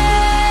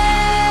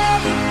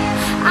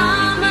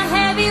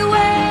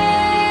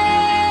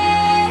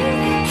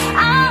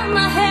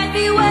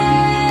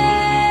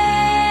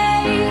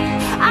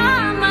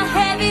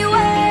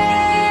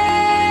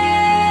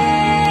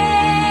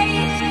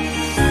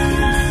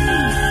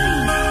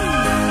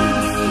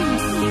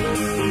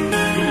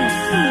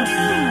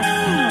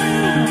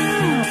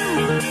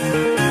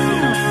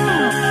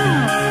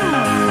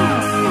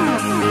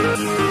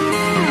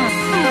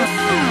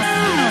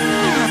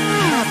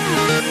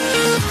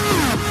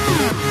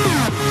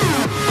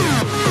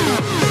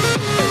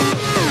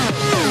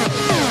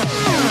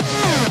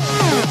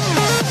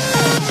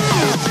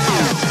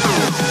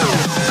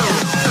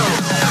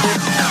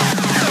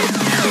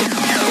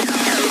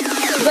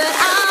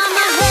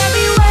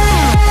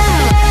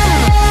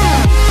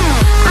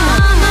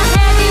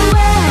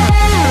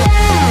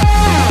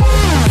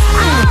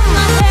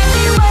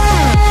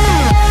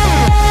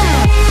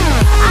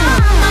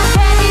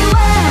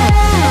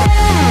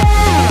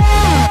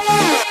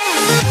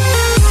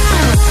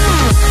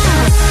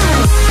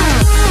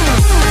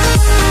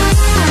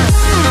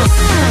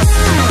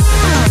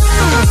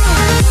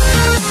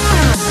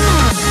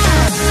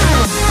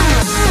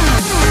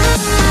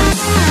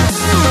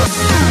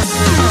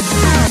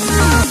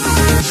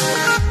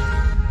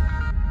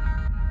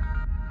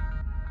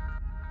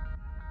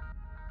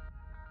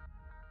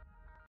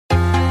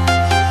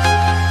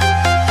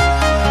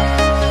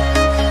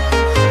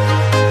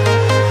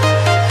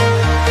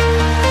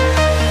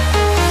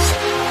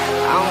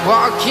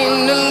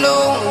 walking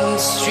alone, the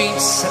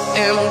streets are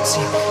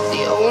empty.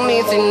 The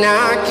only thing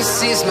I can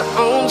see is my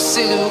own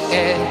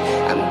silhouette.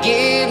 I'm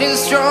getting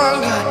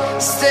stronger,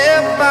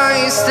 step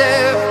by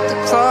step. The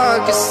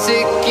clock is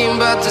ticking,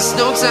 but there's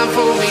no time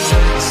for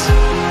regrets.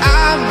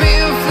 I've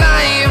been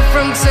flying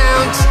from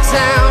town to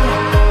town,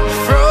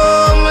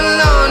 from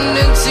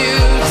London to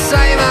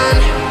Taiwan.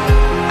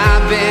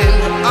 I've been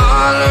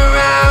all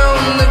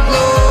around the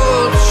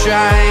globe,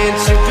 trying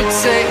to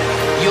protect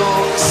your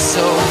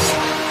soul.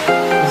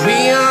 We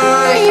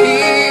are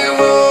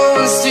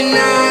heroes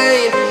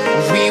tonight,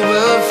 we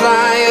will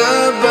fly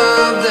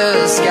above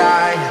the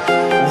sky.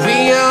 We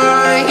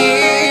are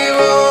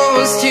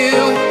heroes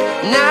tonight,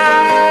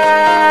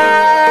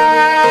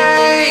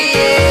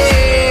 yeah.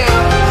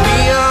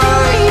 We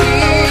are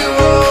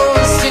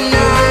heroes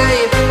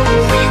tonight,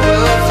 we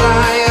will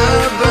fly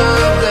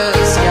above the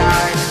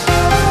sky.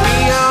 We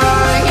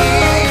are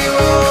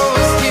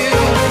heroes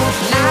tonight,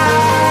 yeah.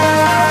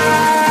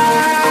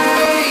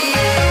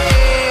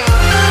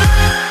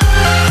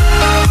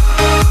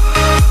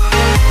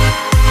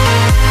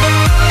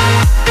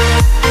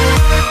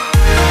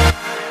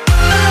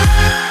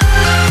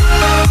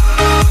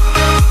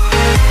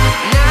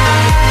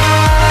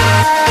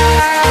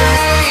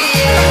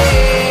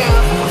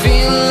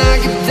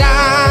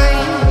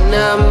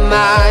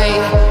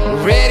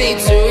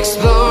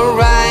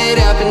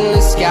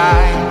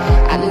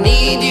 I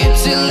need you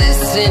to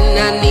listen,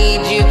 I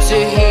need you to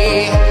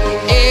hear,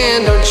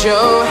 and don't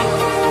show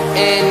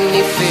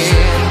any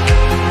fear.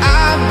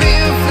 I've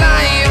been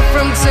flying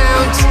from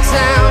town to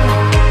town,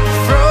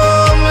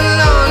 from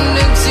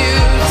London to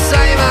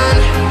Taiwan.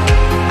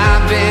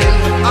 I've been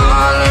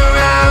all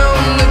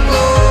around the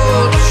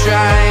globe,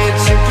 trying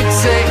to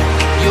protect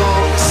your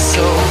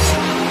soul.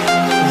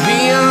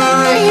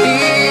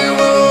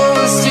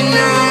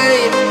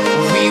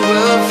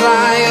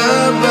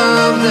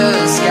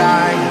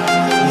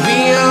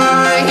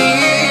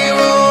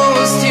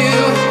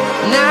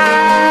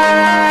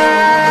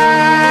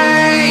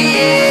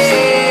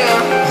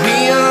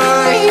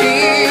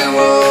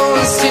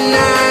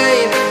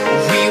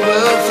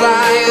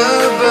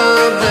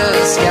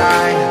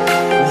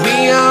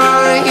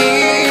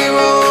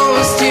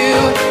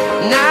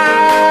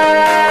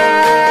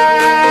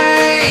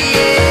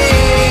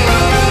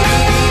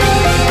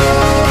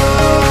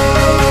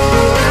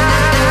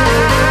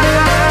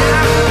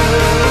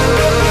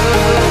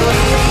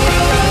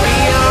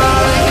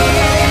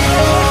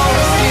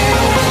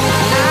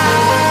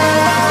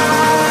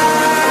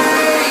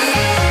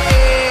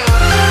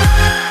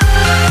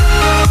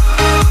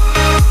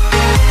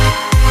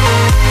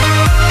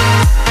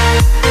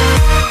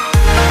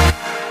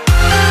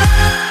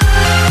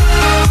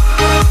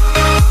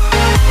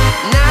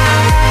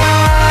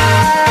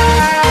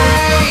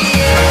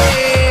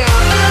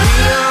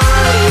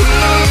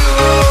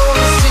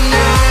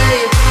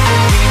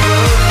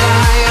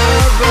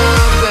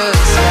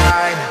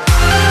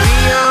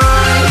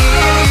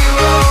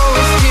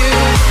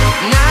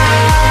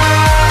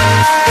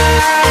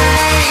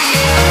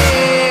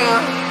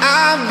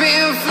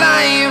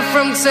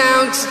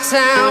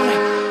 town,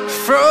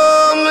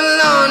 from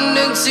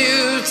London to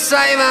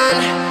Taiwan.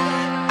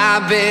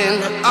 I've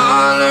been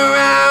all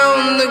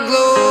around the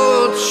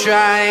globe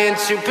trying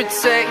to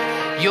protect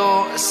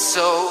your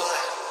soul.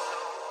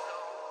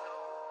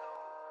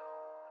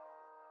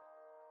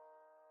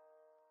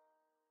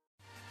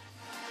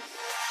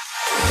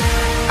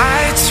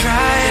 I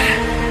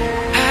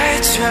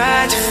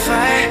tried to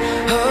fight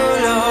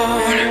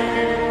alone,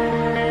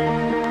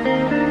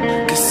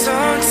 'cause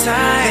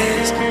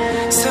sometimes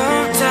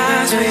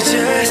we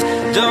just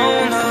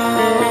don't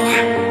know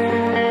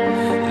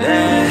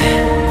that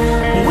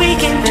we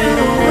can do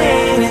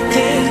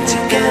anything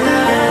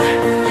together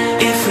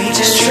if we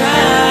just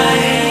try.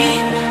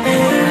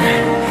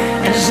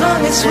 And as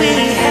long as we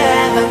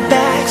have our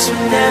backs,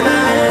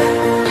 whenever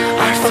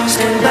our foes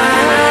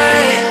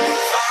collide,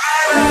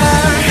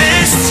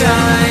 this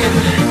time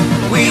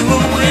we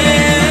will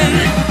win.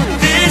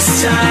 This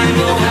time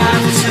we'll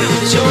have to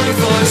join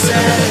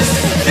forces.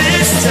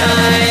 This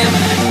time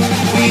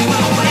we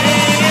will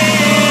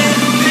win.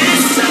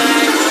 This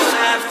time we'll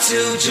have to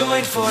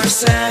join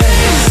forces.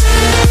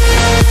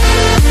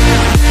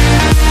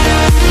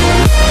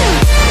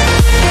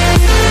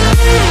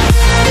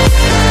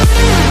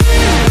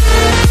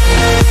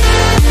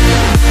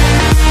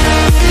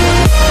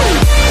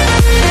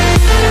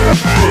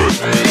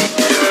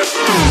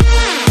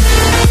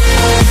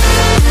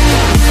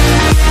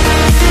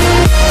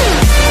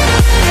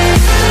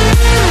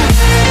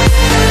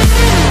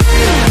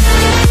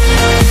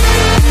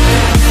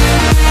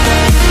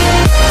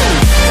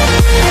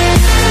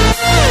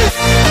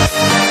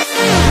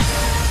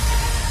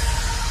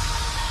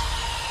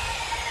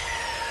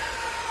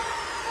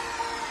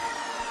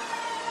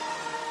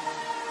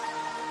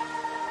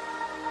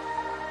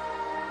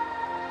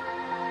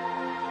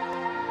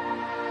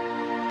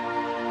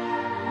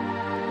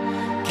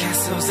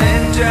 Castles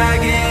and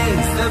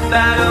dragons, the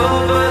battle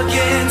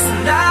begins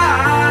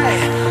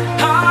tonight.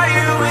 Are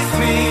you with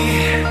me?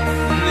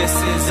 This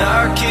is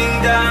our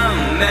kingdom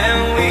and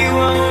we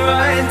won't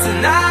run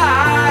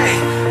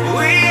tonight.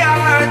 We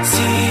are a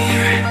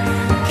team.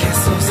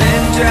 Castles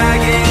and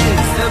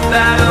dragons, the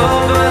battle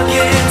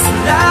begins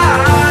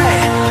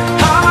tonight.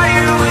 Are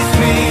you with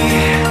me?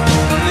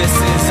 This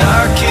is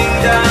our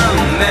kingdom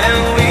and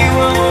we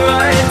won't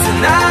run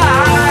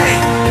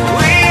tonight.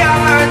 We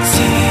are a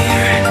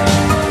team.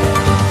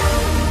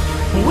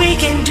 We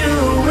can do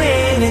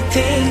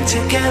anything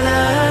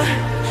together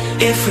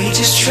if we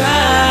just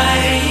try.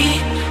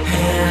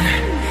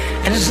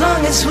 And as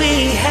long as we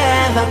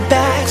have our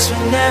backs,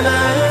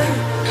 whenever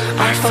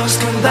our foes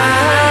come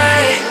by,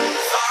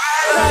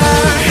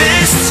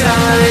 this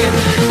time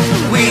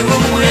we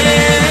will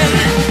win.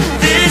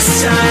 This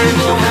time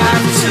we'll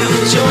have to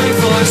join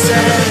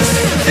forces.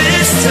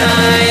 This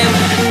time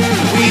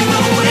we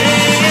will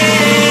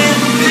win.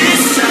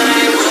 This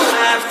time we'll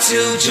have to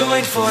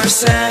join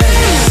forces.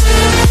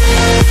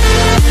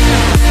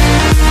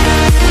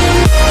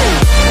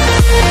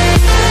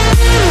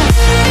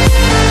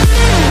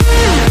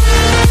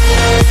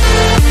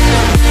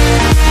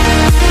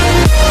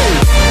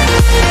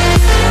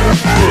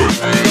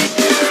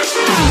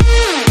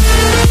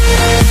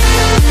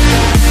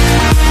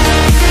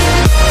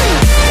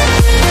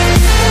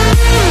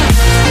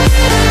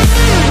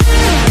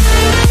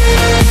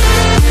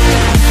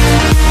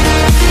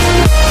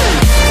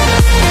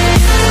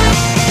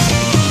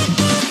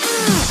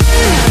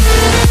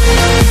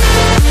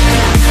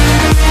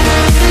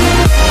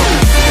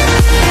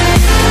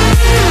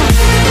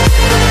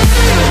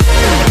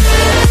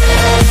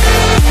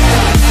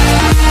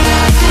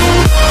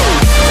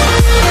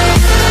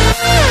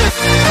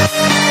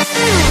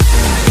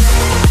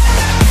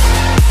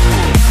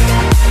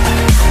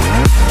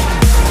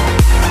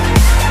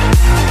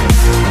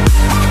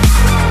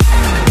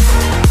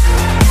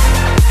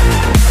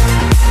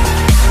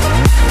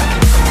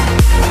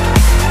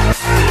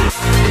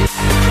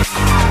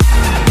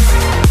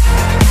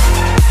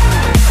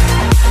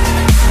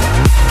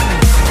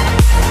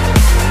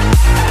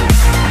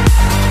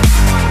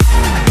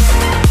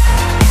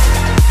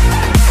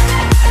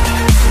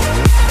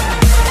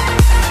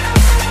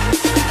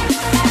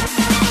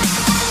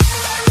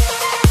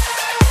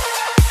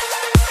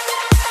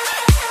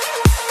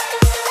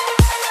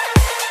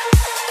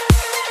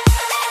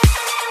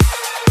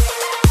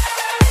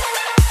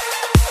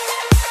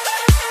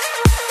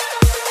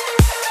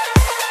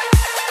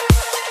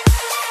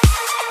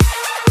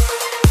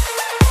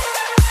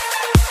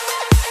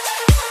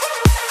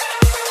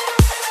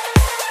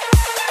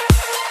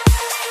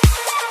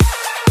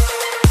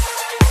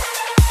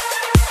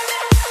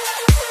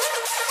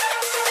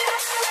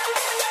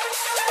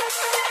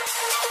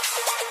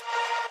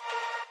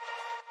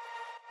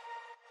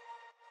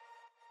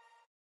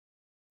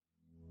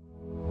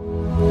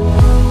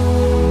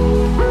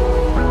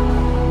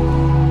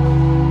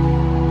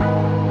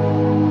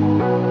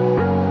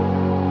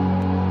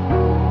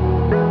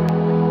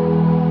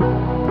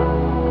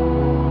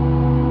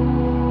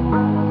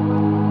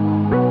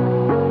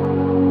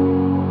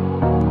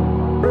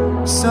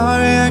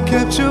 Sorry I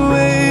kept you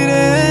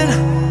waiting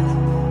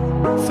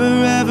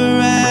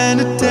forever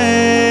and a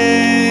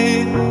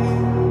day.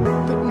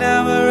 But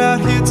now we're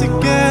out here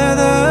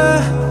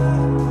together,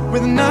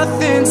 with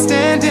nothing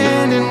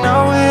standing in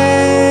our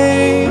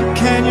way.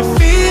 Can you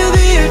feel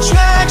the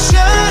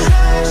attraction?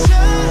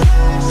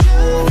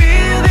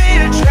 Feel the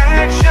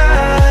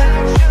attraction.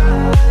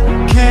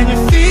 Can you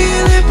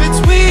feel it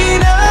between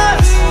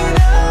us?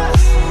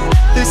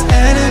 This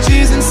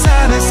energy's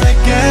inside us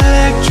like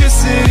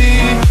electricity.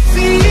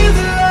 Feel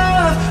the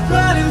love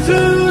running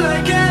through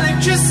like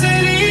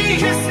electricity.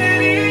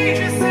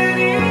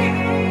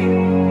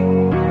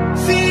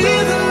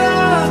 Feel the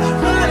love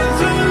running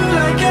through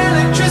like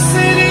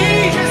electricity.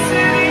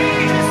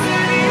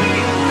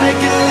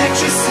 Like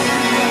electricity.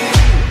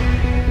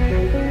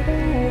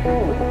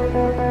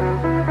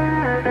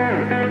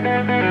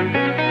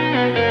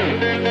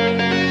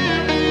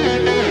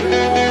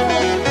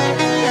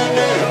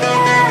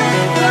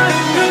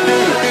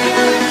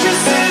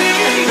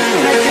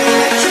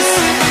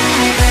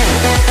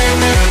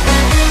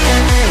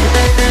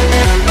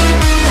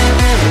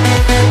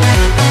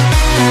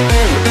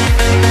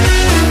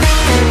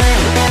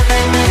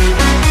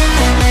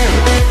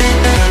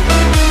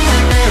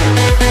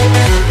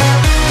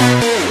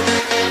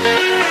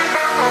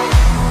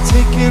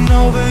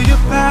 Over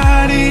your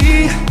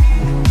body,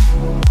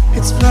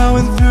 it's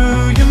flowing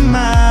through your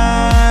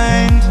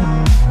mind.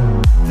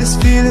 This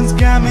feeling's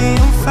got me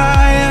on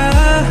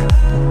fire.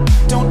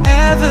 Don't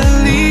ever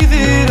leave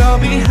it all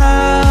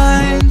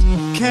behind.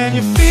 Can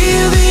you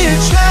feel the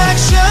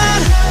attraction?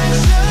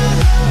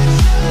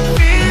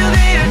 Feel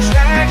the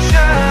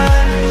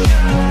attraction.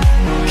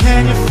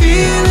 Can you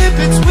feel it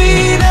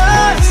between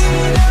us?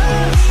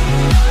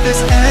 This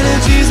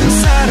energy's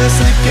inside us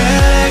like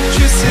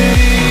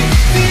electricity.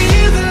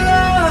 Feel the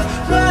love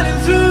running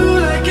through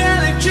like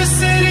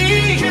electricity.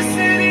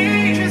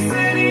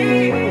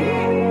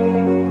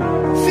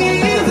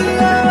 Feel the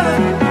love.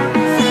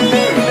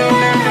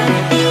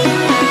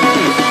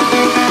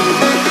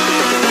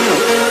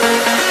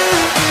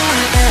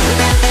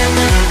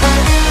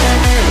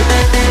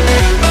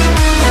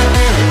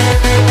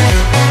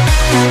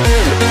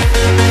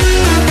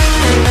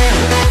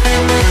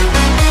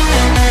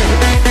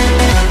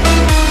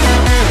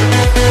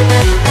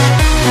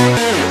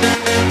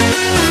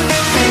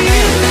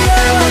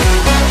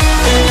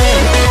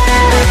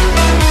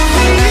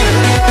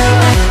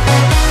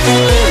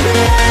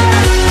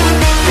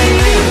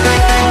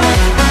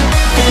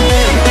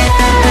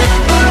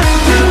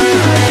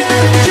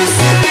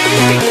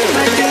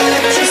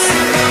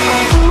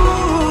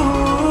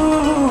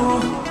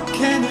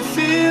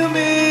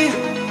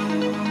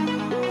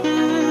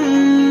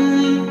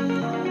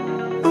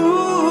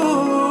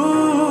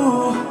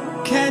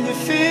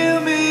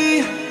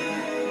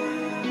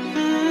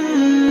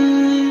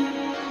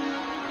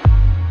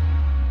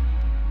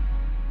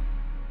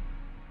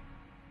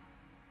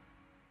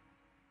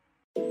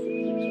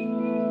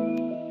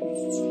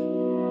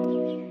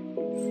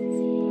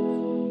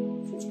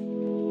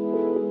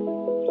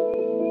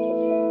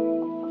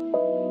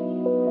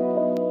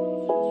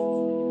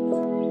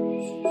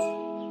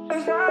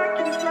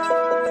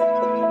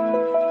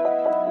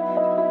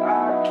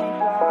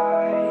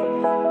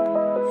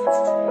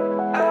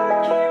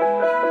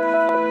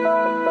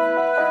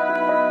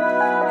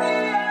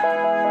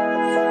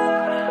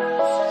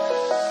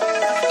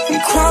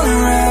 Crawling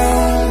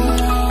around,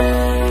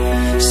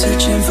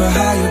 searching for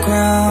higher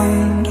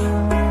ground.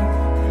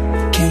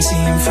 Can't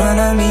see in front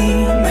of me,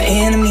 my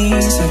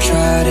enemies. I've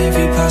tried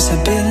every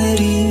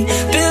possibility,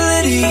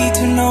 ability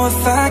to know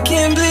if I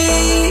can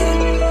bleed.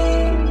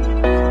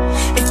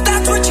 If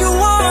that's what you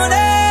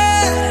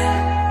wanted,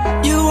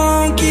 you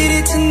won't get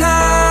it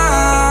tonight.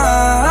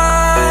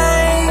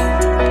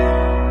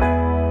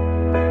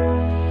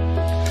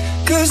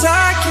 'Cause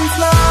I can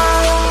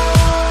fly,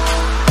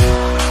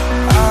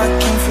 I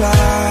can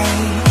fly,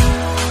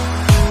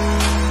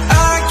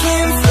 I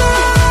can fly,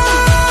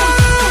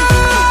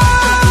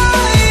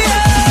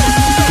 yeah.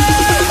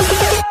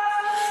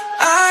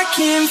 I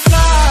can fly.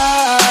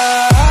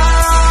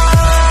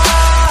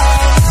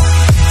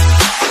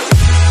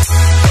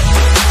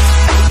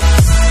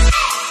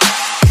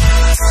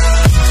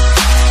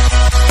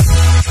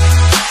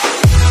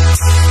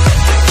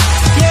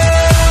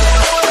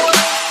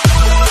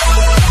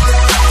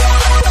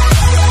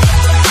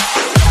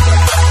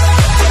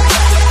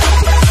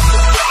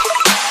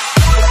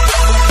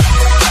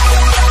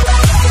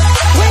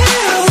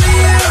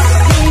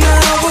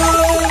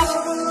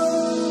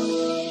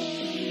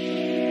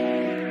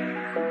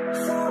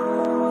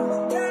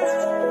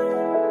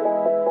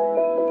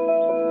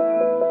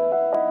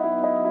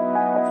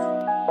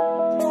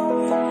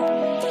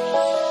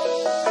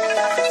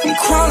 I'm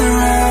crawling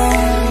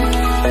around,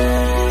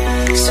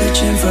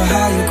 searching for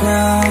higher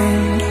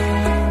ground.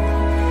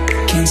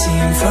 Can't see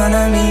in front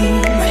of me,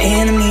 my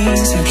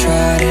enemies. I've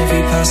tried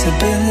every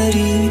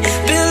possibility,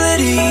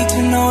 ability to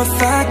know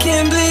if I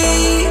can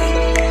bleed.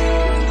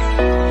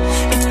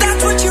 If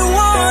that's what you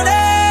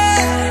wanted,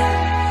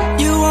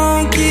 you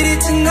won't get it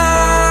tonight.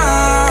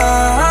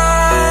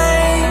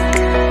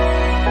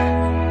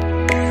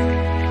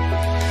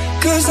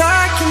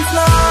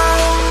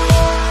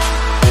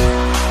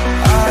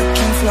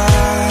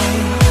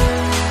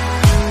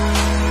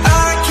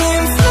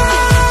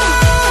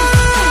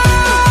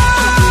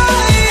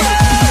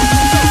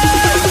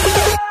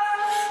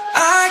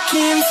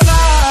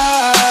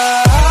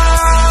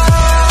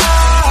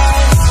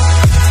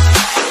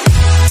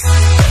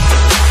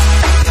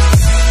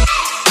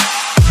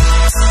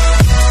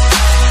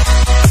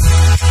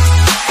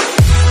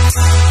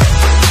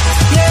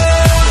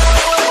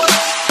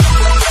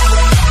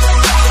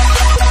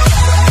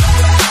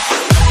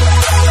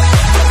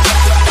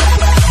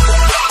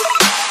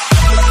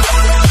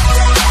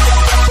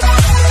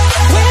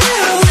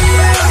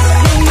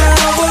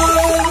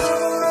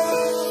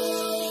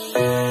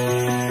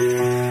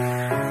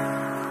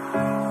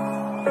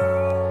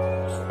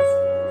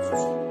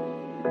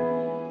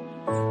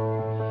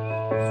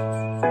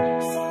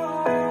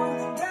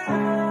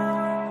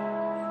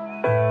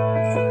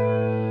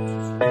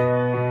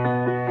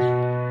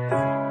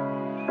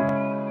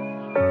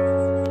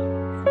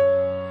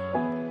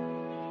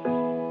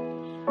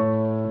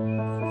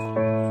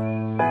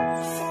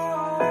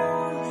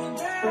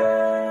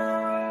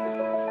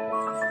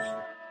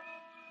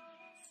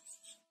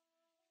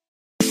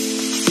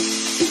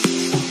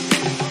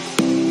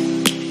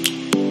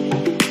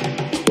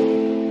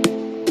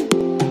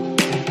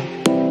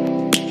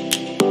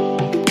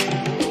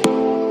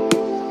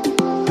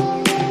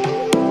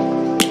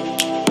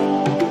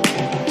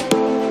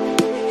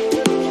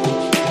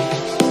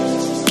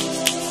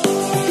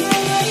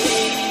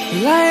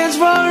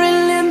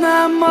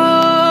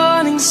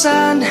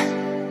 sun,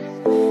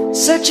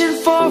 searching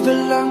for a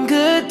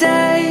longer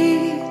day.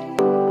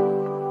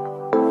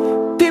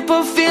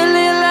 People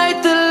feeling like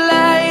the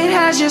light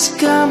has just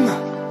come.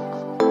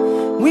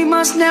 We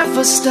must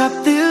never stop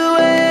the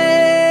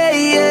way,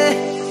 yeah.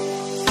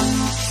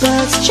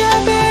 Birds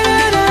chirping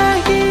and I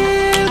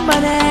hear my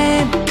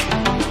name,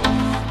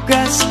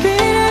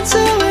 grasping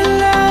into a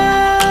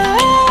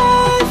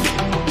life.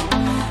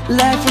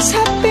 Life is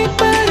happy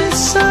but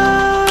it's so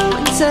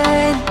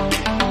insane.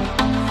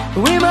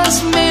 We must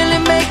merely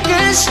make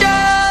a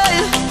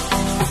start.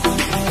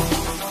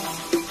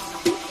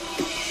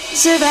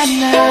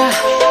 Savannah,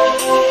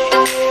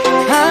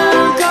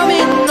 I'm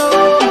coming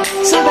home.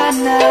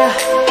 Savannah,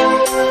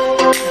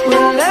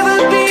 we'll never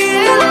be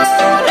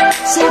alone.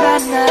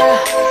 Savannah,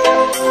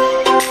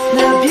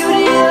 the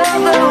beauty of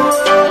the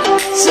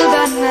world.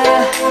 Savannah,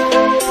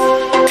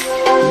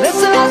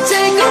 let's all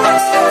take a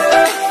walk.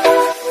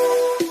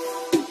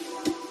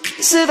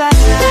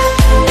 Savannah.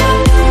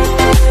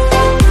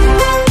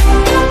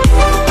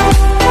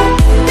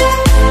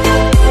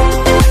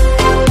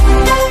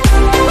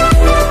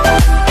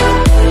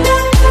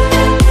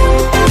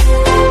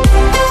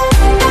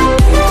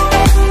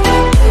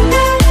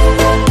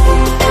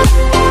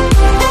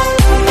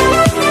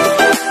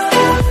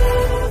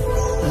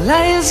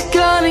 Lion's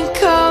gonna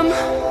come.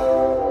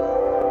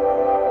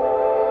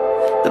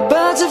 The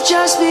birds have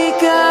just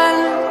begun.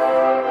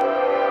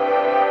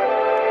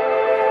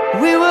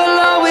 We will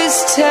always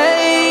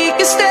take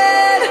a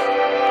stand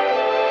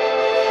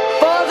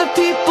for the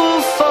people,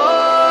 for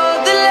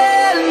the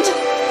land.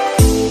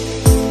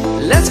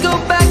 Let's go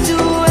back to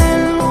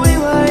when we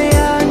were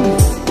young.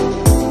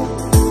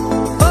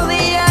 For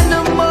the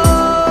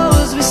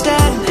animals we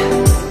stand.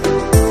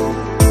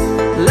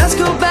 Let's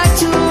go back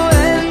to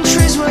when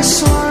trees were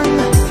swung.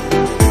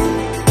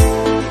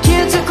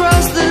 Kids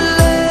across the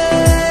land.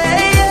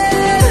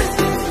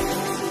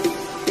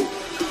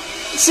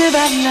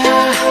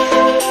 Savannah,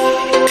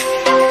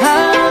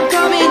 I'm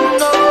coming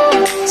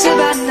home.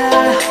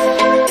 Savannah,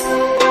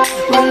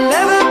 we'll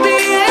never be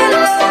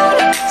alone.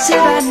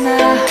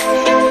 Savannah,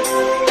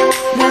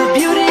 the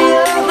beauty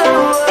of the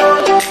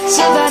world.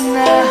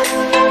 Savannah,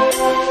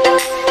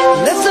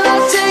 let's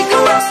all take a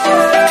walk.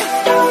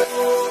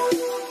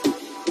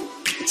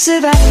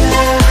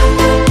 Savannah,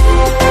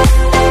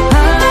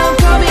 I'm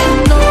coming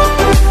home.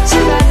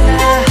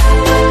 Savannah,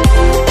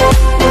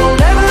 we'll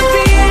never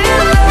be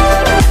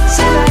alone.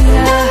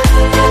 Savannah,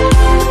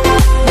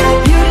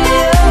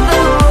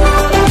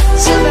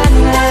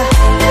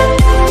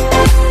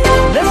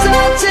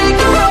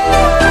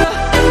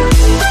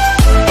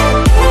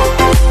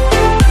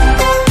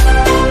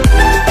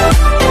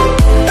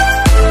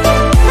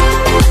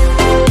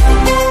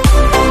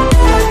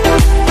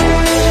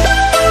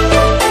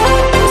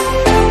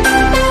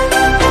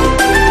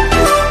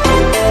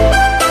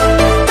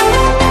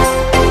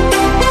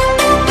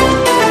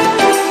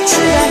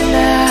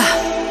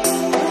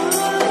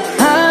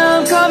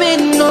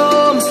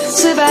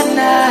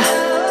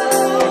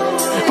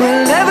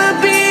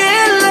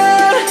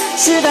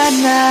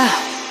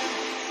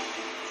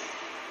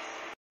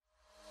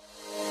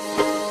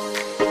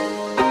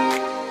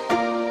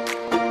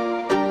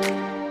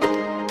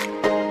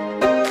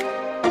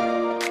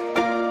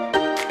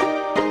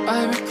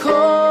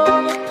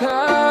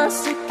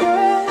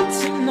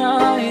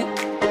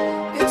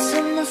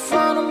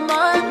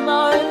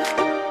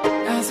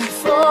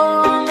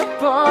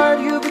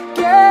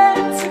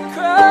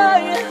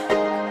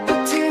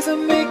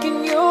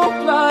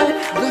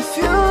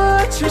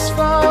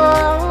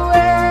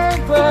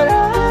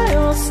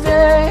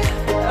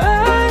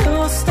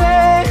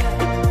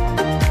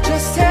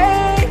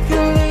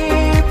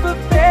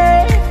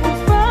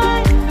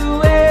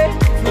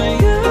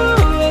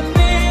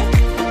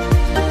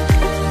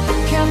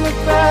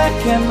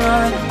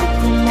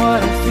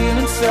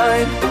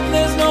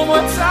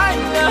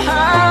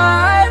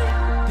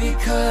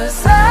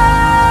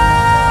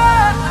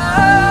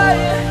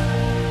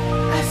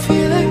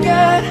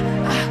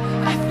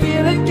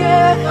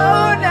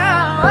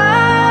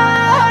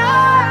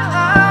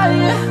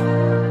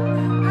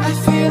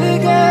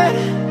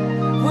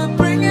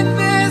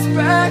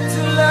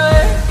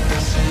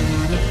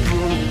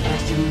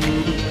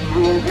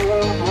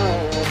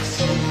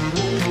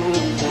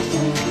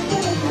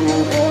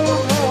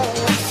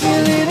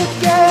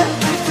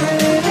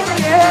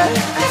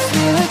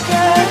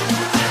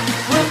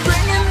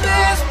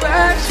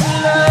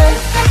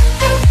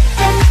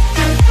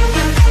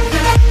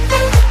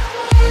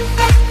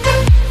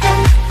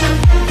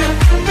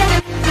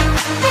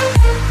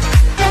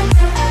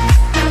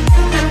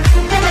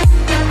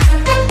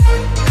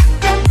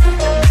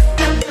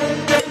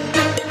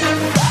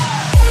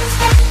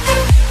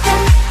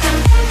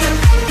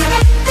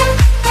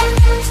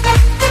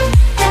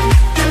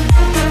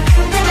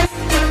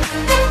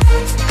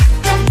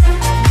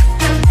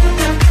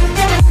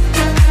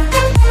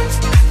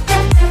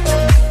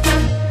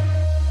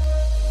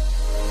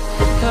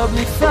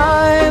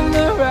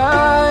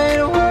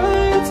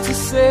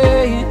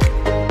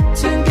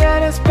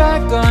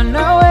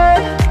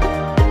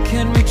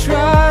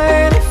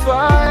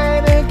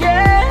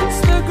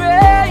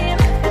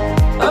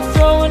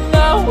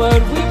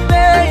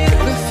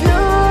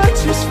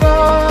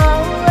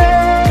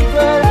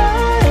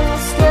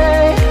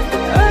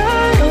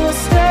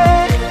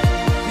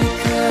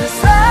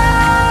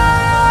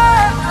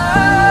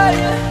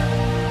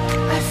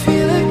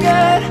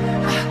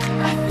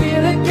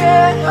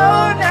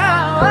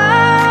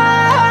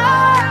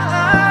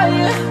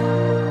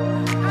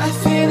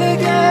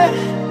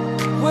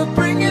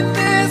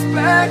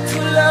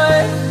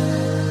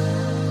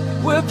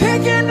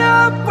 picking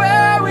up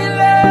where we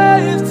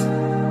left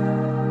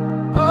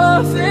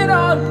off and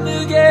on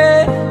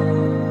again.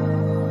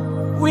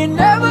 We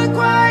never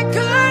quite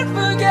could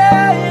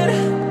forget,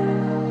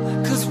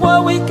 'cause what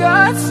we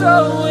got so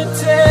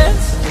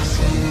intense.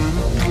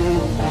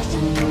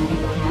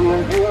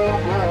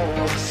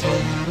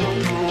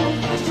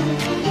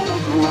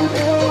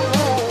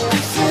 I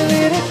feel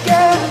it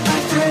again, I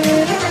feel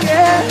it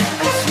again,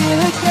 I feel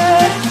it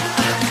again.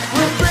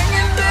 We're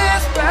bringing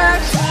this back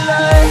to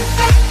life.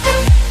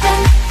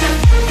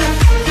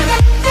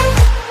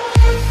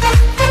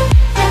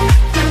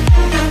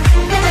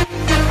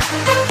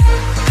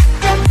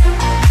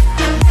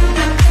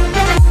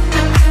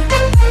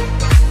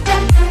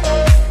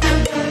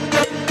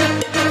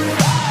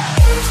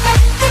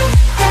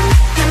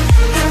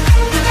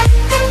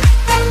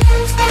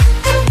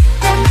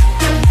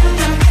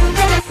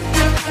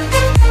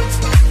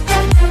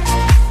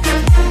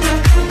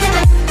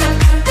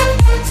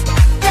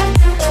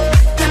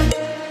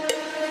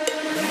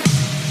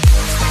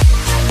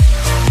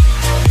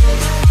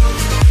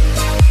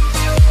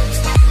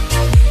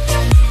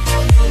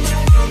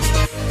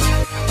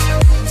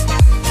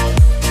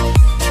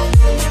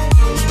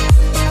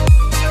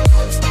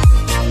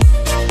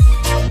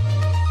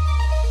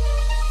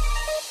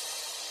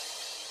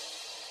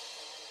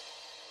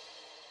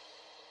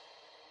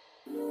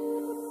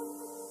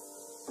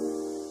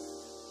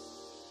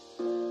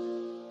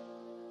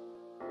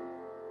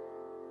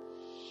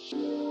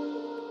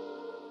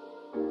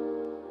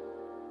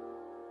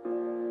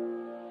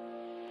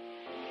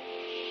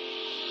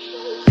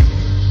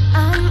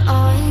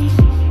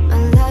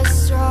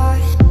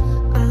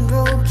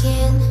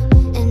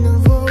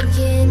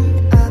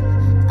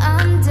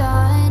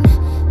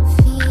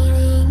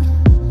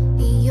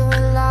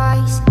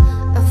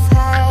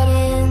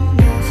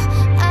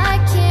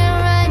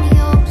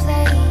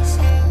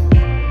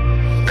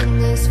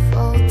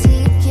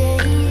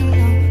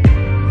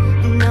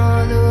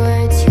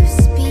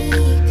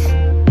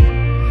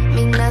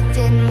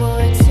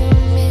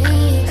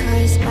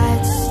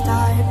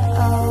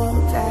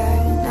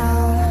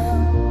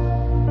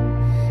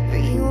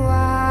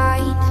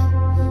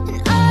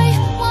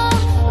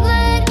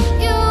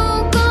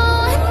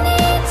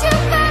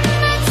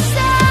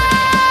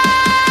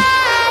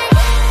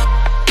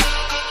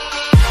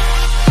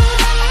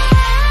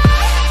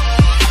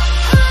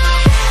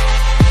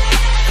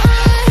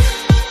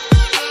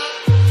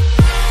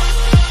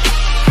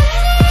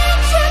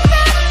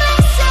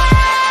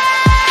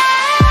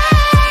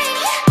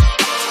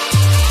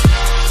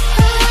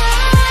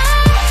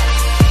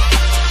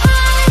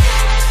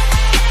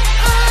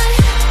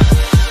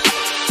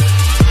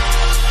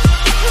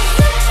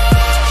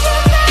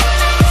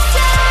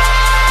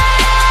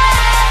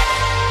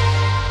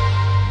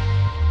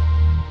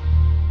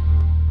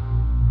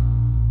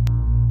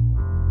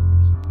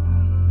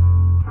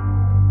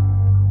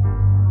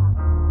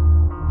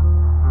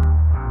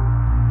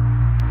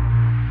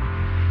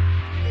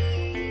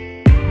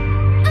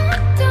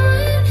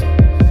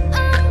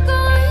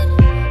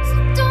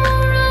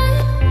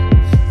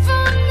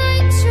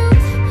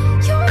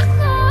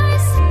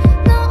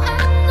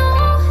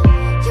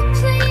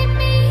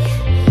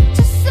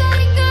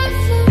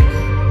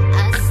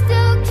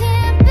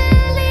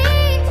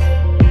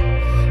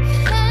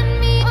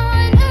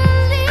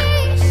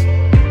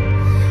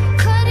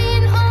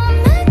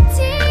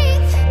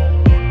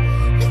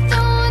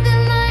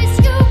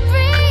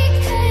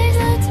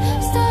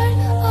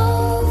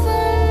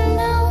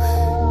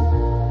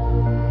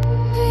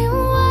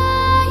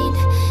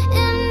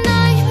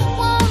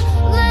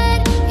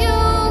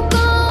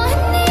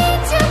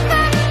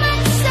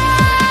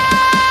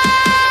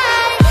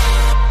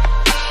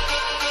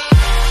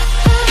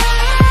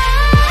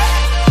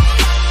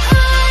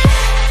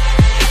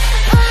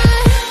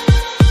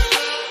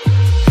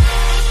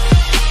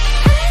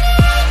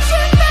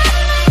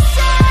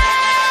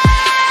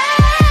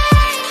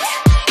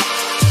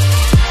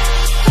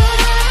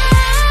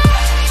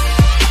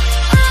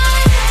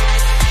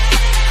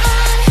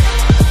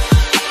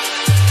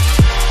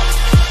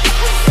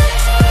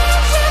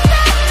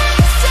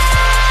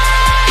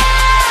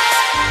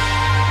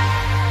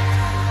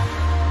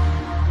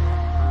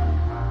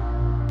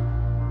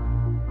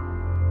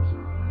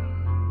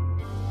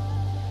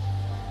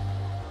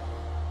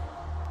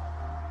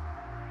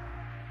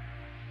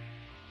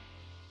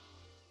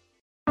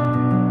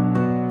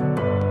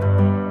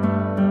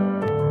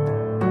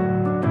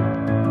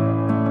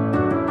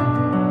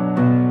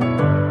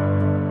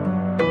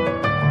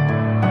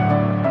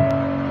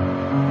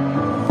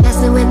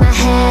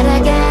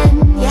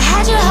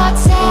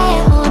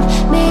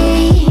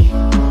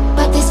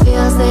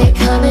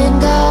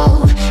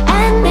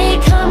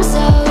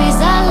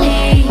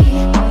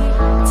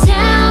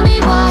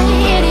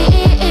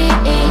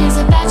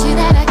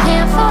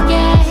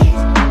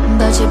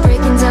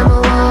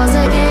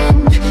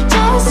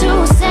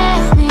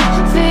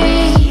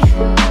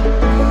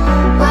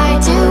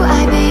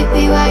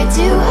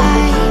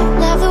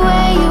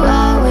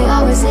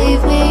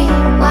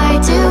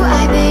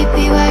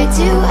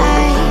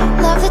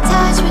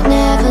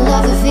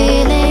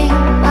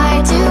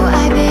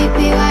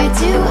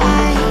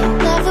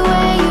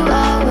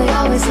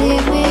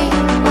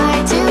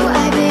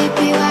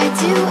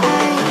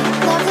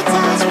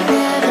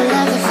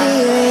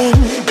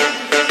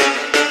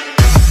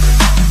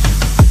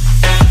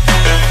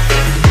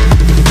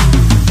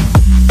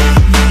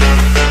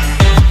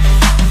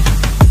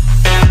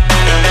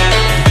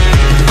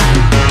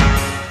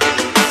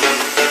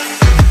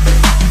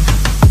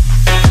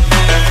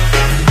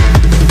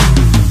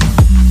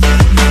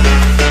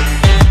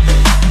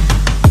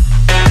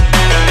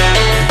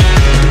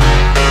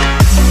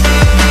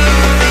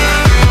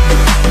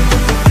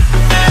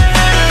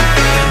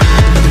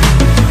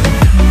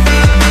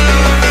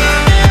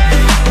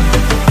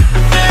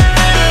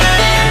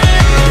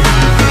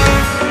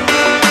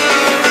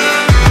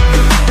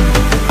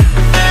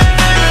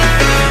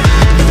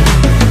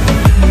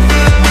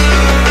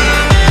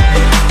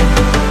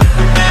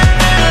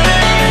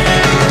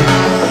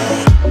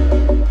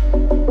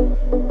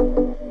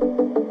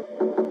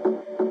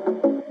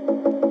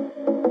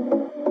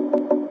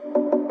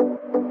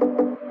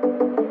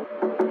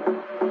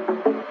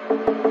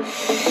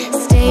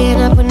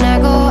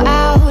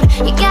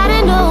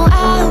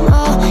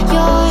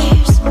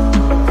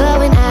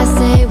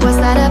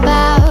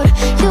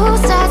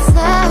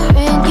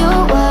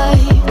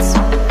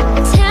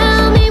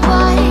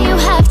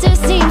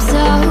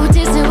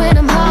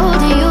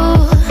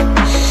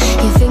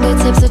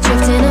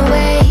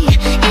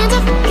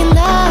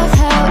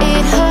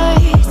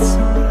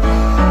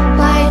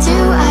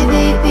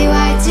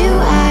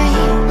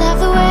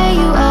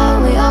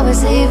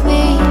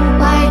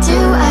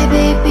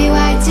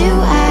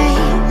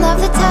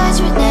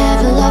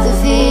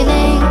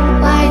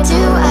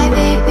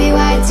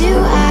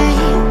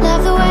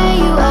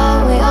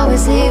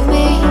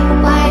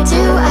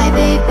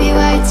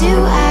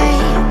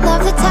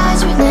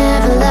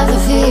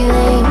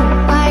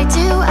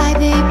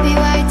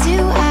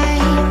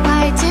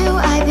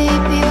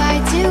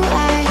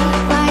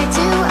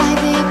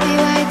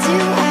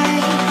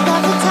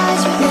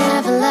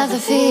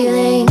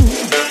 feeling.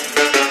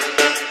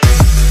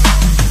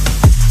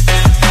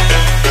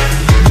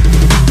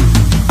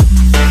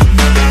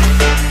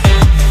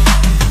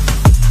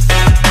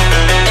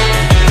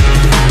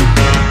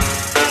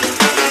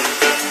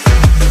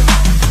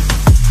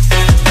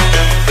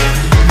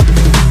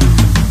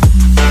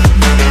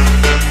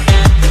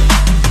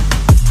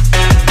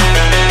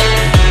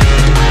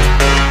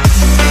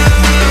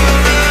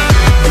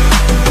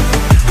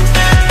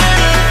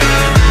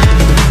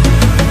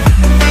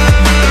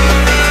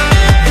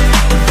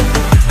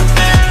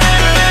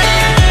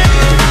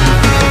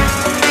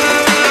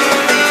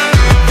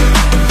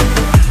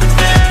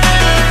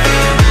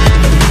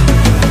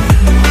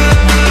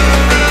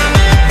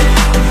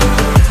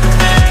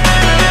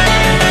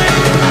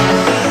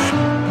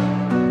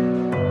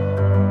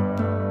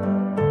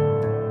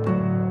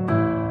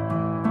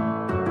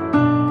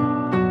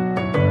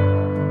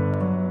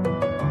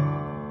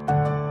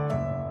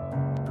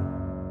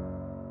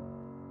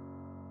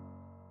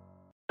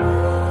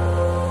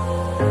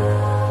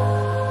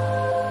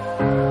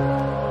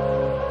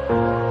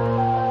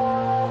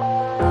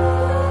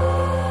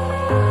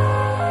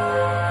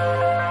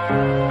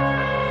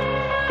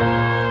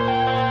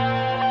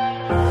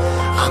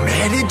 I'm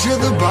headed to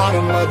the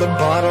bottom of the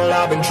bottle.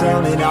 I've been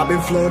drowning, I've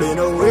been floating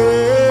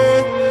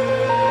away.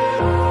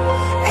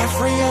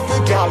 Every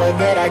other dollar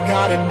that I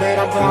got in bed,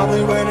 I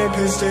probably went and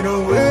pissed it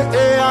away.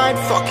 I ain't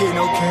fucking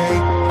okay,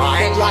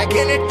 I ain't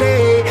liking it,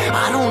 babe.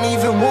 I don't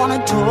even wanna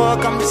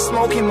talk, I'm just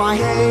smoking my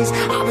haze.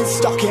 I've been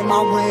stuck in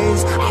my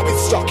ways, I've been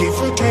stuck here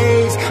for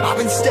days. I've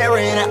been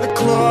staring at the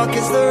clock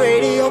as the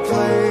radio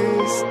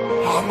plays.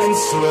 I'm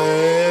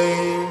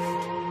enslaved.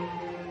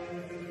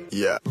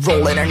 Yeah.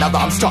 Rolling another,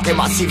 I'm stuck in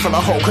my seat for the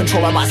whole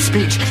control of my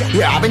speech.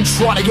 Yeah, I've been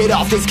trying to get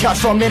off this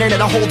couch for a minute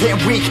and a whole damn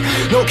week.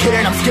 No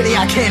kidding, I'm skinny,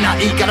 I cannot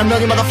eat. Got a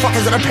million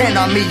motherfuckers that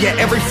depend on me. Yeah,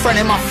 every friend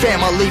in my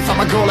family.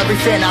 From a girl, every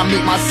fan I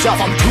meet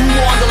myself. I'm too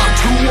on till I'm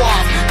too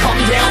off. Come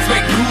down to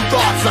make new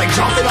thoughts, like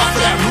jumping off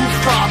of that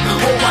rooftop.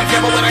 Whole life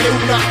ever when I knew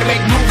not to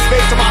make moves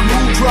based on my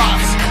mood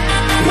drops.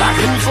 Like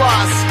who's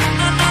lost?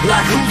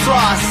 Like who's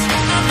lost?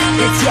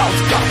 It's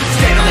y'all's fault.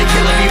 Steadily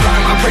killing me,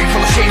 running my brain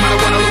full of shame. I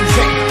don't wanna lose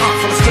it.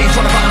 Full of stage,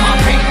 trying to find my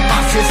pain. I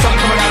see the sun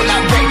coming out of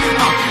that rain.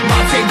 My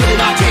day really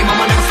not tame.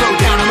 I'ma never slow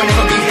down. I'ma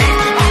never behave.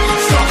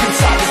 Stuck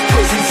inside this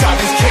prison, inside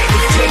this cage.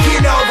 It's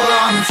taking over.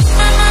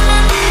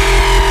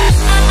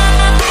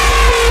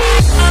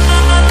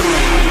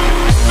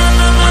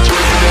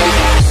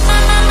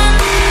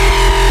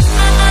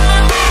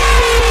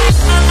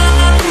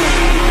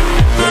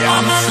 Yeah,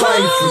 I'm a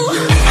slave for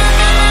you.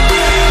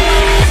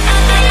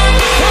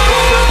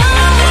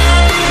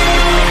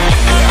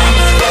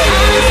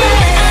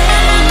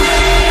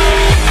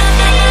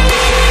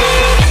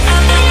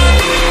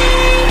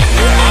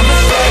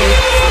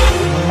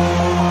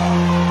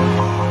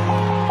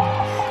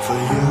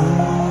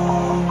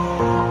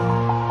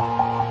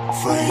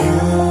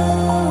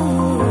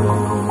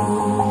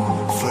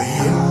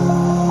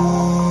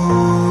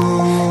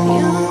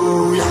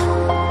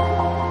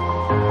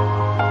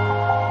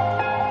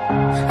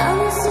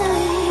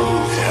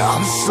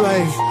 I'm a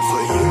slave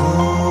for you.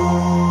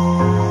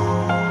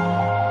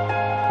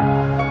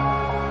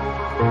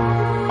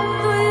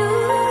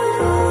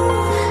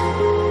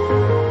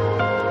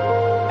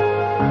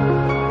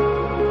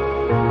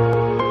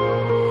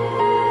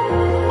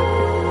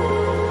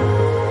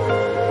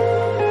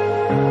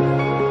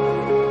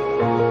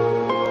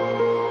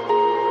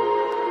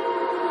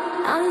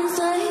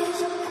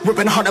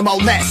 Ripping harder, more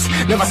less.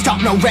 Never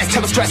stop, no rest.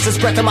 Till the stress is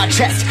breath in my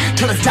chest.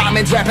 Till it's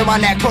diamonds wrapping my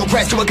neck.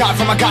 Progress to a god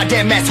from a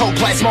goddamn mess.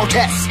 Hopeless, more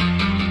tests,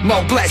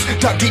 more blessed.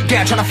 Dug deep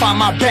down, trying to find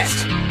my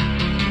best.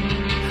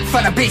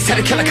 Find a beast, had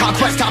to kill a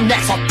conquest. I'm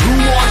next. I'm too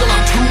on till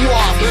I'm too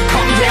off.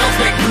 Come down,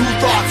 make new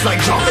thoughts, like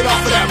jumping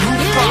off of that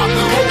rooftop.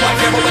 Whole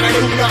life ever when I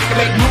knew not to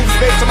make moves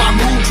based on my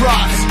mood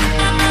drops.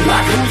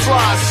 Like who's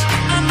lost?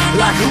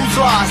 Like who's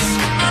lost?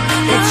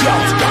 It's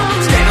y'all's fault.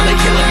 Steadily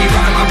killing me,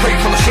 running my brain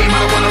full of shame. I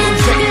don't wanna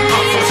lose it.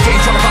 I'm full of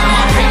stage, trying to find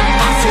my pain.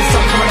 I see the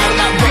sun coming out of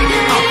that rain.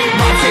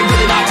 My day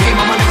really not tame.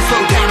 I'ma never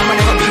slow down. I'ma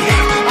never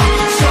behave.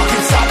 Stuck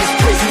inside this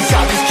prison,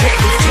 inside this cage.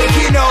 It's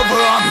taking over.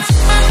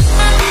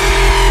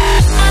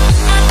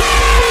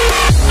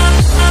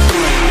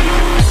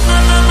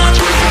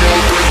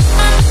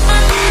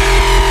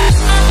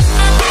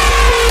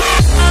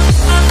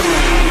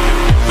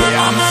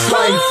 Yeah, I'm a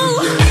slave for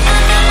you.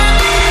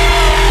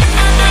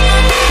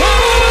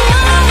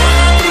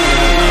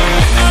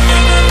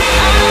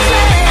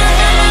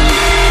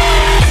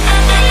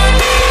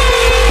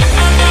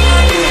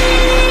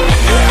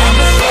 Yeah, I'm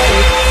a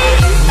slave.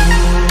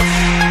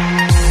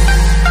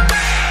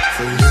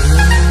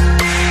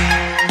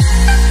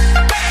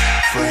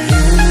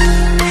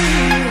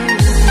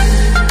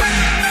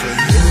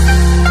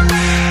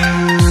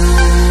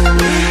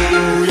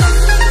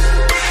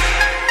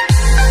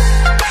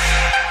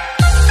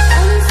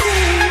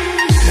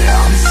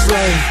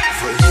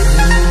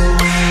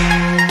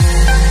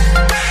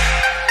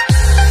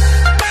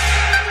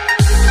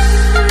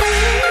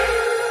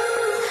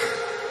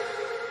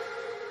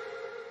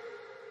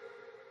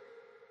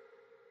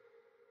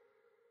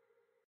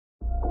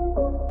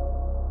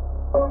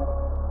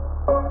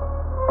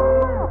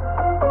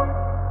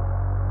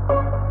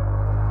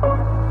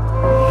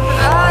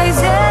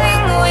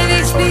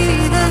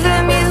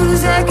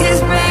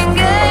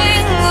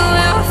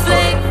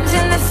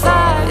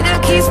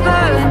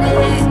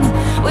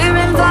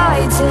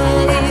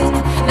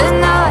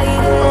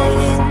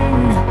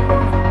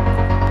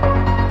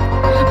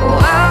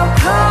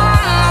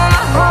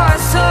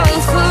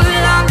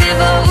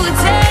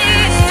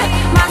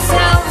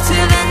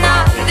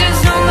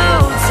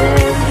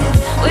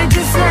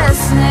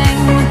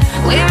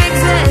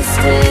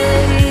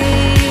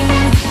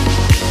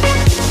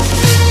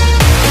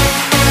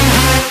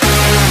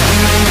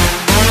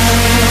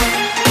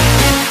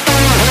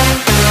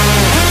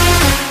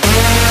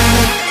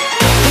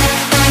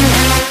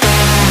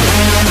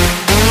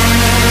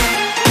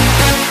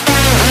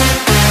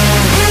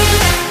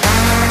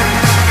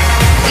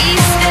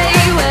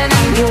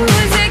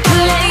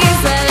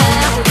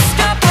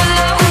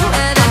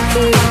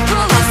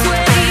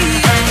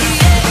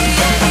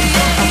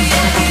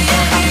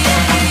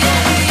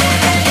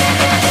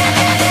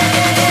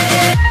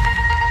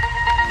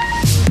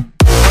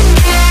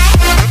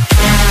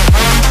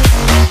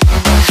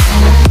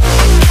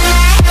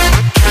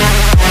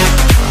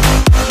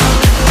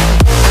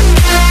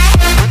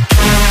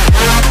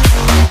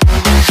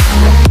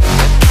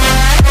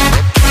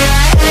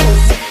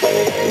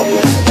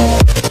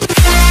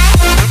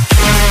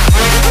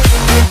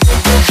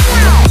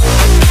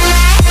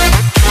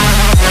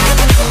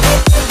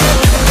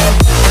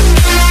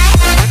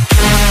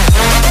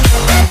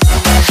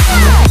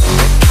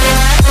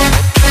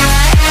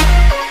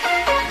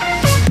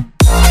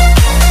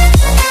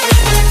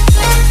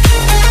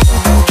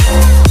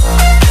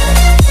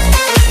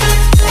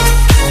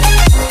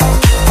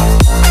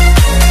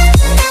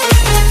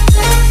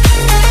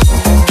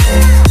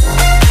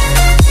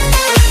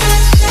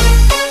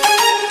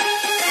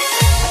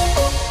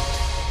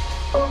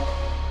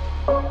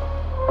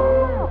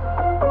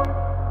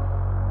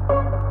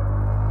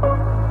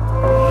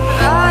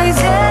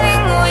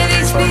 rising with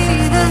each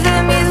beat of the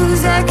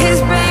music is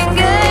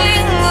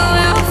bringing.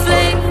 We're all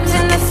flames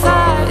in the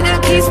fire that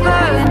keeps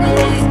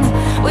burning.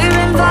 We're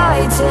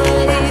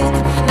inviting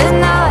the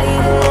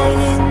night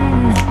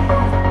in.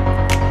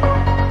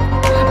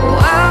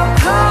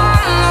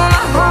 Welcome,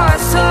 my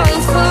heart's so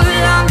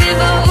full, I'm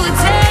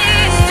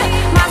devoting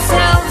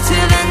myself to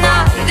the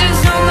night.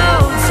 There's no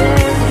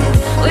motive,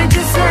 we're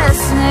just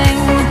listening,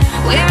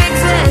 we're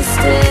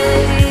existing.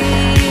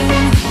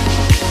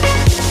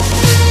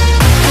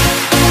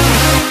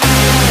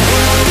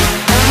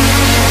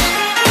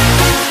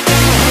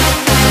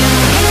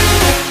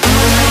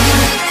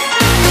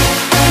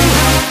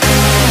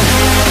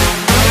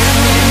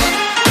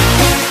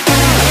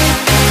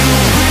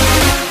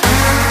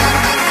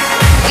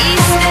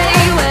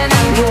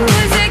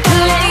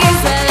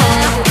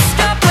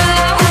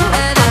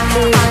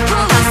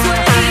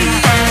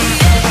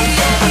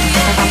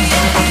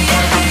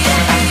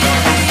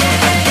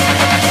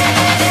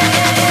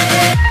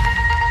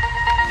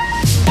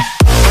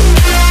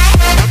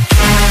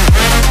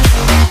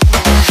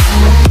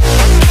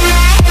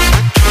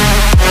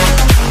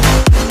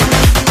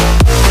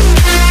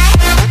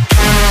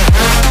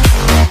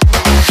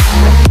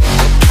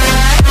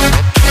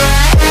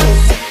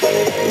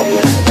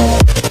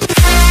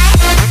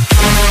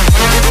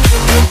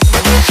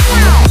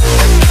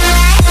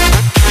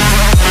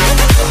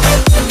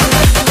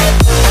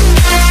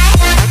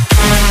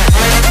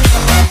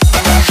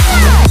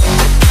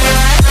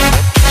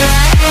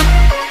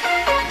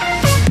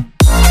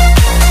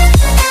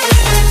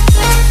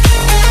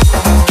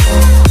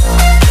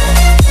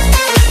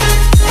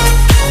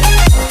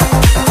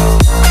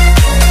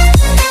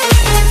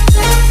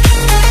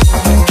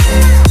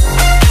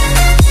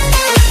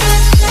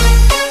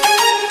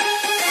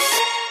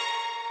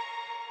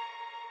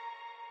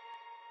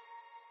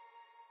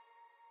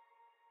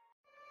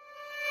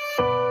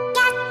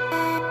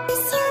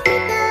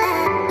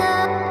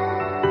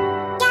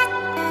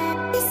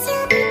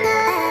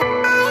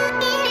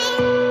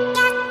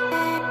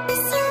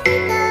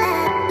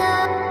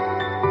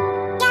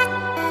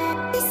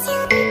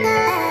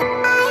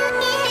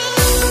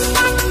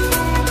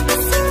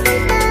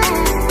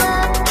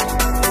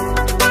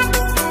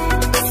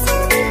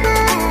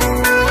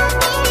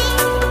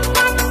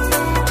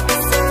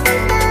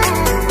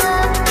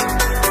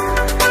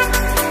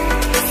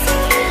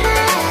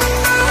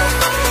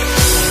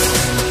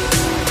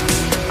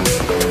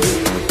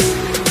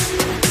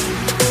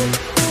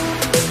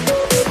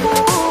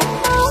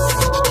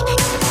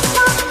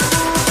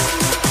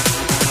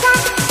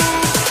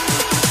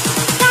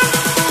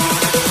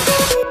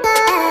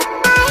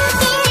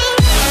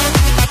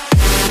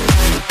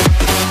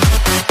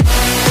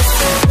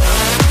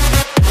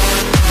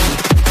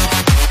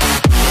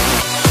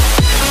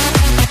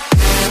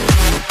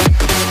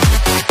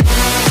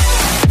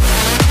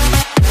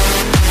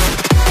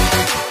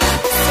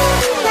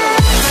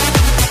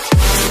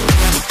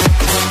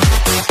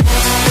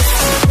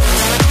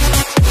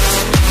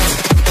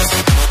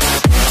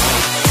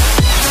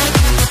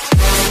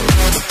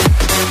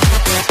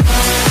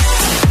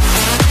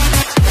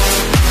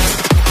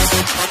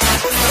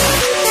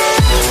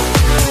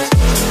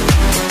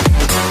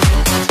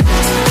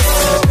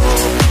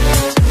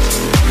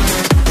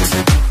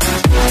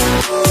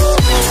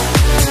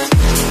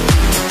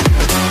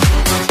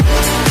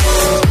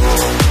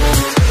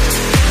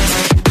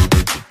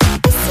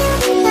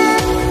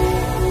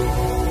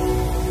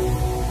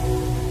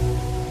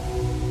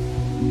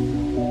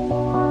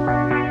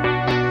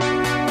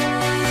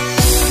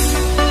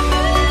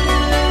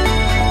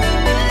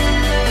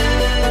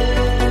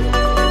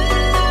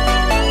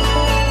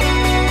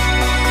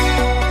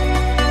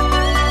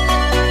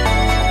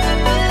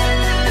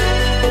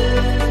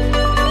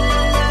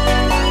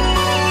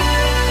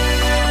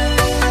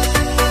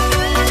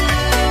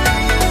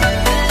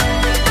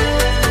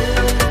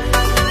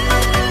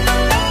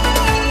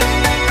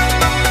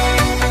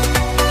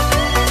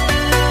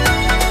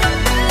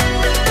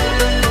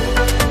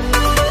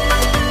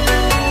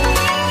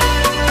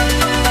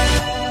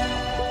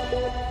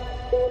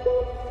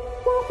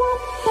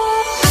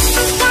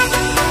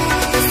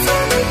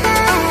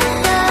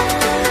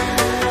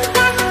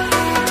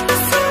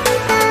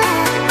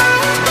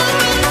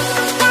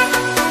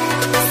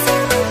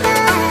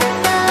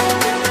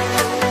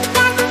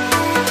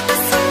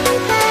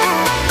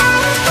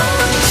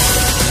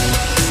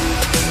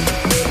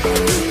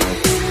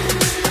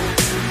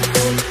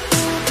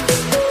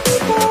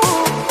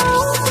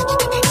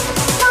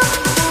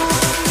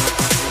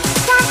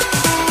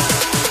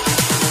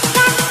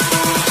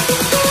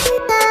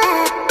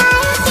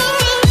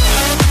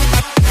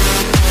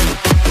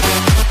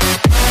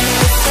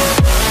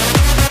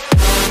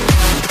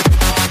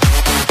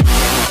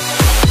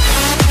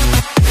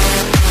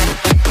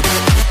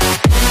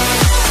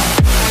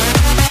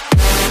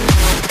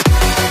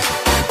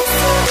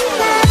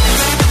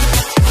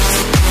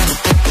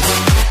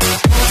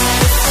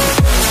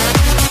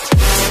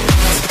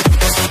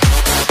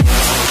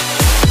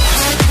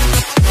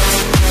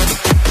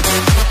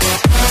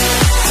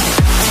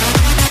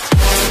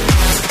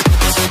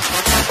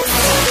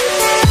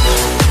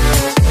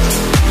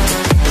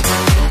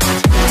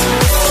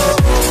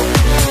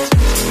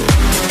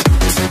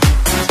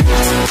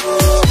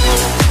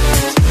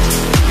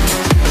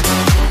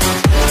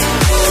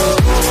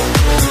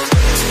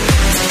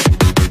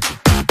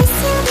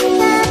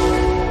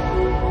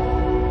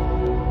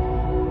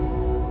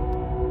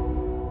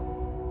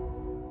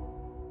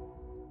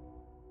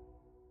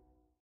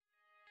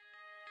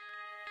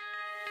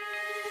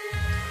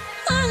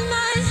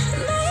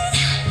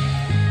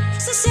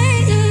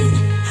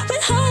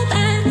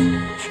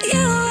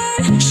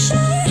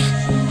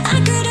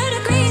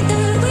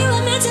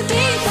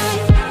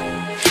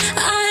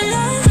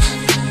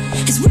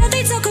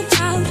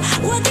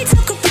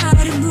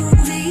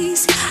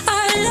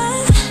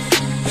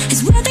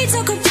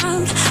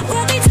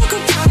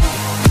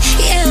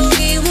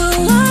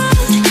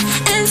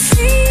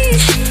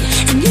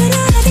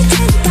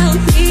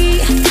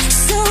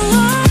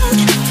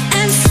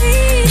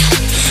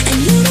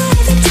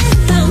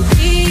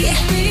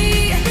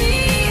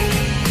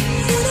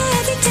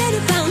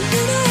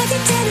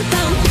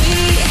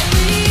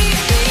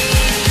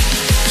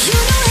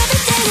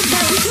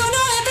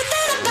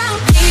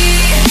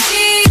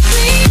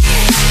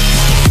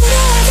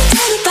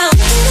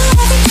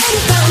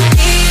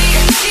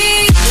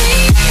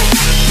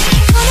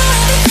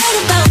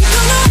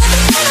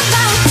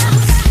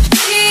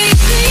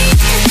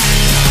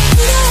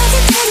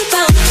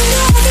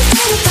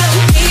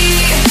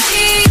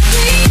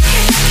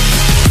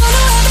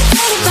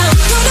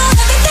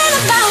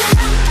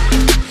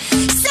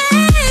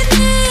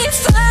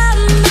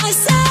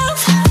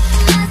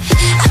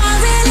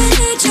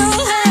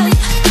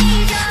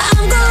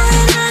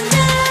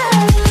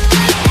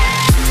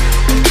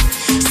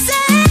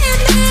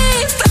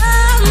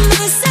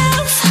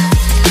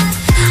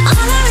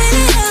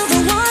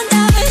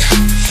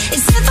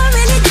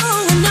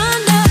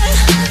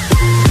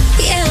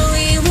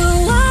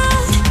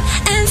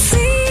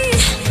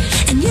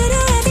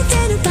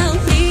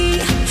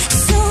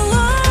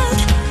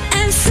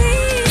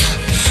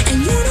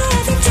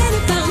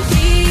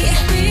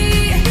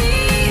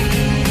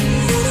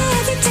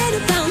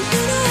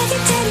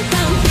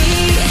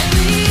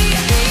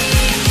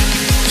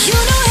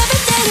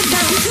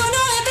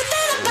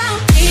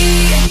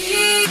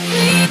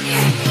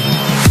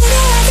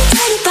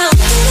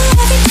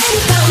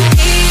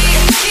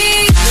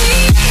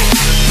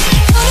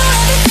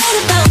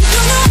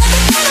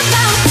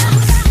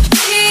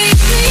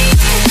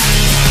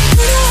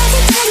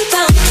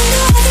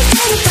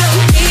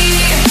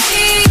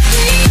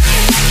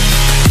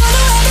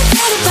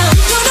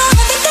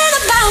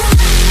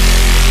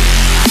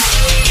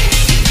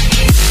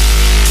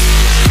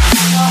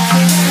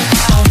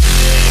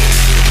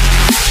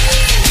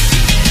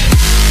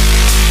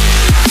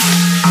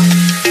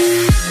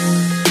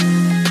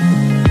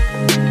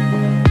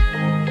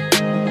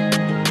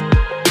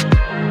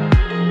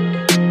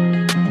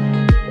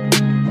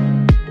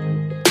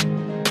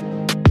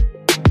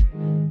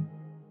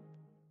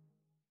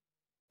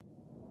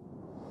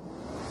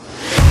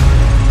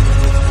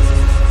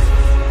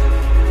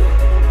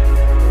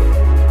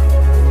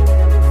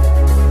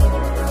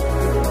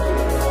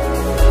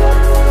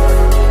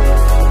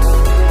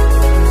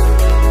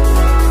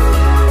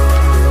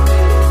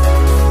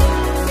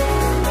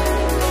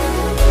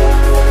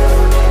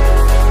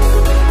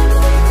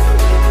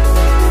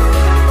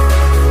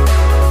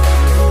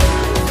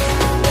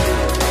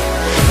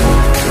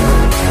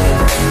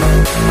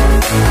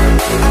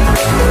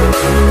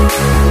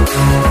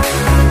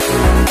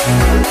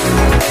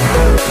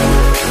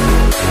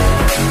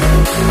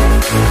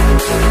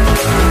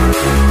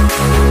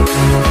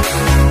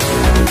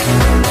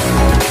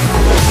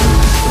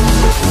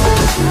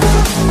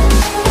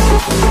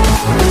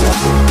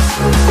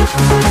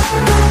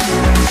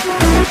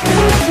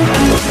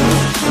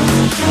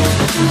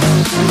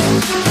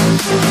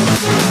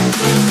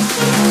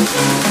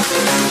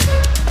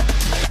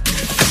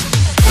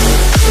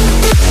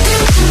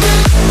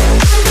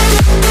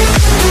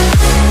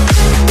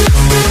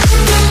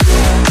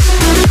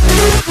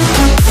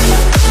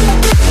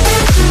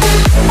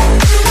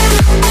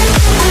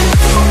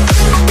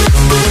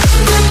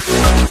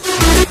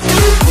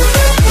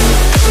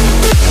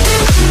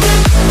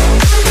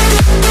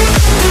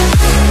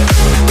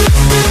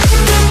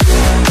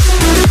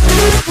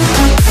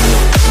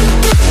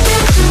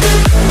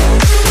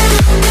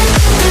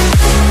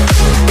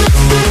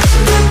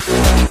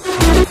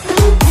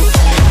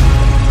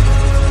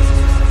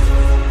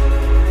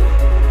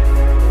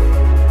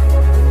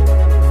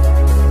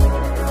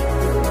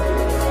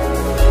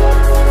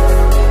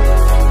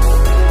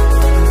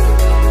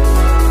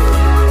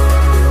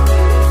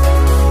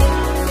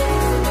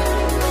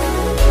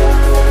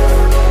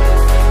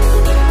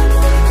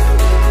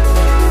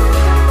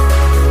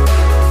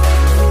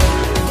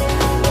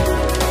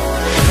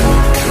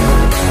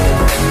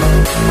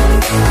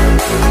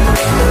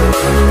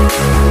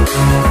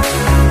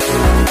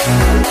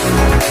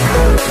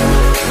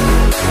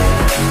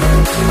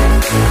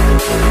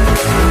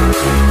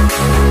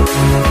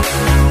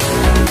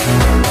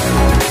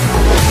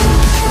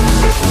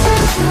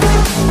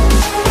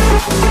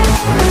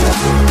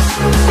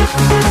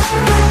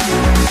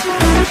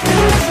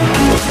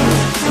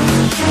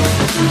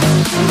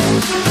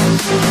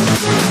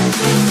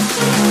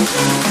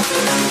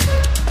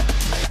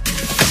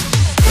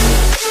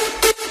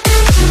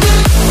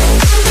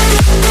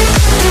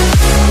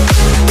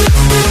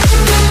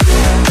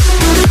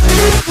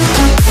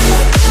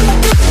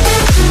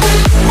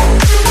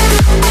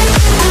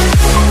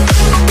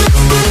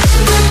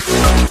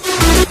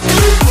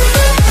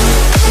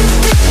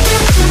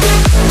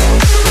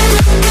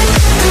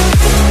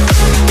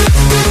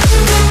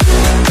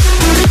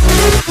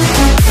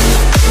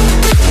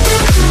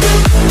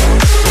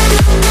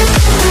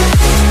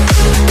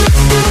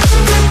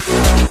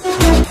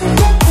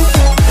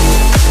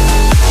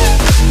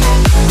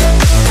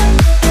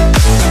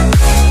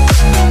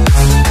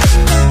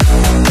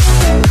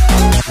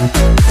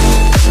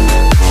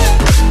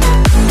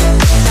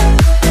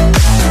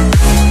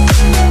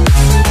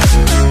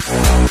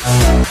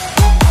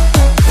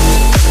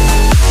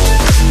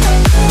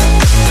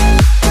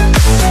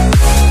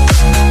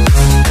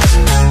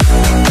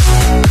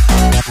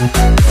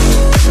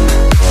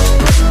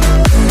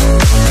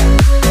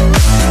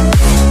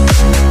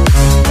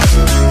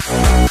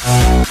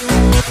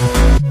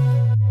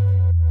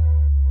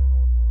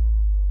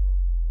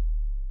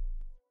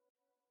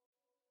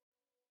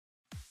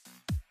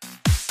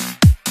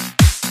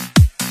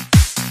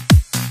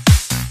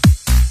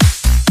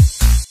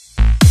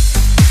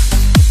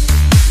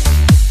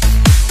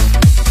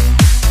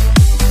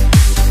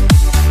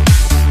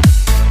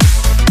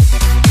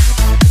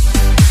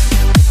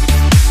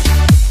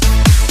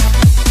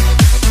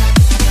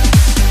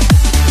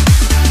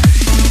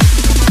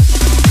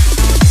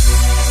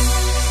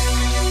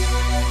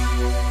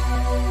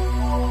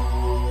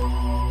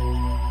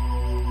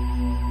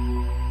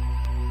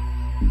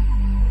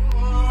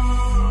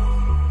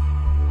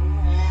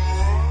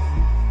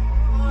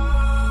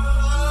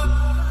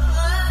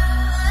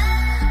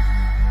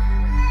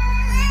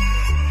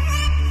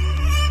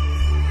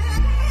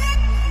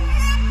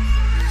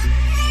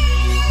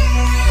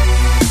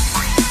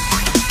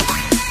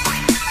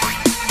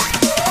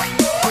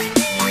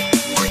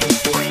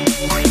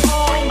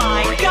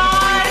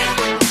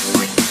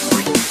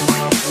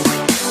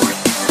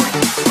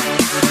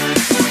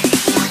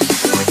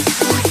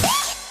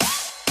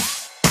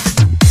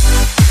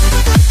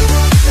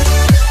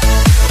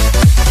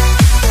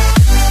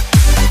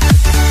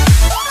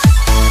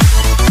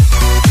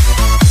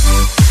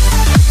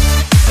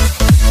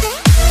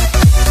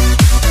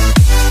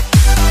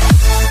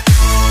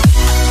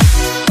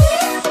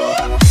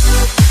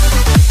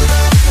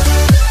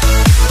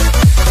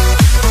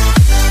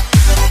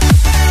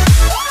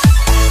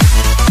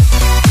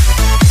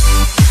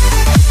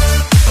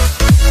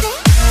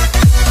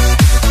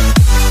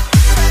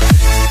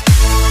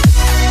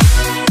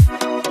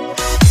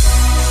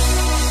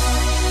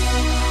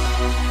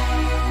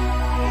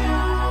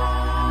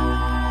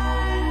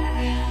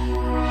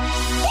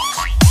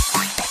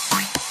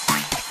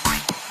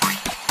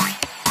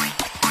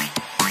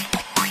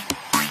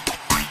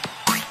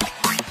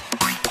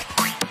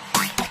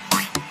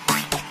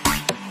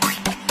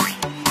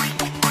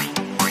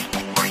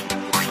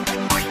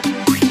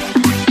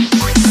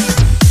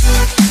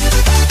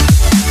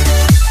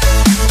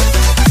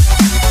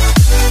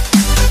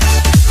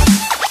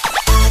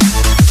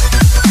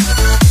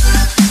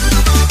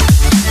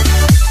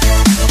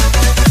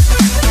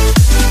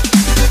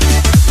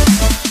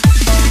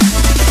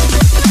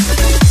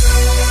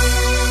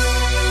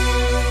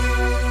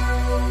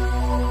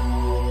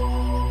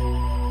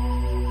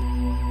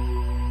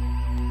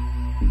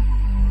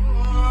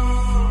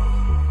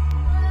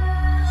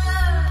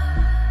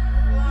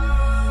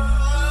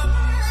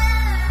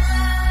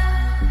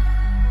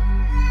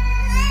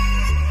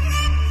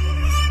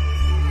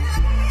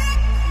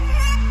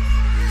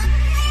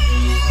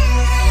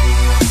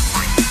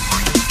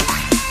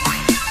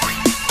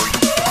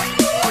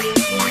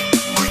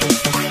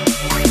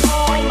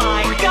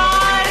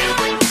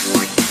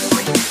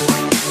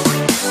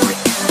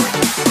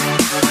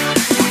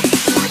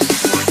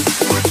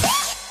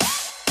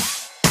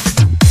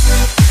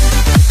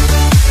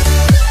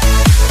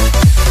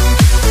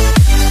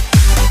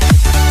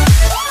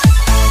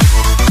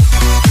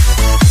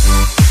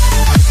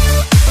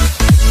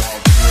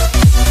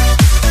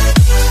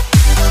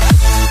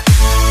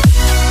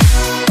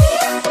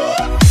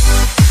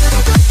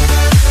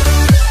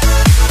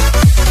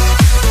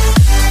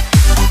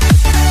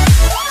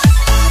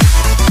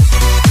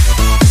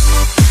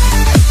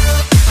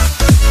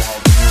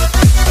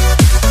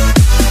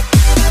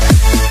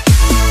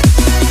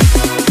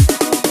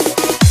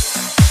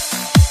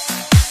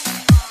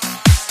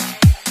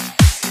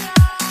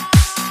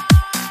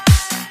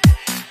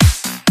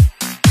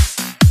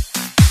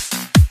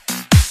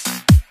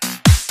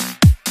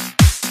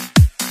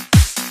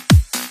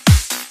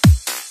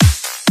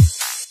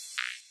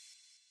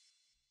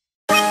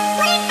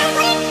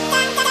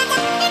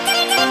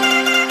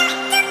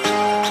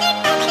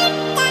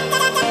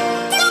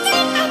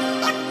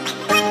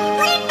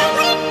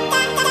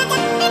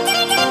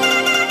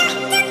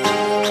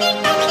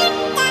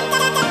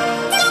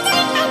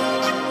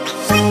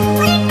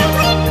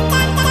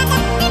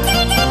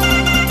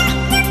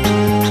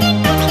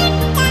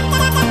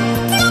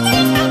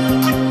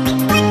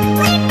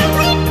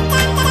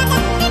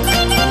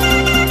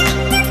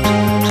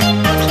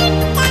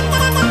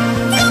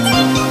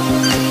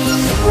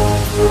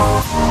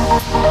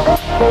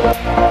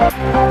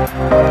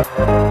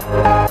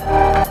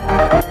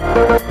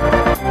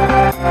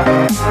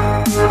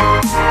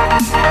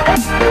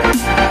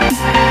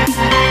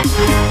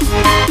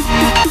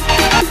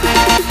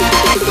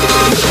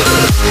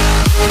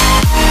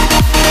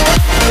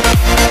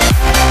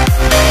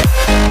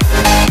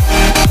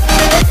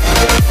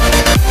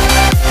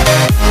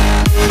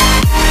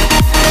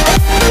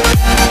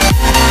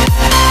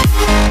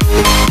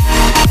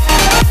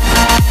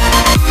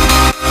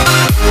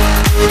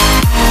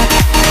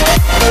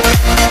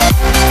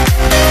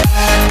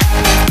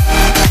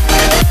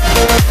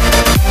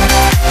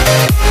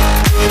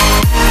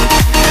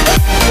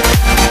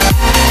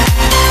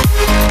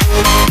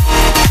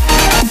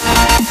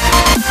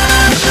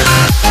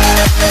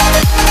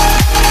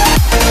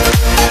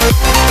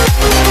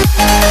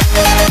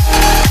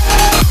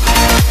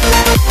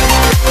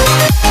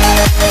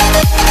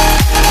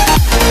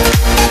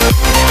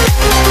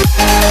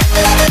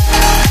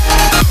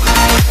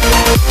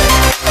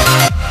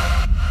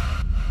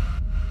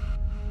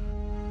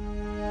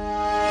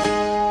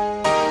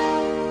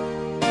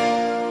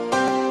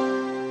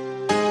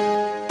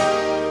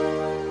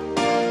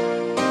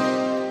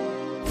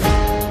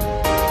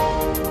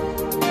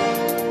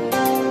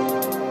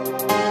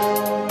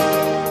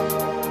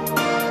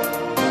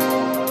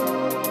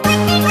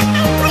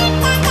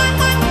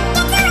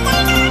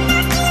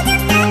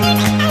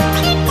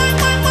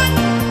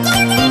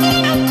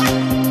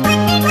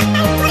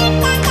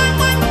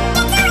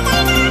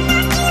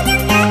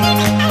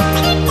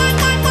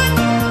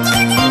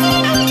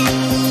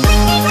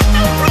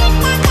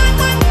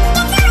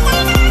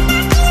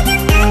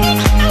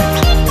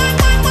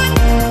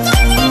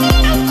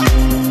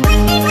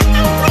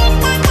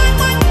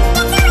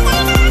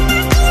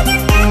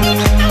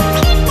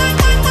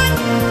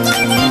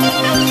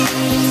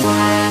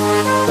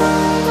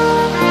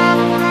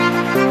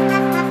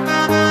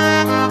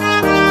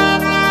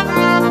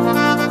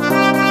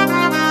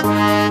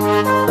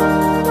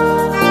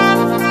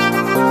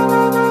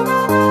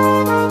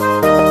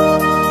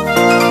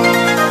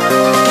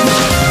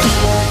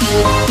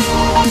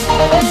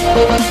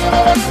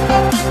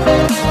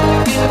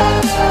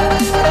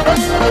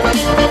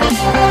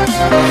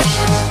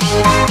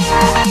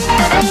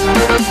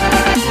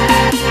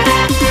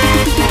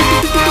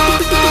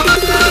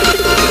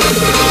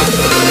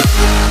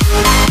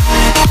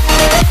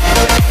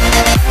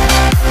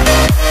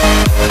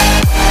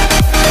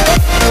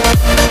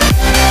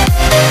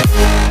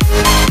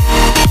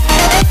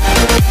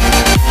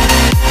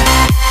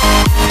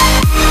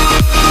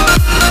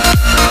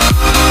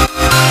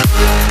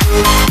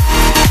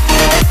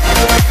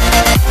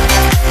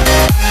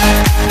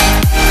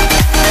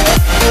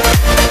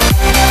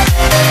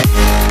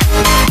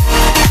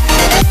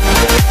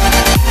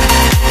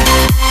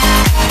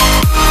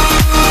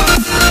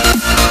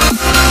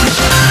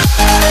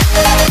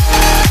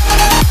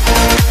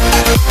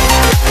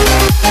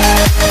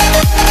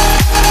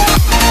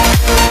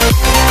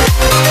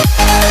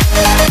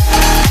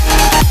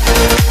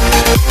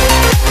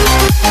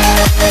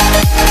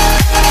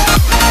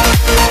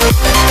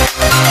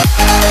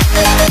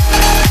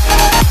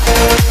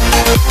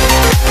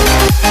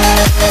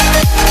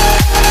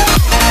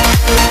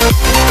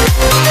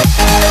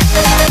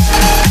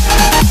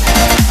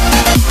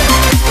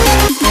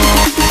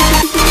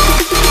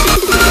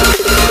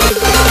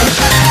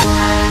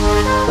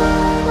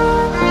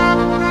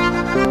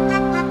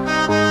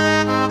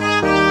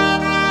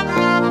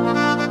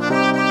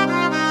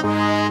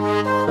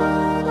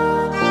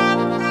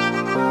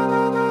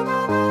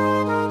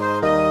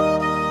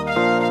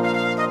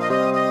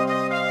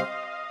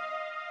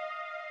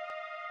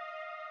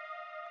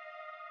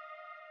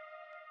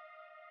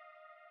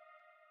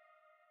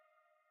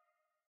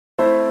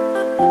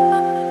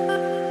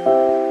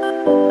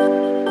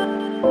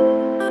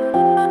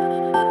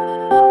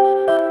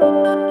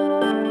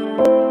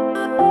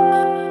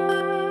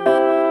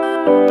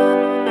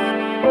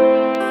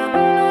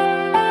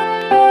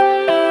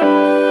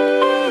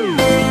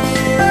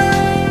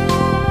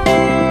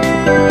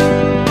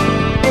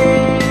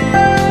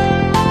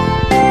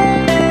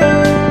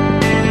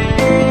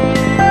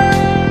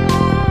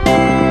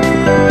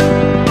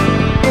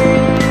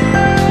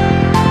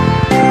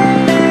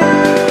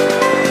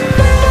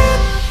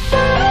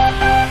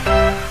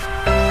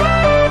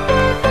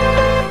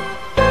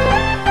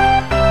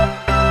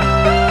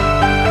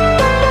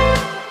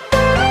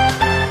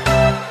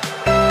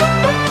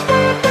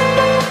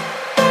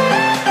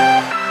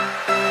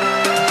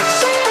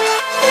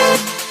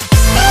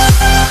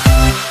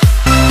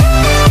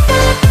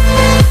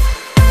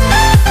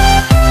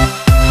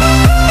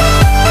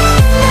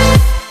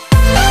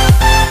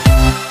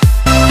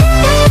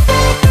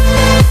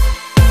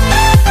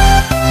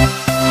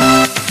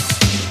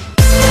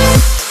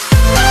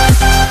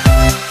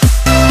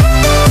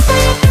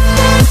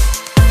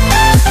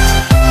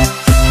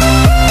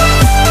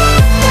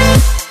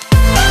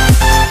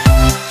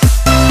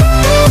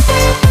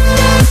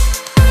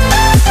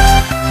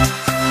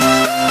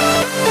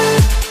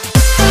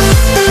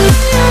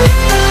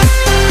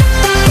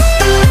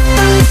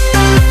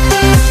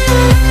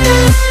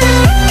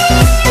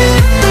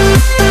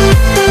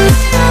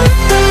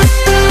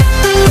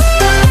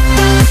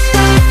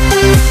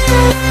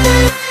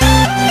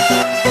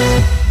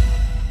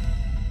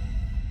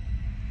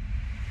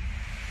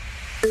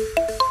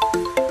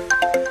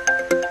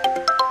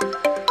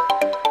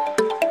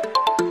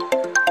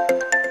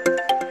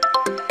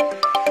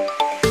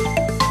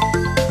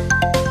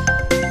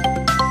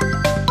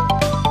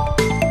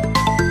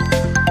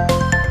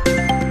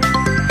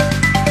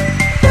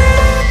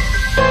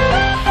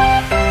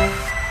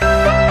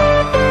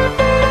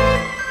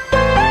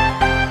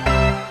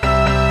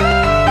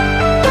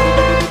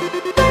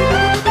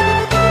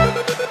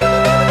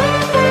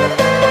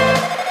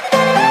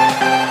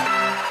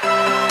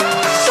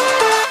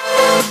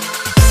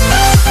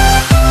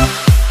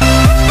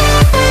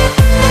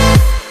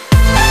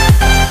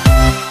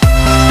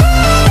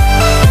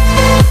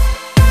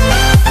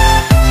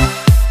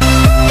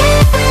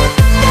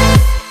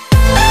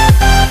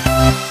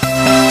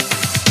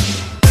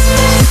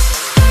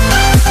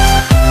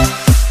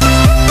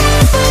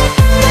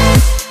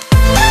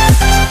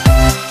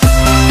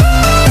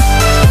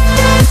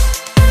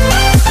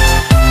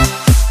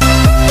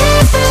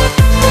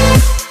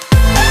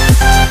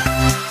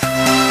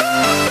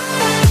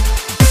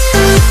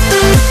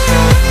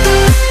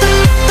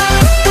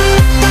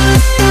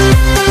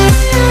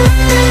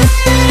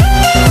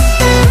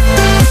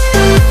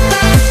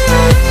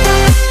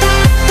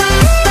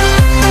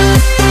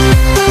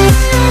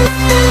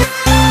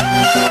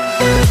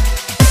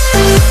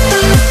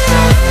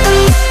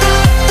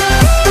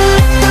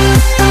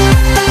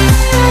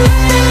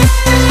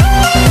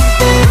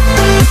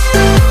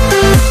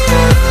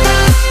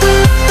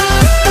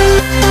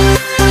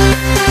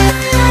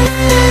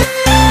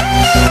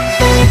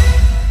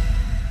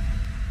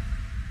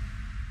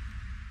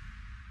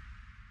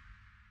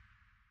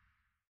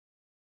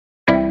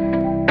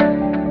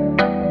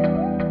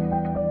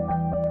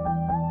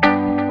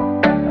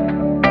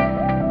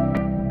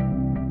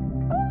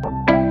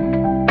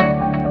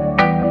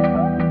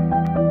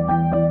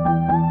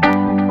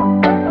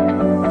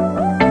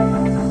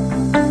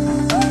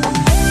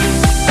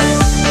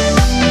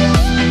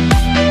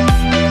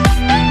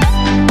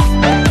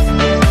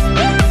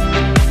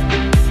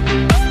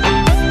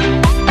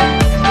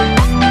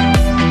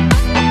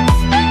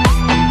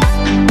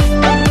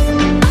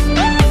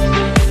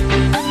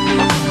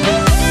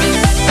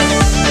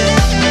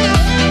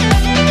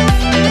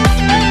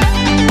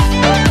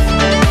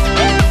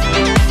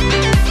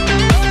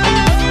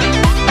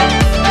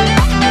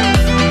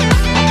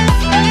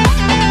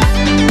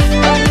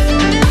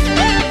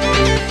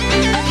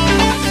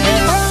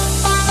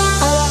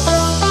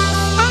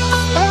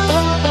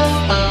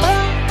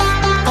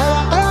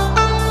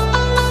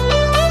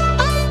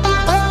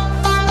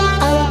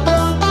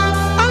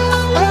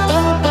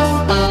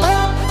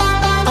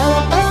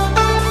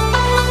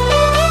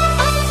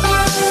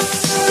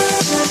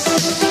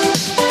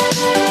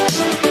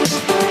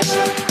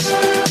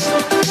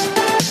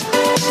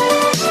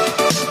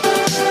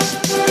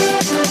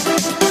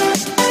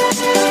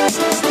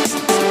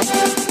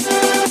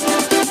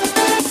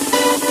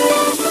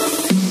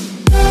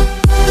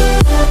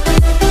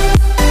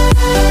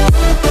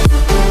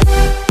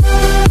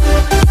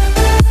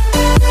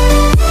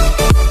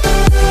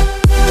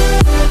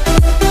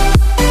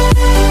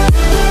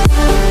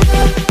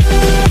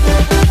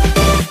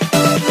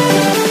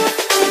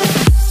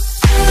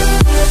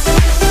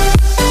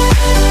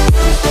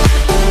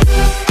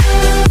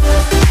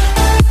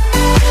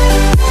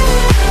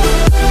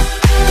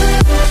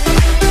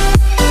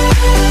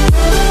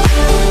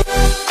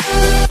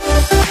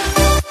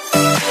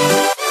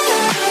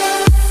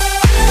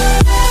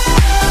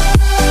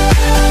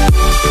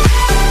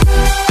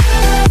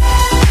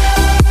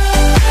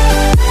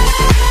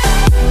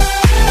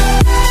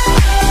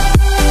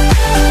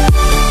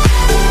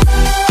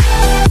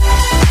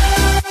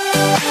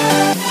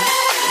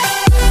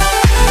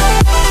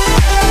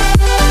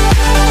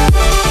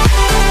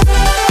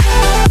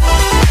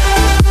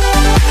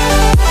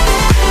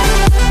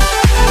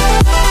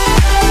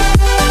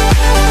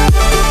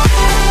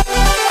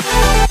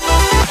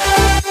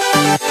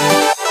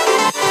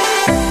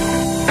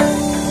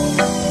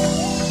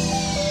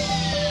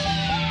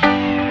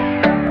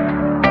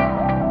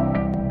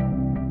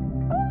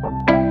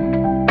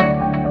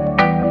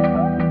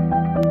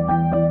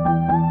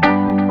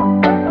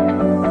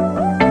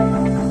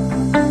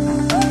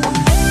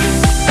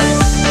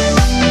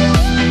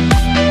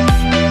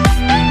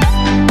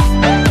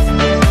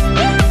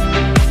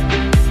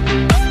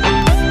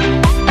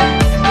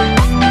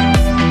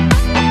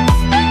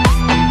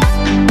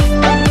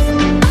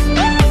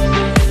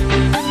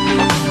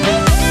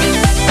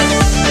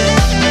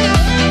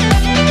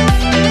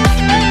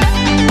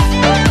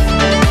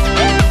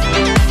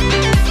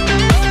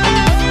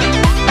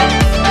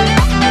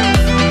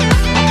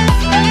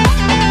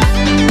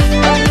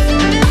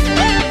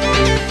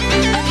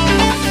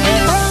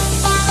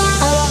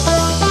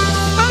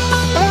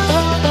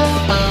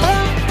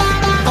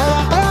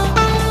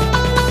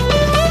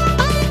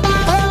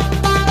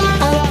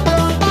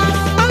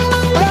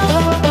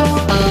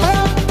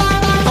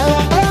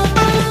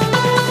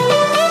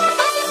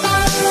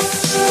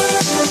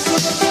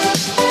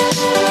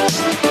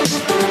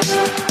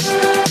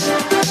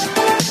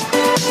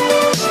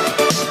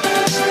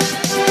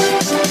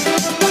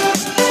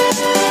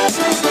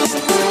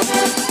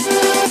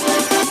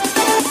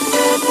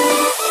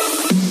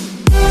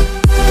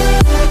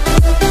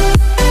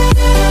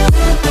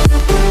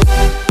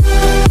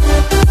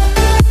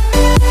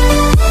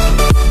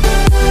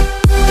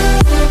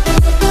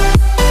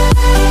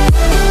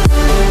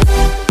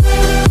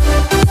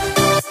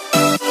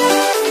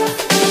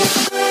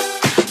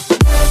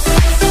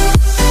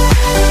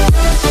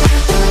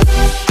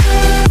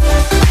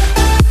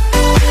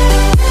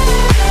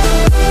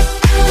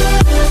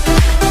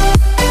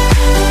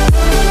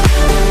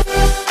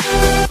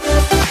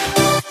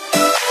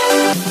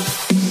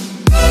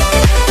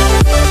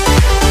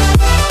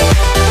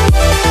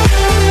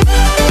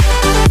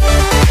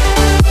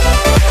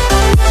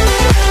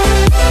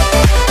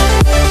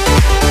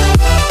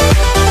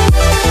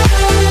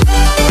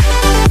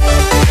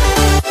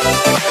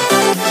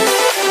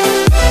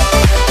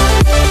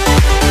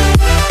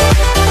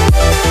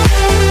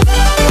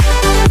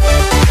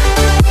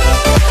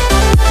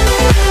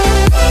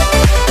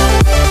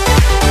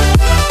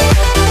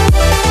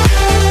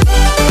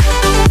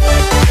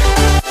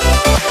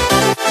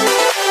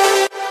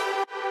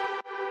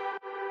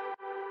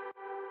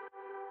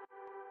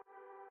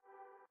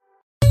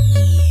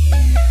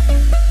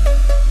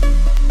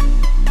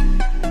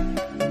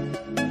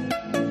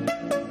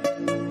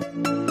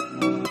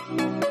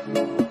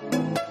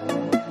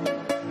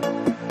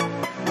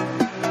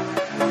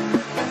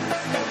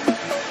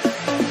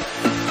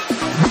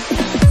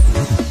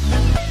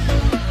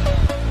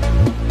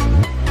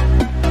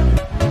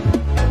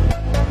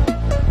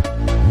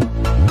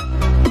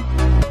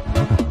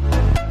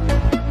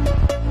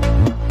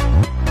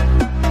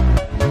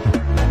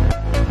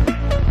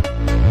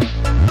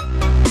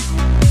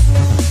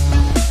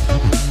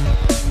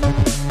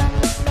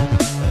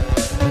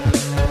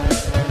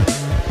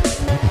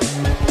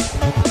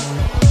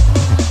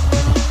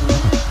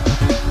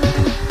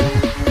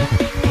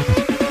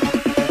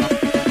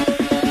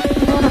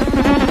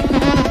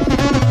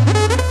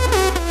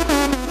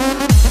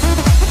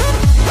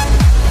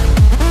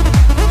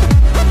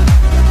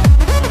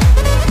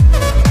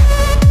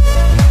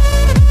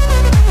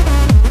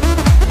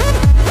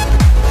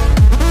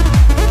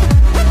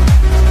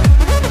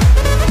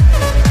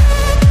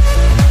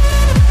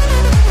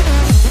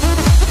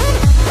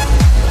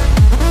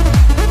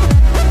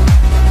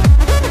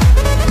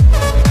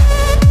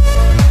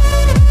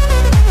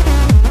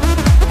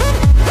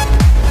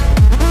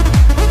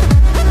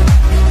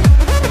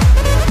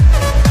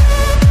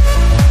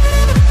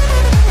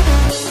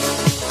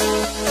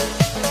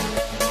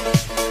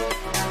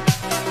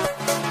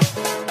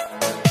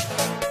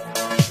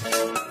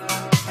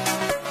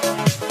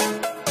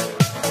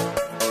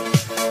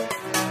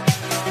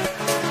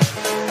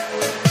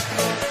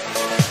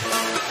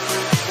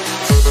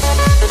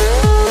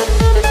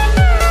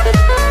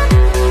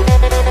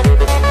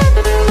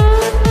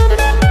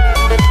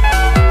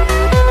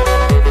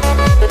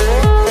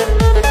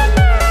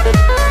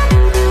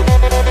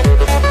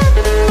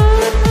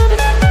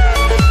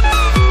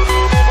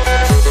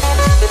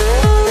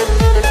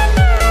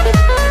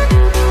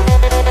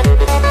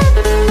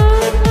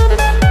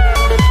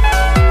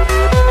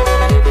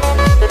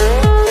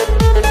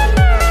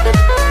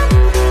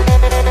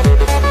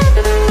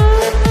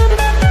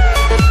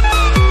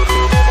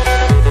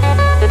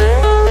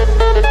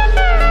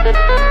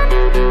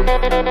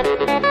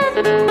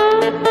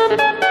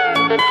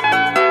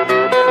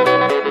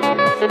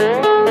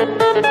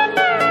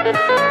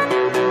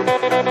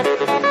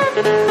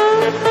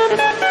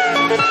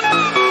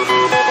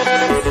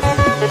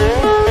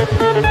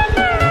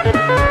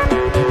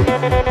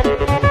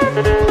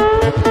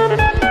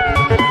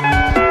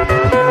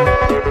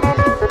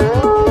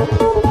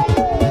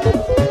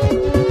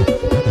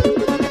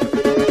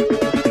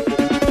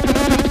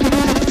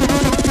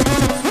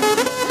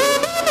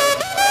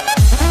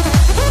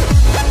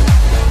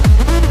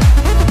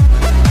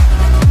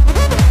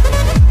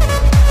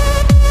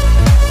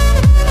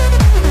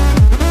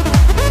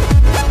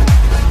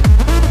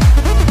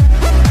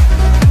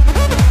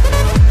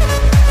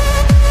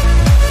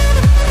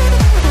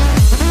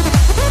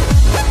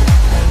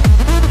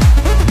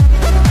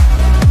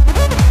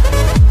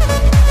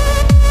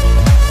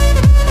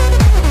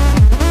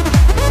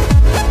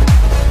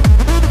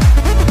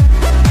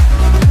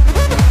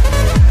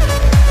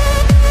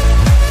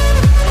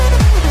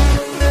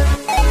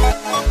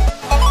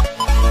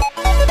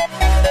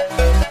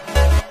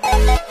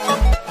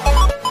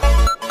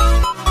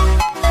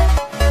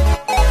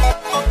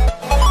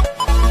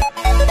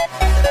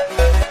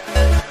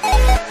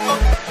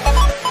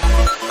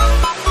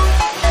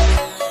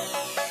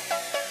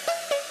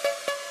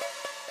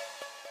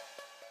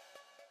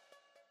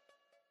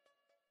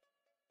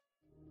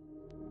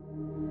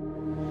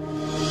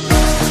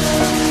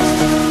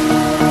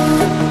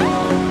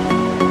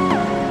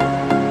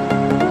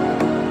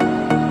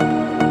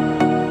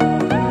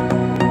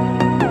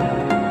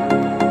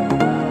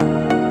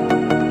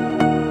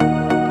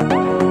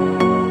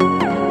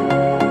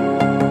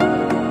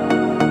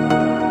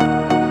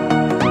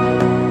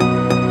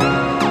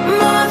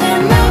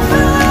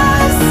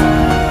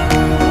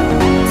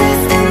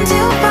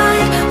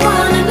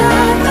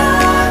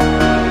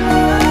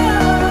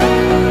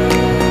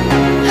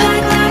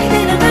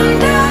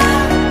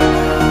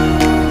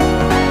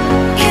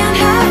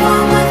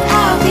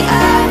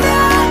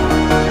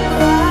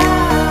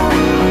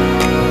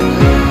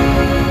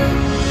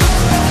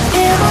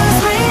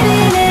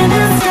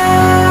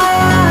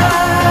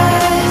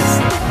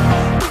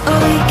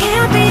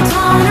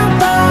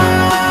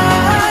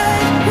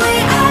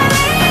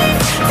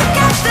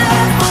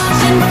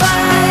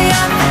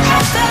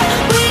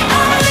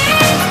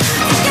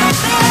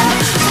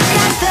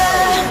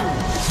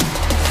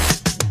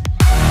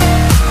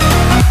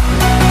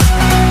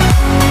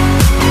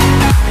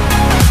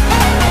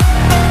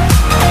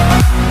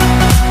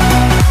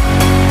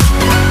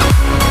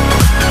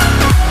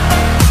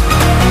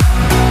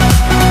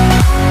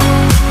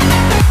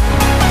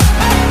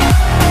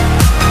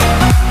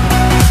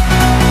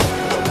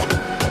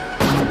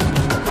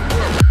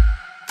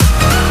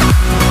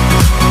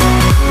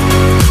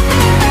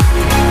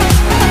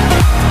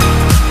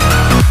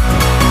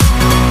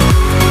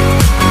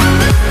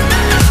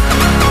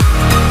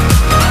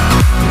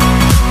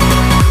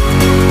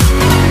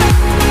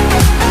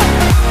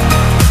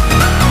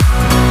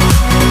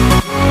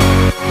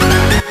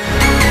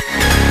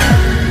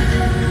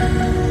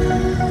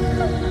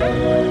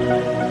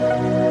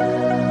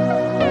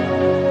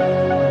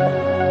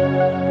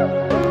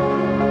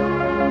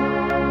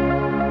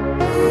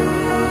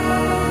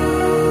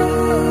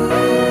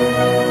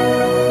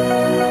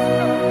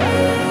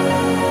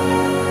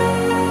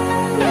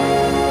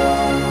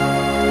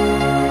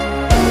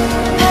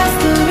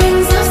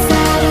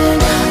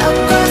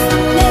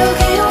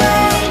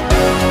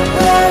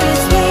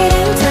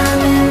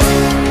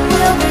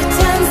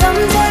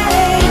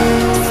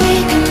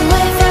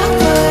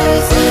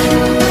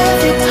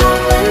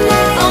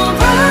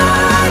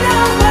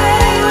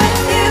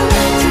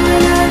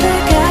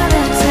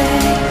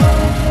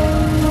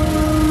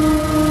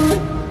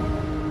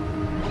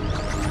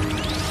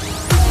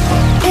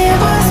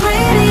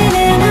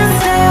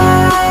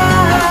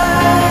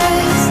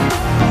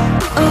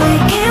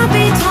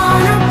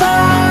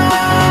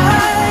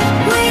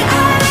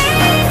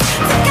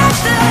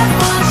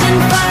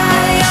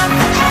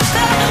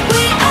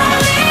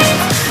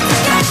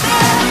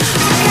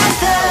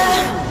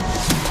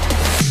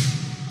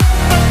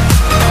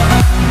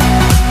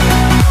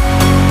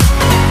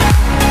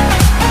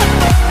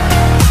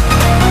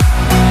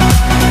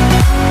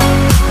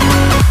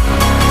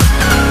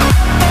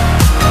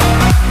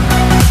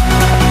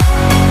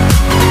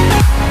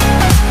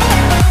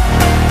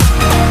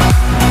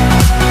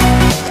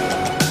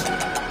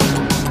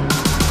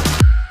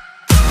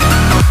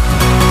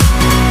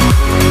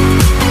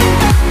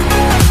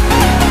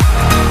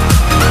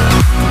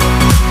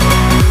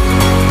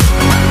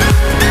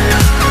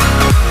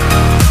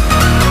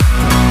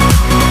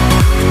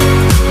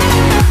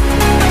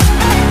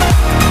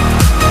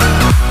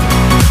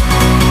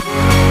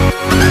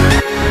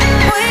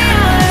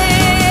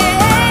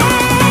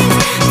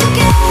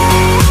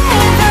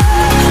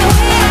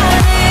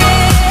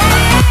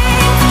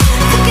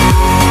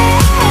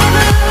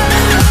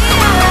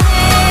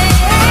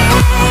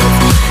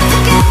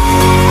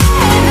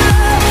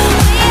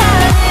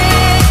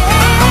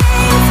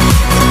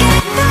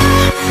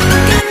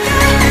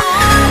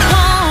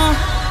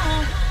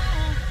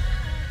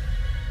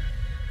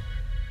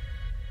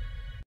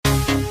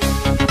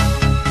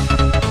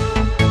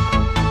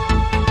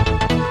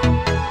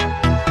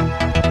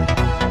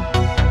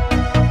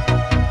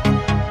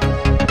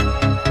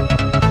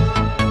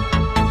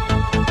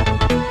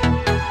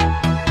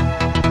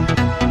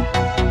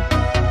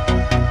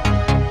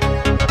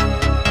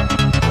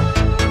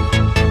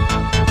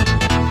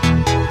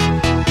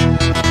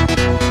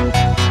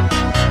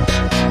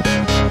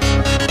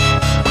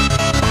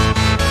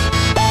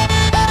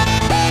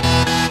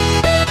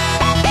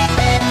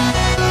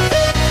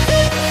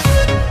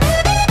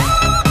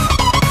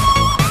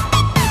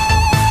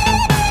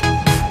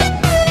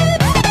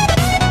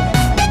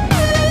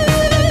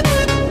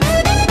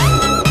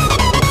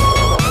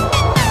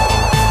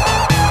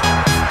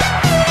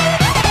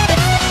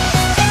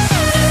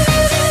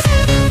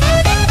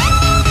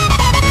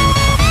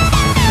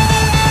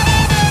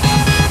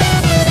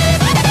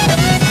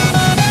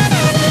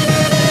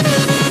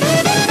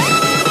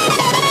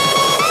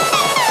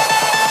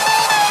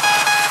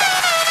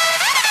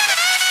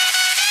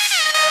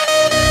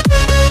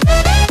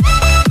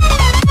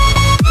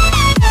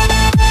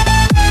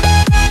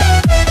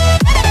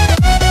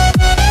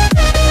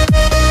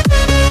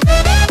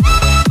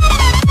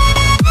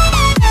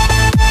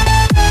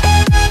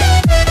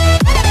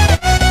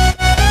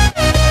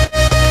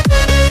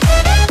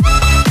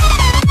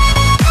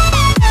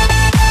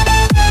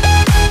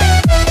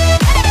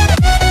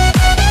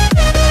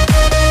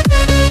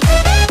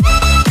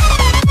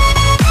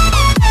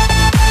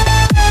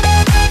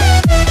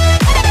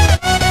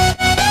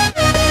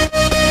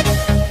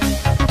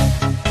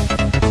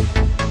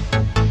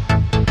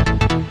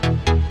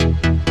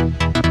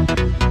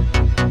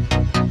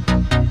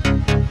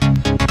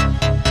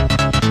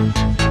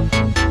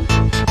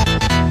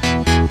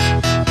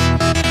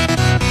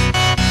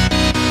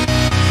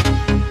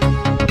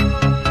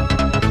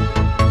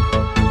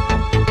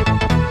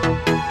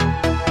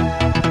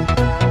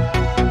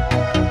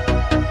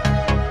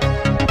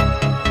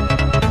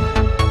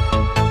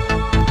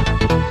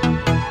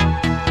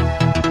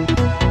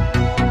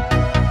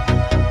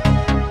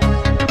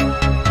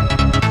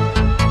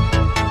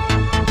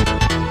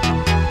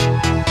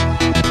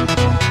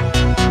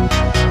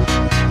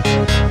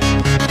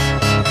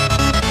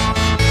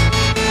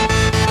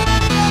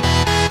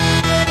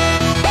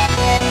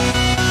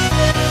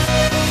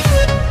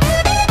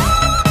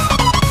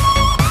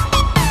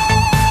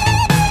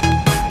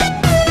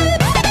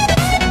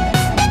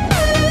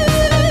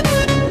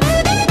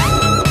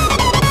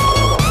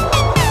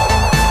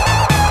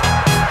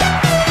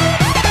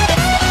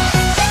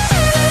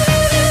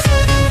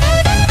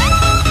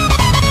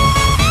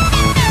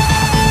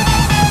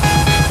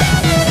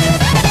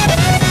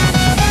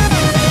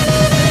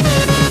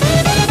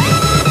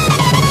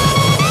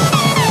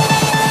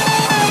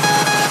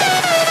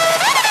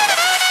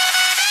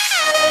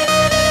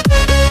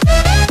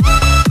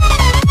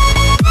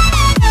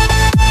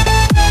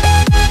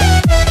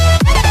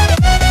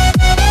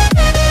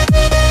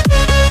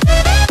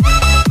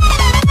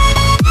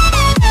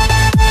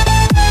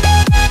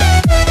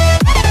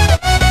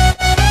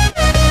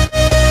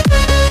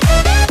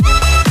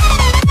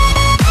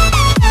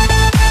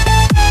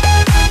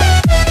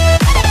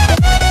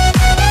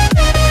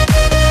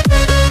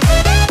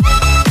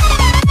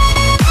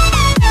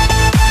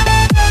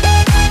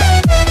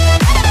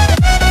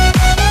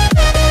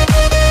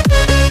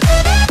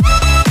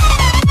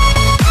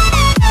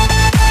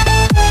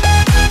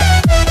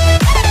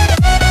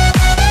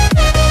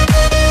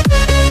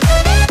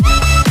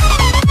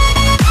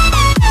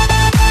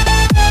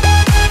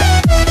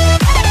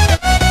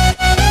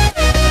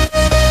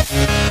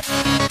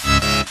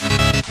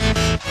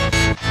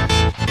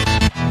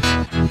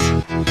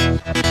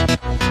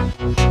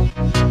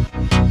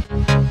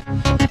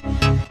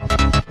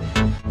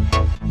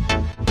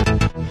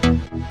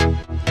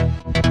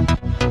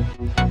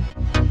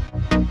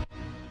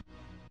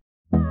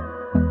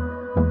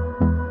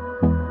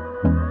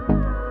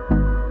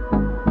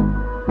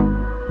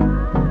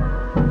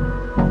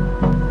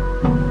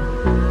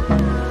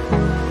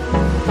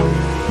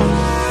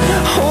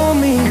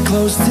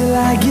 close till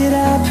I get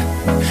up.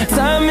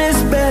 Time is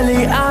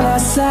barely on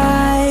our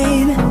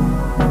side.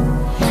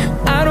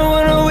 I don't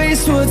wanna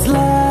waste what's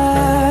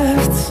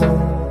left.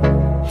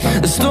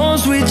 The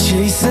storms we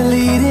chase are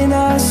leading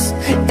us,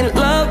 and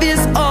love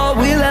is all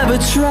we'll ever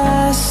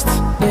trust.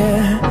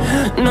 Yeah,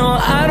 no,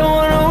 I don't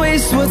wanna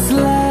waste what's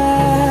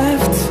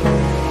left.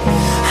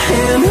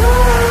 And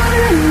on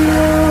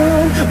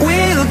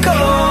we'll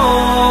go,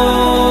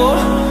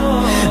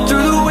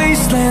 through the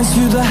wastelands,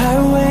 through the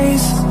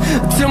highways,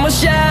 till my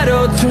shadow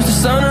turns to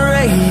sun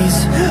rays.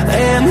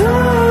 And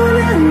on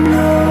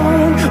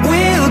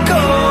we'll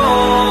go,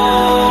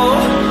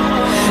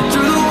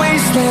 through the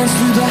wastelands,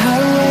 through the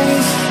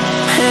highways,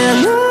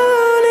 and on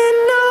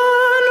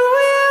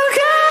we'll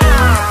go.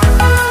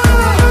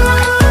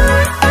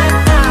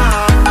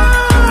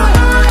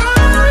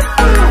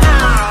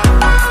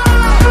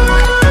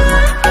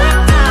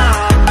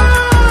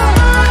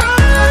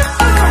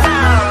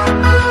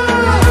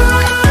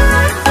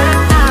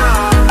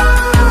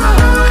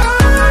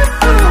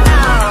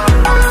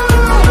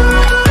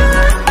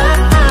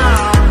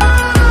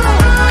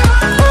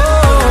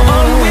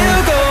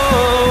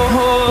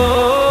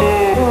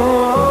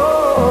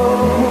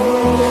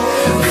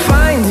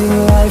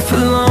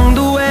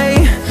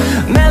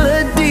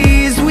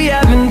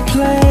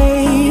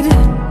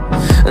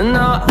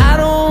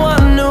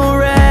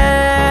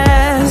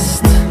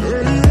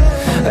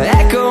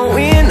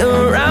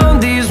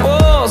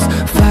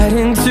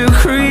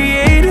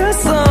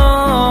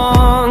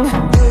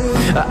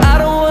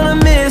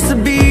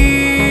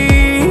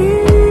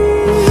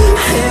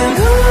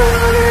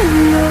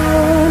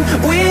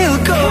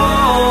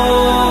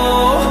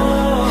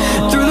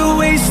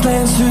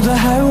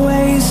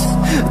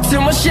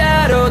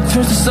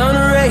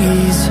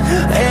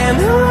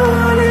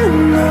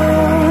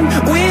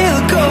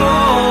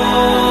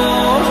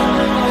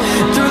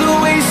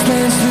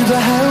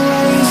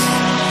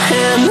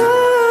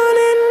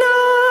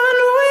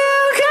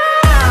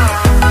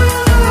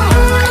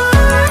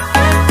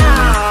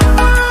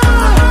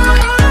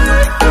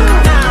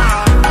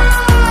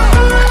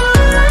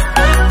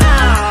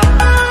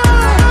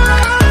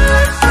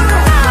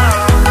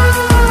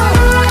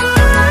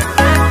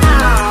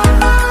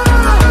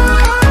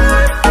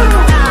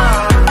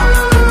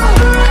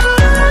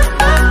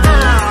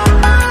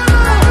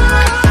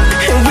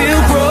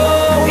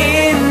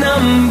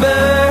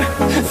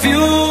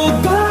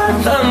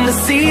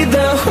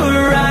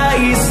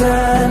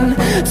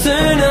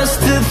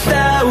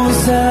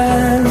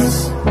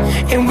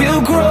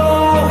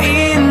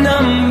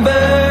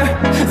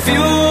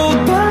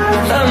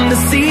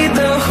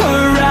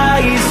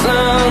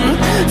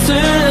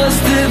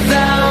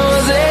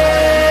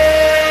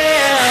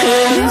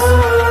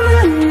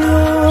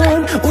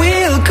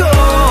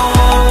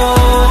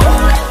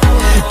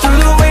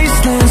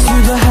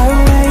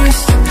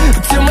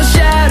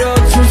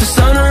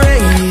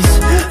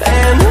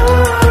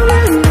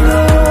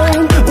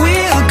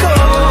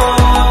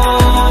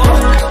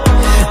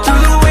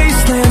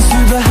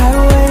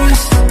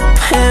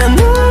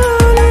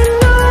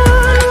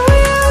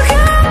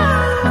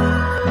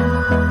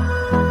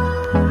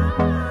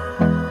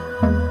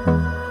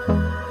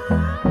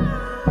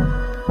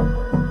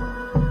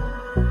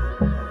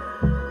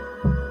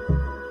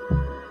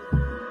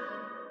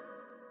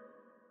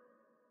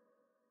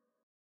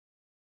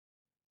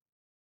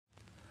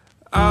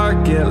 I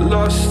get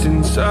lost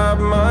inside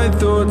my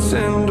thoughts,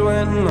 and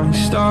when I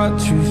start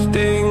to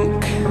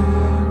think,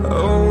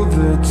 oh,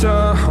 the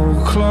time how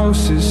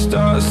close it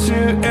starts to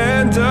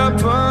end up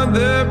on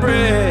the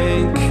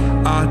brink.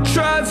 I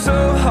tried so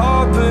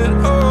hard, but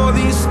all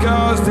these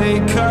scars, they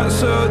cut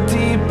so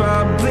deep I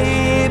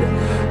bleed.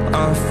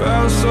 I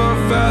fell so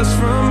fast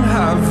from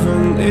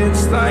heaven,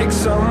 it's like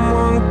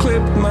someone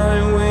clipped my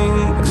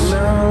wings.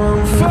 Now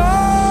I'm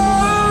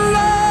falling,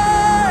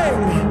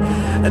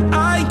 and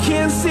I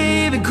can't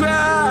see the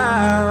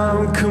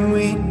ground. Can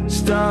we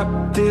stop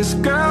this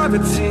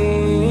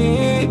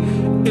gravity?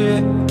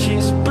 It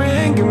keeps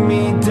bringing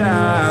me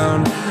down.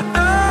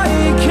 I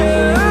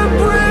can't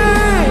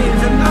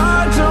breathe, and I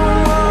don't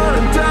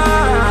wanna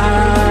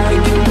die.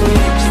 Can we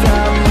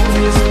stop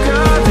this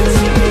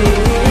gravity?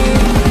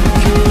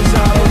 'Cause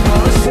I don't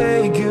wanna say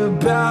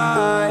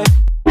goodbye.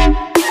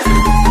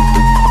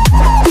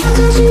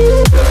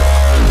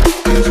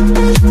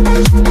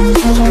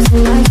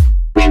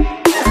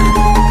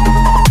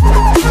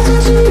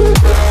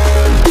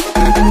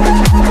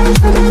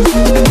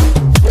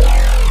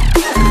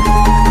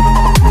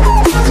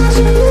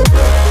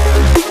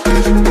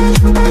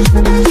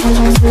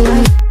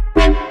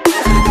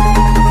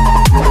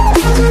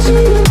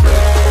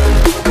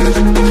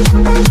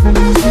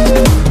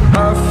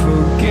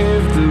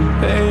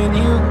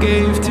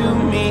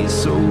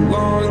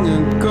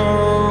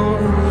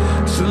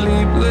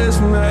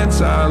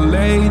 I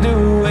laid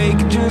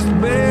awake just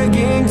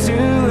begging to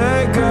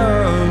let go.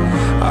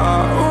 I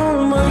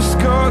almost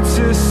got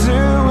to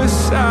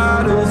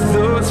suicidal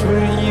thoughts,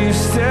 but you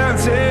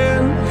stepped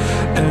in.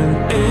 An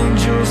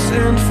angel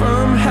sent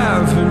from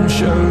heaven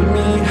showed me